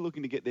people out there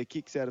looking to get their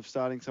kicks out of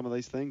starting some of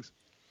these things.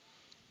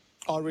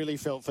 I really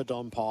felt for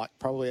Don Pyke,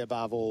 probably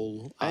above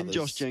all others. And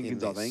Josh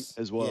Jenkins, I think,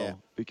 as well,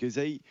 because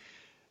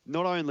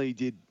not only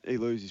did he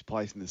lose his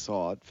place in the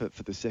side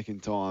for the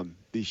second time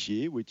this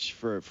year, which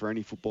for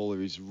any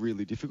footballer is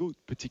really difficult,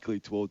 particularly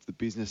towards the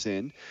business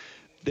end,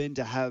 then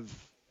to have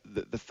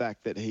the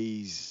fact that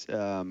he's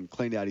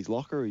cleaned out his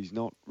locker, he's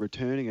not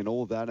returning and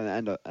all of that,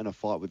 and a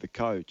fight with the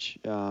coach.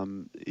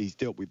 He's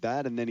dealt with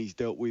that, and then he's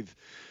dealt with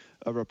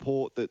a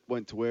report that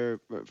went to air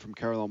from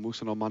Caroline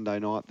Wilson on Monday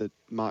night that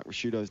Mark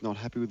Rasciuto is not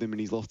happy with him and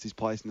he's lost his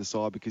place in the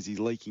side because he's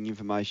leaking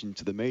information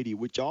to the media,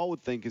 which I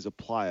would think as a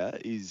player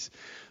is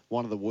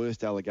one of the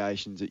worst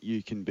allegations that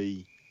you can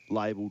be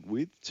labelled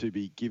with, to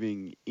be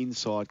giving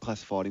inside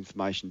classified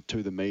information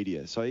to the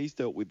media. So he's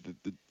dealt with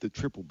the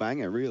triple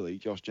banger, really,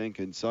 Josh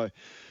Jenkins. So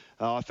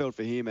I felt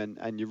for him,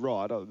 and you're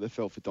right, I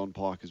felt for Don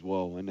Pike as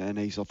well. And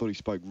I thought he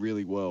spoke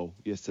really well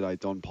yesterday,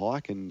 Don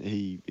Pike, and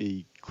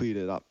he cleared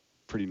it up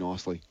pretty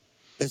nicely.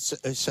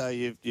 So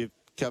you've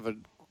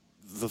covered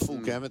the full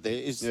gamut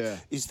there.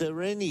 Is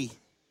there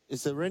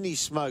any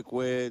smoke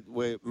where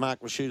Mark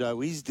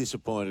Rasciuto is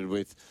disappointed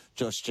with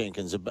Josh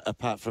Jenkins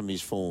apart from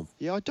his form?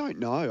 Yeah, I don't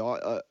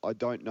know. I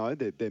don't know.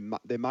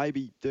 There may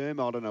be,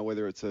 Derm, I don't know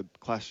whether it's a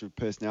clash of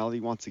personality.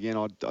 Once again,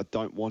 I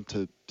don't want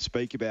to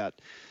speak about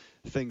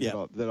things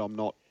that I'm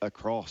not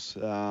across.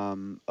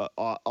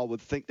 I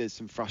would think there's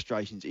some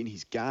frustrations in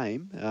his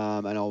game,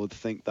 and I would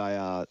think they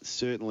are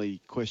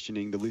certainly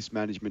questioning the list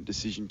management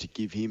decision to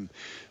give him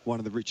one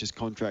of the richest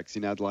contracts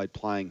in Adelaide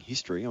playing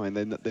history. I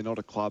mean, they're not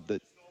a club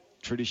that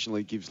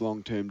traditionally gives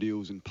long-term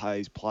deals and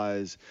pays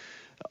players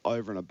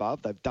over and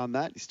above. They've done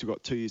that. He's still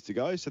got 2 years to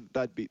go, so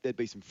there'd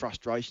be some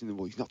frustration.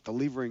 Well, he's not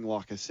delivering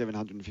like a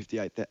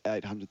 $758,000,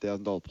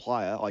 $800,000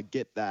 player. I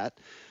get that.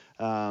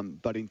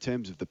 But in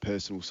terms of the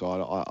personal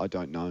side, I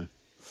don't know.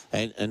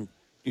 And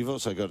you've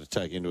also got to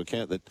take into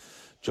account that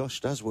Josh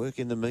does work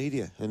in the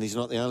media, and he's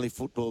not the only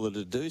footballer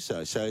to do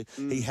so. So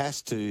he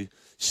has to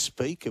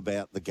speak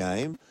about the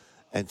game,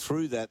 and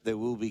through that there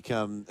will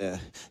become,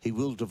 he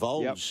will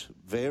divulge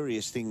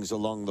various things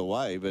along the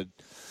way. But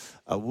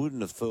I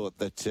wouldn't have thought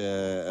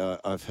that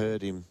I've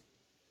heard him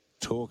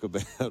talk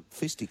about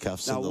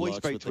fisticuffs and the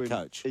likes with the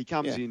coach. He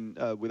comes in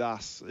with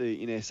us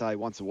in SA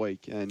once a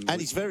week, and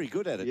he's very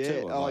good at it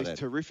too. He's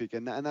terrific,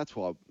 and that's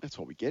why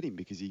we get him,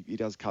 because he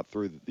does cut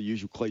through the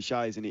usual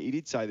cliches. And he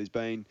did say there's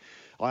been.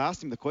 I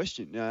asked him the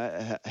question: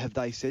 have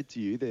they said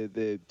to you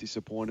they're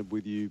disappointed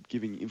with you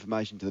giving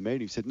information to the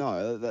media? He said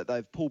no.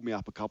 They've pulled me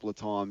up a couple of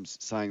times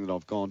saying that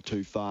I've gone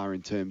too far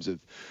in terms of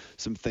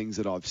some things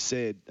that I've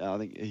said. I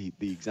think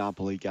the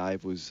example he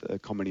gave was a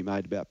comment he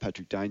made about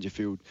Patrick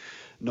Dangerfield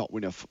not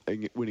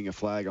winning a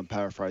flag. I'm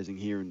paraphrasing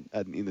here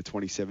in the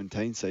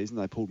 2017 season.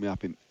 They pulled me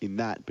up in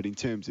that. But in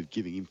terms of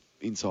giving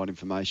inside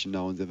information,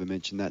 no one's ever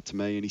mentioned that to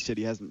me. And he said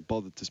he hasn't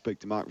bothered to speak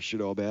to Mark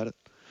Rasciuto about it.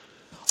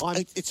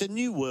 It's a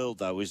new world,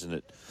 though, isn't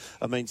it?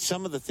 I mean,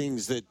 some of the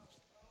things that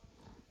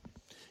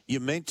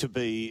you're meant to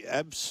be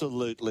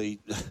absolutely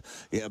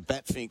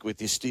batfink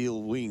with your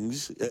steel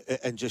wings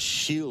and just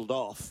shield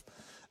off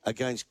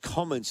against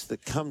comments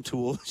that come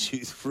towards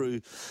you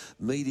through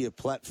media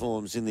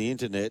platforms in the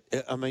internet.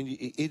 I mean,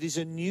 it is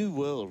a new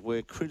world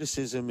where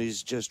criticism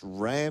is just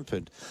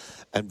rampant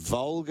and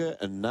vulgar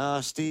and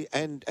nasty,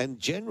 and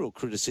general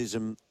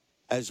criticism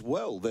as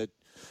well. That,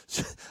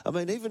 I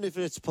mean, even if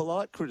it's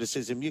polite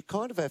criticism, you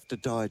kind of have to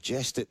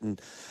digest it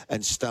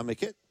and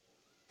stomach it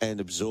and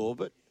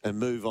absorb it and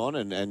move on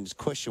and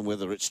question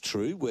whether it's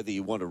true, whether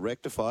you want to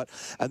rectify it.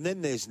 And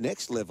then there's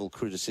next level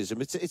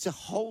criticism. It's a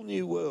whole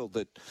new world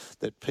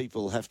that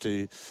people have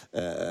to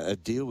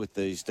deal with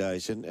these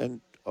days.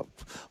 And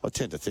I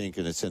tend to think,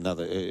 and it's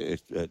another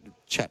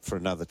chat for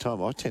another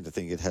time, I tend to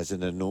think it has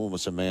an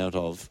enormous amount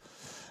of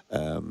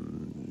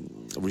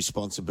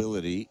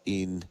responsibility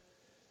in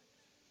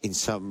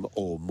some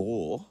or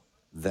more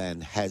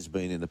than has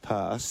been in the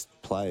past,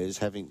 players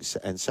having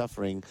and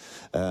suffering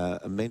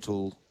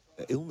mental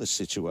illness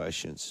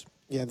situations.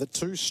 Yeah, the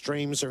two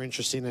streams are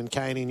interesting, and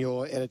Kane, in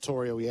your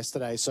editorial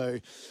yesterday, so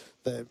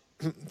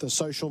the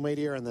social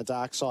media and the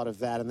dark side of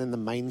that, and then the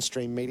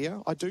mainstream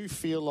media. I do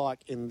feel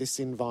like in this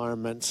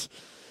environment,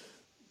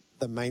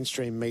 the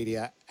mainstream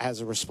media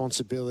has a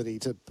responsibility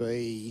to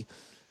be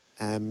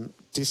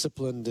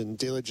disciplined and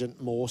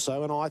diligent more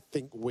so, and I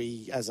think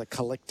we as a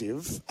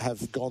collective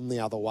have gone the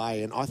other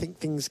way, and I think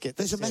things get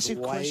said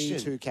way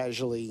too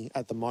casually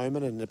at the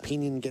moment, and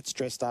opinion gets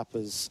dressed up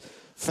as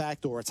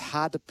fact, or it's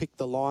hard to pick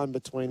the line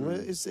between,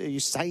 are you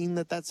saying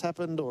that that's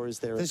happened, or is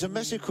there... There's a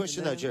massive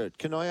question though, Jared.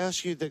 Can I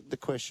ask you the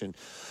question?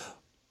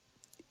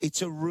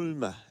 It's a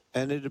rumour,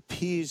 and it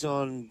appears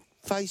on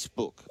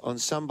Facebook, on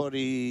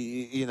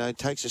somebody,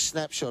 takes a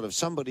snapshot of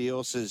somebody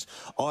else's,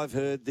 I've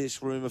heard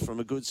this rumour from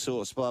a good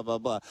source, blah, blah,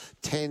 blah,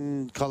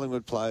 10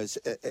 Collingwood players,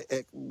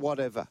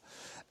 whatever.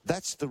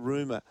 That's the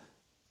rumour.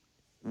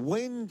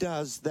 When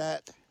does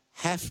that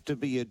have to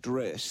be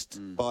addressed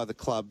by the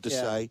club to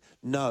say,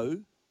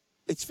 no,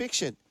 it's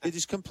fiction. It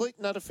is complete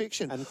and utter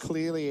fiction. And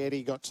clearly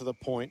Eddie got to the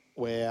point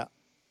where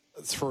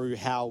through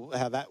how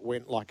that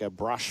went like a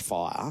brush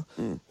fire,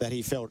 that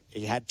he felt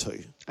he had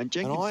to. And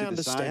Jenkins I did the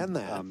understand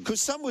same. that.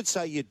 Because some would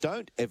say you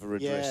don't ever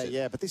address it.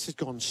 Yeah, but this has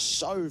gone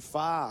so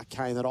far,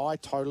 Kane, that I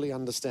totally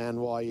understand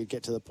why you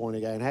get to the point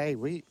of going, hey,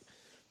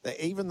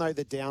 even though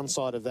the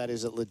downside of that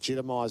is it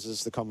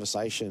legitimises the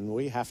conversation,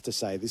 we have to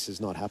say this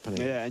is not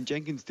happening. Yeah, and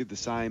Jenkins did the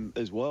same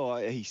as well.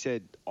 He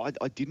said,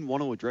 I didn't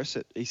want to address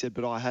it. He said,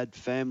 but I had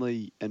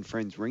family and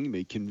friends ringing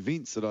me,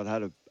 convinced that I'd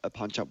had a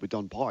punch-up with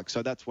Don Pike.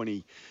 So that's when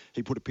he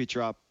put a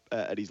picture up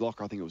at his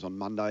locker, I think it was on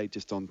Monday,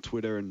 just on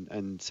Twitter,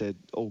 and said,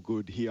 all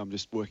good here, I'm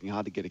just working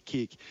hard to get a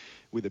kick,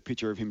 with a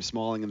picture of him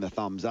smiling and the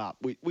thumbs up,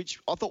 which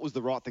I thought was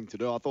the right thing to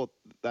do. I thought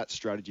that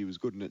strategy was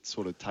good, and it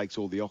sort of takes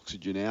all the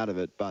oxygen out of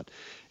it. But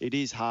it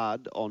is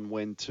hard on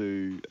when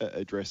to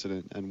address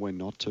it and when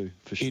not to,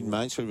 for sure. In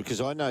Main Street, because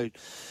I know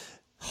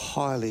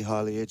highly,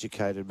 highly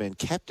educated men,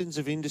 captains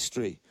of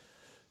industry,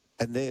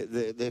 and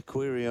their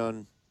query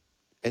on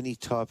any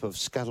type of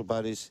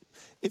scuttlebutt is,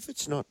 if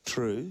it's not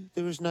true,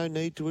 there is no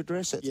need to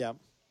address it. Yeah.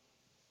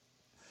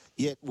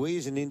 Yet we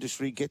as an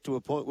industry get to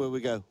a point where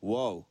we go,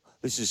 whoa,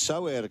 this is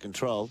so out of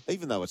control,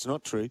 even though it's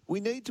not true, we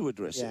need to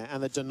address it. Yeah,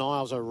 and the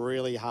denial's a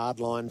really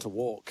hard line to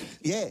walk.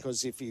 Yeah.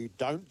 Because if you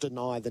don't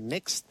deny the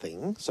next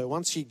thing, so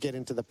once you get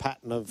into the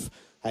pattern of,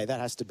 hey, that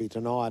has to be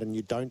denied, and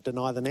you don't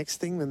deny the next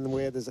thing, then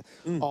where there's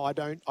I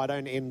don't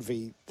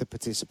envy the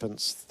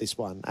participants this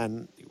one.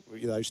 And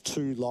those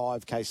 2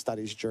 live case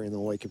studies during the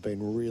week have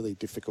been really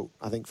difficult,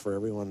 I think, for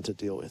everyone to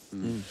deal with.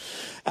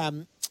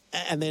 And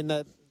then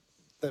the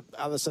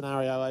other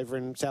scenario over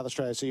in South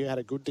Australia, so you had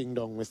a good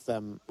ding-dong with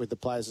the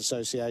Players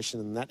Association,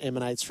 and that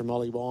emanates from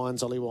Ollie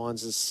Wines. Ollie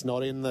Wines is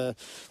not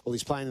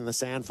he's playing in the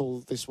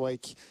Sandful this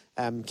week,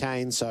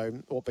 Kane, so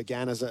what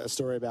began as a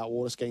story about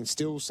water skiing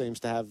still seems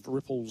to have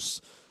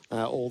ripples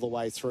all the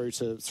way through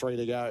to 3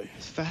 to go.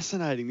 It's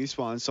fascinating, this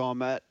one. So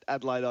I'm at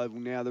Adelaide Oval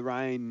now. The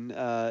rain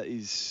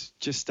is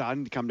just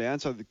starting to come down,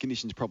 so the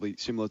conditions probably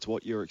similar to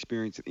what you're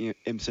experiencing at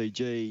the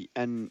MCG.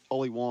 And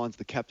Ollie Wines,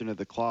 the captain of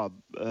the club,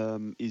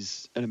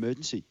 is an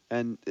emergency.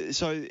 And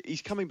so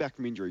he's coming back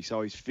from injury,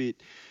 so he's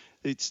fit.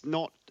 It's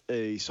not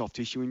a soft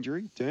tissue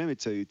injury to him.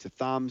 It's a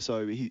thumb.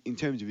 So in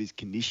terms of his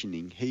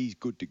conditioning, he's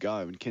good to go.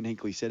 And Ken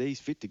Hinkley said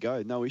he's fit to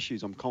go. No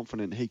issues. I'm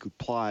confident he could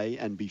play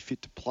and be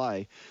fit to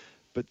play.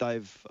 But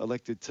they've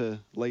elected to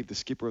leave the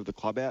skipper of the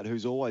club out,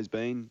 who's always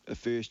been a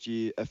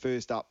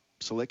first up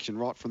selection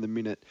right from the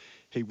minute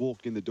he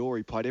walked in the door.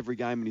 He played every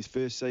game in his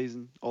first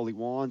season. Ollie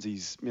Wines,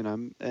 it's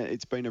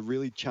been a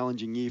really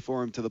challenging year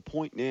for him, to the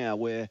point now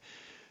where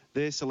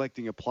they're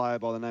selecting a player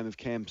by the name of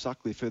Cam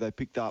Sutcliffe, who they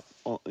picked up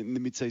in the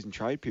mid-season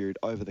trade period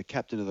over the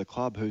captain of the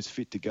club, who's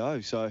fit to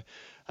go. So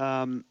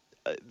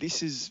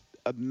this is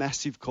a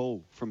massive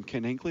call from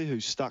Ken Hinkley,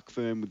 who's stuck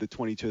firm with the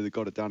 22 that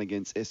got it done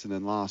against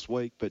Essendon last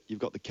week. But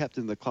you've got the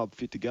captain of the club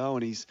fit to go,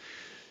 and he's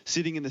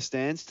sitting in the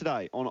stands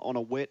today on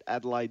a wet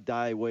Adelaide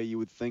day where you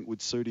would think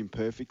would suit him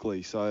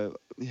perfectly. So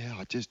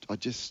yeah,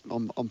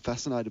 I'm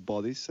fascinated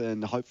by this,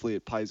 and hopefully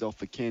it pays off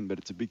for Ken. But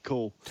it's a big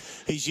call.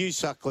 He's used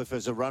Sutcliffe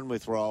as a run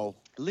with role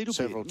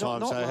several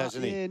times,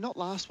 hasn't he? Yeah, not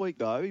last week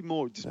though. He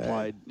more just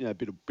played a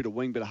bit of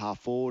wing, bit of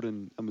half forward,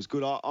 and was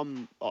good. I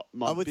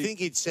would think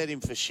he'd set him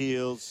for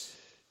Shields.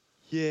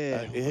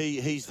 Yeah,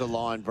 he's the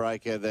line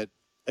breaker that,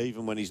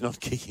 even when he's not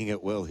kicking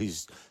it well,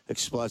 his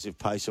explosive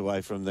pace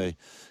away from the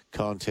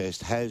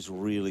contest has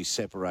really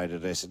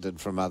separated Essendon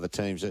from other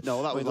teams.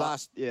 No, that was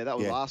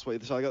last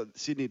week. So I got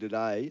Sydney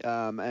today,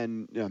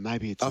 and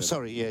maybe it's.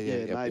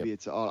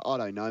 It's. I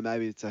don't know.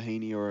 Maybe it's a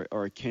Heaney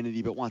or a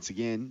Kennedy. But once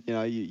again,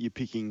 you're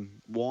picking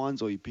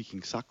Wines or you're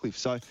picking Sutcliffe.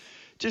 So,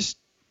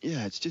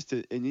 it's just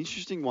an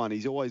interesting one.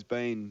 He's always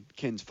been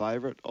Ken's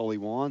favourite, Ollie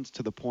Wines,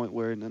 to the point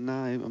where, no,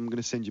 I'm going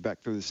to send you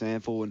back through the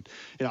Sandful. And,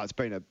 it's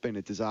been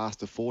a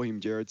disaster for him,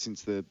 Jared,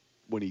 since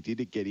when he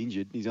did get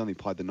injured. He's only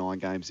played the 9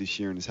 games this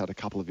year and has had a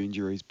couple of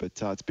injuries. But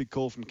it's a big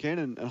call from Ken,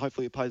 and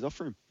hopefully it pays off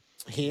for him.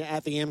 Here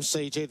at the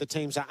MCG, the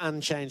teams are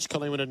unchanged.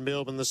 Collingwood and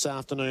Melbourne this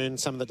afternoon.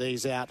 Some of the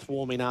D's out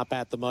warming up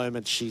at the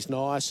moment. She's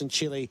nice and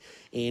chilly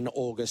in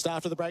August.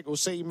 After the break, we'll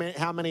see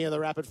how many of the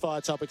rapid-fire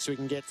topics we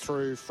can get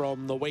through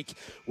from the week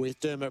with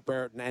Dermot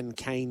Brereton and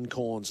Kane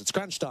Corns. It's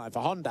crunch time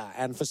for Honda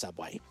and for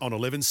Subway. On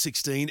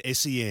 11:16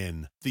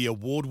 SEN, the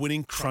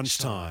award-winning Crunch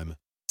Time.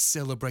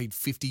 Celebrate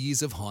 50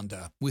 years of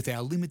Honda with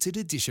our limited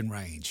edition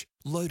range,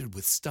 loaded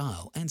with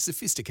style and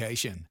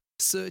sophistication.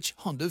 Search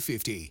Honda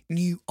 50.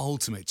 New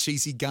ultimate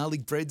cheesy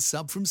garlic bread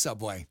sub from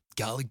Subway.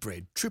 Garlic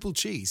bread, triple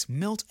cheese,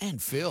 melt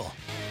and fill.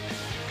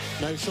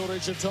 No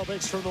shortage of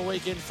topics from the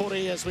weekend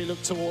footy as we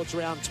look towards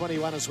round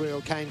 21 as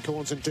well. Kane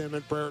Corns and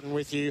Dermot Brereton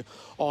with you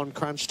on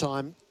Crunch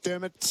Time.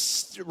 Dermot,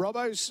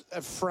 Robbo's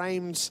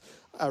framed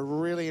a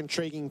really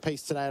intriguing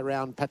piece today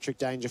around Patrick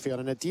Dangerfield,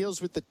 and it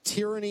deals with the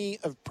tyranny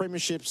of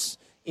premierships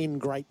in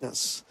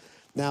greatness.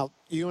 Now,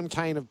 you and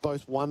Kane have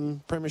both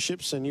won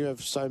premierships, and you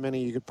have so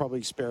many you could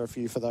probably spare a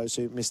few for those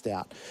who missed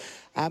out.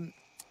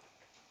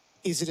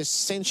 Is it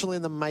essential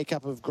in the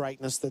makeup of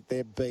greatness that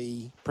there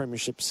be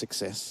premiership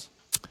success?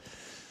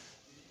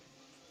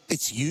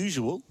 It's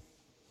usual.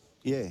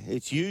 Yeah,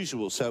 it's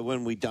usual. So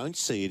when we don't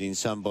see it in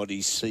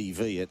somebody's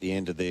CV at the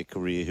end of their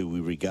career who we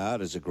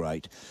regard as a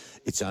great,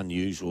 it's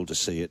unusual to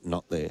see it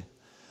not there.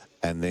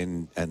 And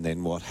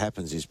then what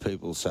happens is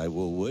people say,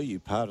 well, were you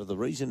part of the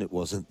reason it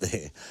wasn't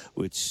there?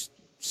 Which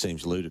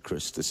seems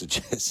ludicrous to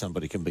suggest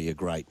somebody can be a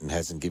great and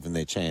hasn't given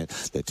their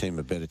team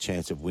a better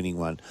chance of winning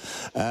one.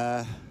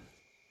 I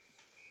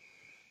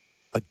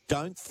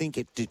don't think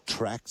it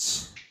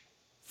detracts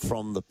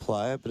from the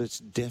player, but it's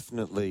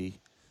definitely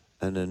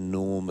an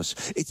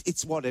enormous...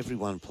 It's what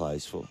everyone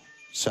plays for.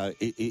 So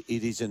it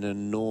is an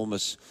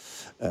enormous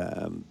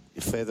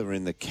feather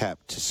in the cap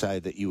to say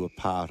that you were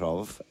part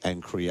of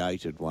and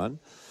created one.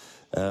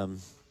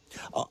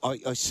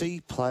 I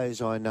see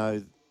players I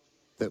know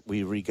that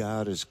we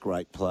regard as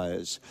great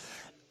players,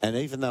 and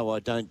even though I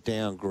don't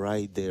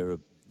downgrade their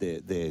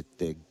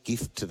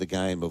gift to the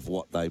game of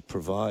what they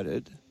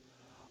provided,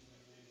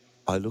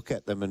 I look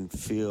at them and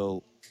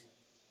feel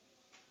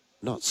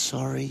not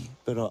sorry,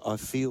 but I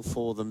feel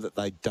for them that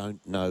they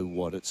don't know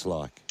what it's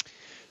like.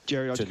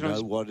 Jerry, to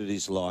know what it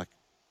is like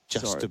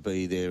just to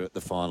be there at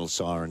the final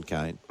siren,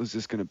 Kane. I was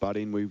just going to butt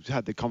in. We've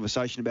had the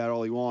conversation about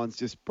Ollie Wines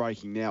just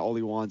breaking now.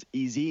 Ollie Wines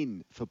is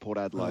in for Port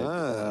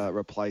Adelaide,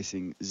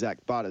 replacing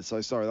Zach Butters. So,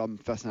 sorry, I'm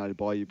fascinated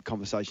by your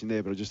conversation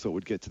there, but I just thought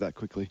we'd get to that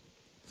quickly.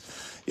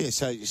 Yeah,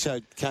 so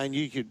Kane,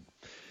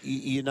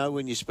 you know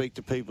when you speak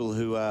to people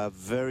who are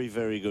very,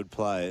 very good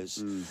players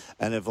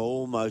and have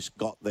almost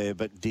got there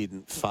but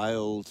didn't,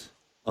 failed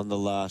on the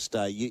last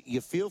day,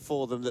 you feel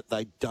for them that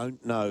they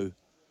don't know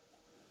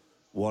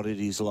what it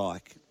is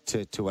like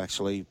to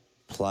actually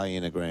play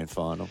in a grand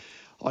final.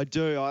 I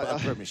do.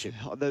 Premiership.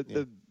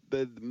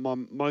 My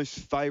most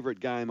favourite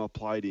game I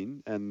played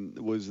in and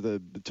was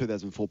the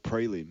 2004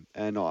 prelim,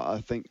 and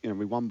I think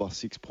we won by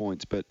 6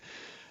 points. But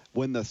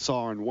when the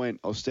siren went,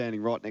 I was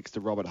standing right next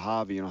to Robert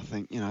Harvey, and I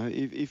think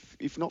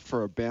if not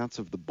for a bounce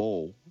of the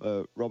ball,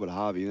 Robert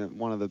Harvey,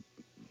 one of the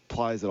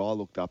players that I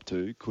looked up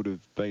to, could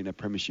have been a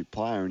premiership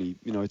player, and he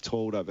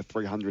toiled over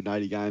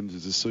 380 games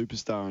as a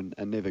superstar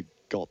and never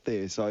got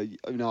there. So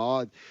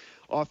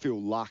I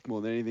feel luck more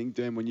than anything.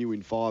 Dan, when you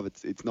win 5,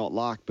 it's not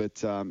luck, but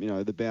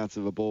the bounce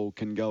of a ball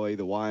can go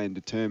either way and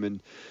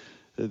determine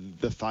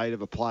the fate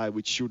of a player,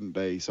 which shouldn't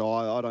be. So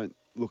I don't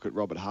look at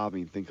Robert Harvey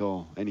and think,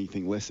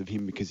 anything less of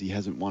him because he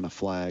hasn't won a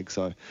flag.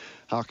 So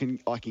I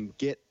can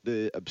get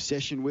the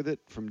obsession with it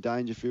from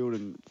Dangerfield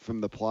and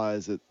from the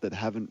players that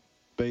haven't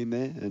been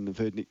there, and I've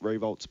heard Nick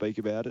Revolt speak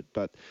about it,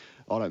 but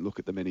I don't look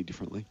at them any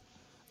differently.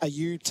 Are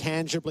you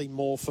tangibly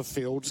more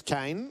fulfilled,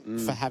 Kane,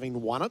 for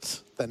having won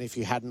it than if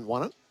you hadn't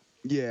won it?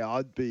 Yeah,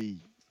 I'd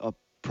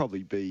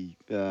probably be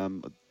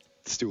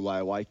still lay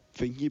awake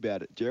thinking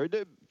about it,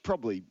 Jared.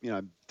 Probably,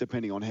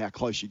 depending on how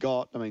close you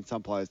got. I mean,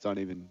 some players don't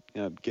even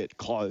get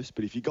close,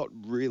 but if you got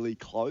really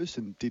close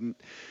and didn't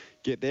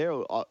get there,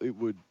 it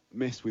would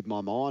mess with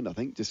my mind, I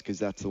think, just because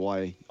that's the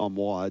way I'm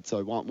wired.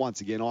 So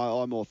once again,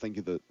 I more think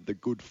of the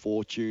good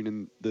fortune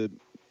and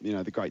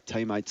the great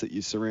teammates that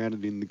you're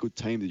surrounded in, the good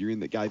team that you're in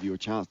that gave you a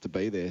chance to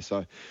be there.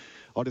 So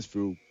I just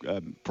feel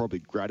probably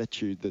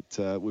gratitude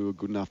that we were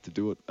good enough to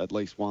do it at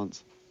least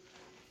once.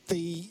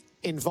 The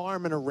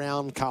environment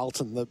around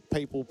Carlton, the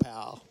people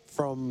power,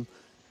 from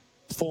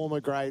former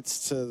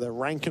greats to the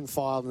rank and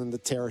file and the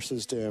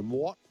terraces, Derm,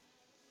 what,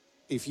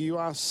 if you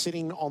are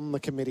sitting on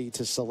the committee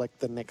to select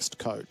the next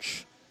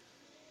coach,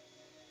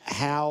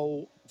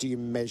 how do you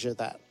measure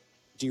that?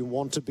 Do you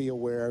want to be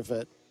aware of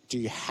it? Do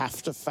you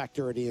have to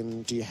factor it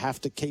in? Do you have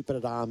to keep it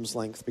at arm's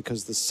length?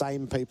 Because the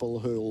same people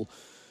who'll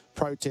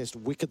protest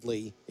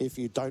wickedly if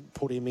you don't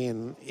put him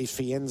in, if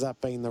he ends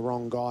up being the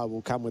wrong guy,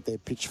 will come with their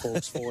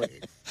pitchforks for you.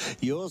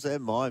 Yours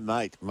and my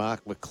mate,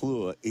 Mark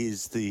McClure,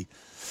 is the...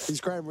 He's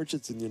Graham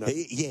Richardson,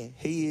 He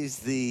is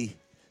the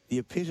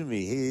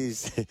epitome. He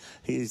is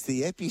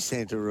the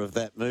epicenter of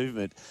that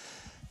movement.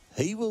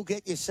 He will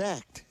get you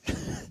sacked.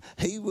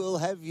 He will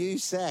have you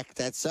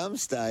sacked at some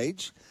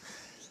stage.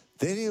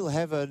 Then he'll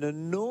have an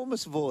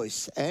enormous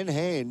voice and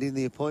hand in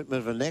the appointment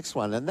of the next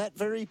one. And that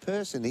very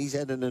person, he's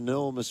had an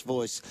enormous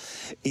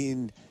voice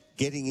in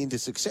getting into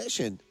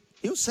succession.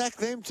 He'll sack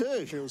them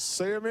too. He'll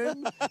see them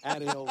in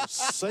and he'll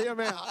see them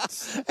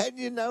out. And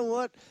you know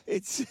what?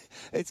 It's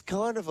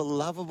kind of a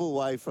lovable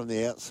way from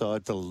the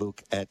outside to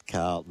look at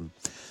Carlton.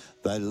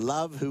 They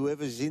love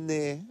whoever's in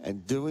there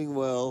and doing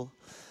well,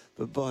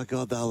 but by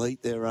God, they'll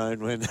eat their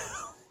own when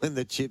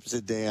the chips are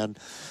down.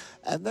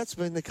 And that's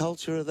been the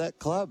culture of that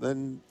club.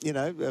 And,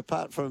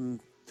 apart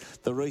from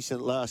the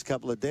recent last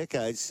couple of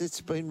decades,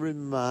 it's been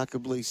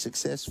remarkably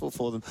successful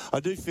for them. I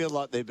do feel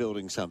like they're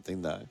building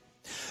something, though.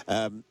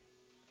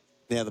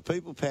 Now, the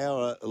people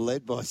power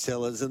led by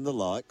Sellers and the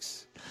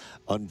likes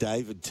on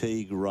David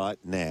Teague right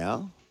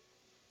now.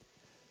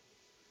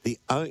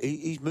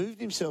 He's moved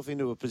himself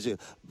into a position,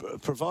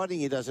 providing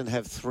he doesn't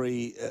have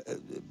 3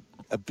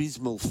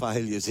 abysmal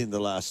failures in the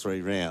last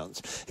 3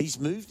 rounds. He's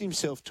moved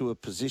himself to a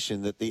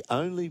position that the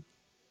only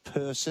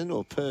person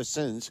or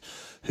persons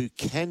who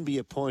can be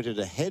appointed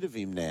ahead of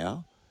him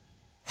now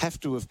have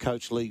to have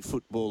coached league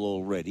football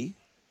already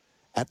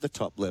at the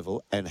top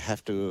level and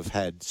have to have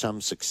had some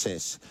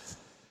success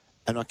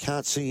and I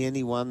can't see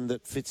anyone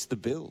that fits the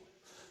bill.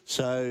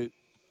 So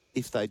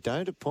if they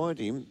don't appoint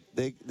him,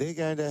 they're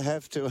going to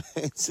have to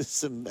answer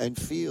some and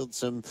field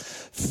some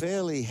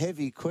fairly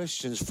heavy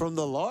questions from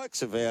the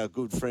likes of our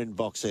good friend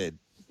Boxhead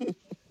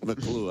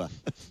McClure.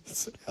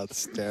 It's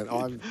outstanding.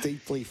 I'm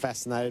deeply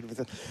fascinated with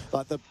it.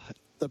 Like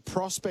the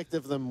prospect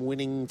of them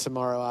winning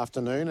tomorrow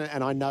afternoon,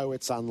 and I know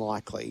it's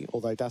unlikely,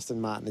 although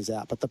Dustin Martin is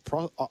out, but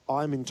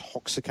I'm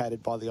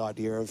intoxicated by the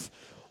idea of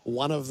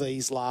one of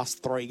these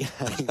last 3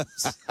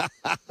 games.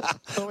 I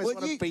always want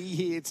to be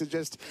here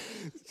to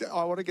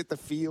I want to get the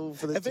feel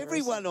for the Of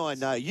everyone I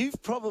know,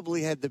 you've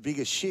probably had the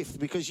biggest shift,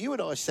 because you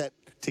and I sat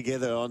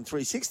together on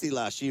 360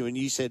 last year and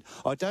you said,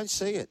 I don't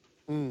see it.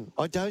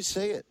 I don't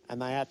see it. And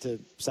they had to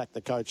sack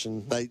the coach,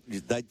 and they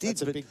did.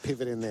 That's a big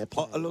pivot in their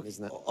plan,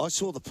 isn't it? I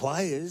saw the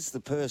players, the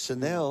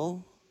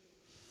personnel,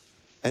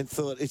 and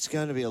thought it's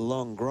going to be a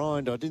long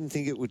grind. I didn't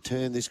think it would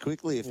turn this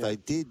quickly if they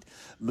did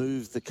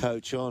move the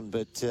coach on.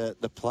 But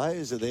the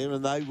players are there,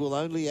 and they will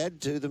only add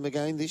to them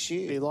again this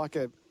year.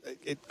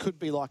 It could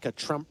be like a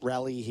Trump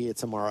rally here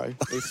tomorrow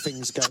if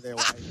things go their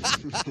way.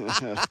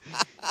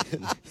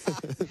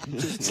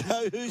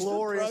 So who's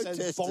glorious the and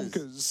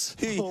protesters?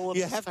 bonkers.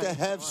 You have to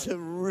have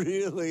some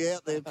really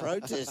out there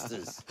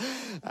protesters.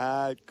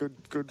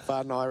 Good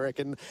fun, I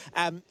reckon.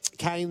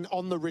 Kane,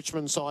 on the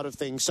Richmond side of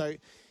things, so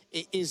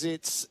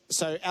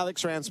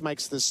Alex Rance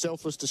makes the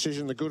selfless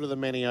decision, the good of the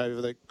many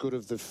over the good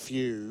of the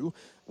few.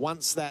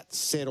 Once that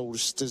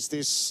settles,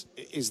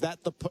 is that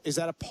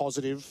a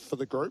positive for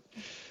the group?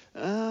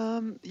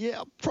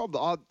 Yeah,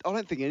 probably. I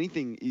don't think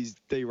anything is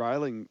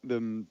derailing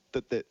them.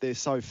 That they're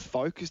so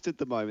focused at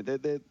the moment.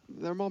 They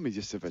remind me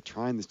just of a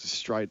train that's just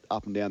straight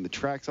up and down the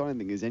tracks. I don't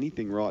think there's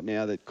anything right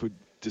now that could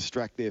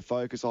distract their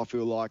focus. I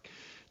feel like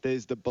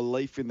there's the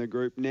belief in the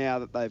group now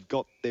that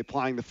they're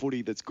playing the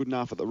footy that's good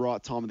enough at the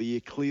right time of the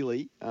year,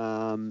 clearly.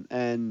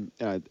 And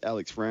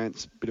Alex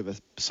Rance, bit of a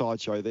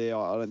sideshow there.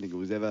 I don't think it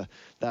was ever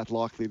that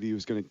likely that he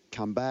was going to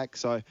come back.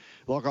 So,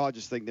 I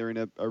just think they're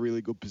in a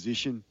really good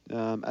position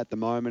at the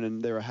moment, and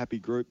they're a happy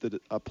group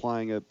that are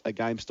playing a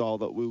game style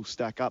that will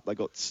stack up. They've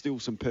got still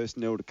some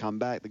personnel to come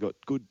back. They've got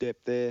good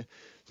depth there,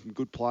 some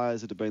good players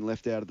that have been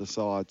left out of the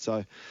side.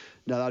 So,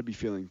 no, they'd be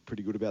feeling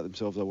pretty good about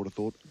themselves, I would have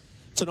thought.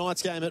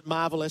 Tonight's game at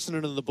Marvel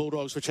Essendon and the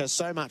Bulldogs, which has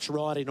so much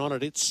riding on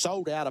it, it's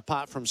sold out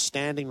apart from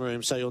standing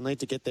room, so you'll need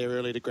to get there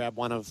early to grab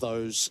one of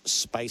those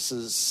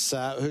spaces.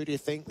 Who do you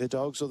think, the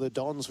Dogs or the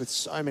Dons? With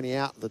so many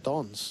out, the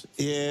Dons.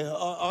 Yeah,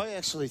 I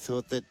actually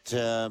thought that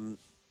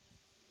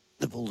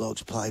the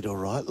Bulldogs played all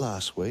right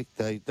last week.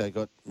 They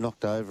got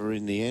knocked over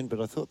in the end,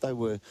 but I thought they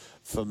were,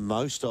 for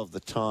most of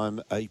the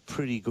time, a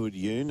pretty good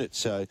unit.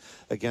 So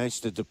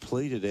against a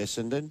depleted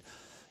Essendon,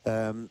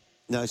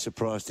 no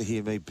surprise to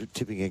hear me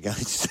tipping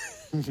against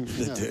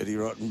the dirty,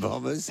 rotten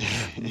Bombers.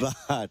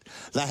 But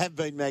they have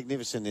been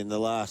magnificent in the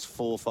last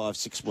 4, 5,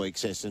 6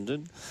 weeks,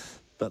 Essendon.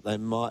 But they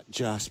might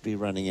just be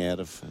running out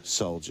of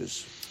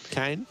soldiers.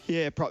 Kane?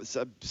 Yeah,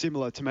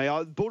 similar to me.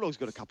 Bulldogs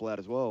got a couple out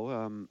as well.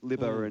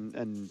 Libba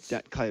and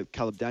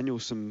Caleb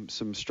Daniels,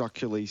 some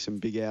structurally some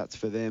big outs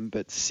for them.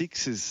 But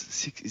six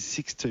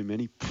is too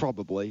many,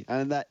 probably.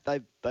 And that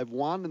they've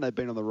won and they've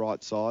been on the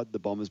right side, the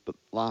Bombers. But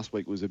last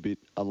week was a bit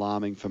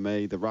alarming for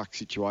me. The ruck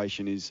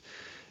situation is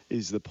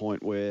the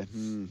point where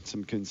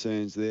some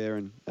concerns there.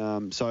 And I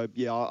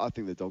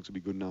think the Dogs will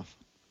be good enough.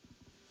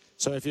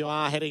 So if you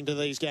are heading to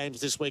these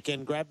games this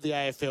weekend, grab the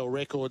AFL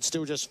Record.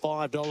 Still just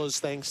 $5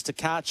 thanks to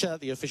Karcher,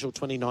 the official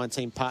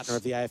 2019 partner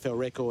of the AFL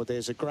Record.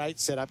 There's a great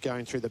setup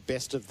going through the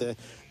best of the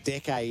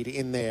decade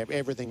in there.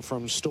 Everything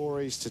from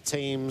stories to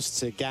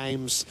teams to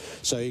games.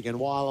 So you can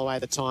while away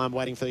the time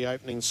waiting for the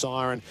opening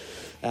siren,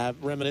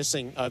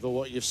 reminiscing over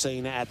what you've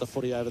seen at the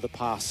footy over the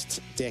past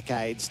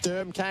decades.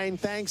 Derm, Kane,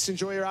 thanks.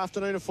 Enjoy your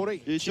afternoon of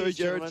footy. You too,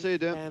 Jared. See you,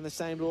 Derm. And the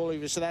same to all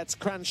of you. So that's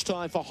crunch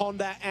time for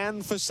Honda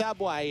and for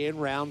Subway in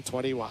round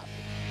 21.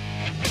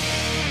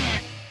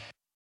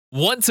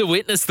 Want to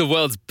witness the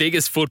world's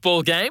biggest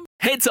football game?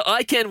 Head to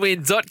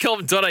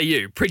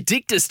iCanWin.com.au,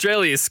 predict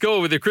Australia's score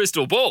with a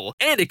crystal ball,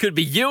 and it could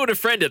be you and a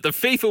friend at the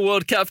FIFA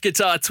World Cup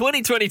Qatar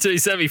 2022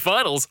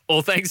 semi-finals,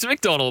 all thanks to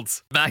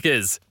McDonald's.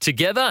 Maccas,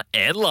 together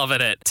and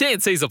loving it.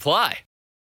 TNCs apply.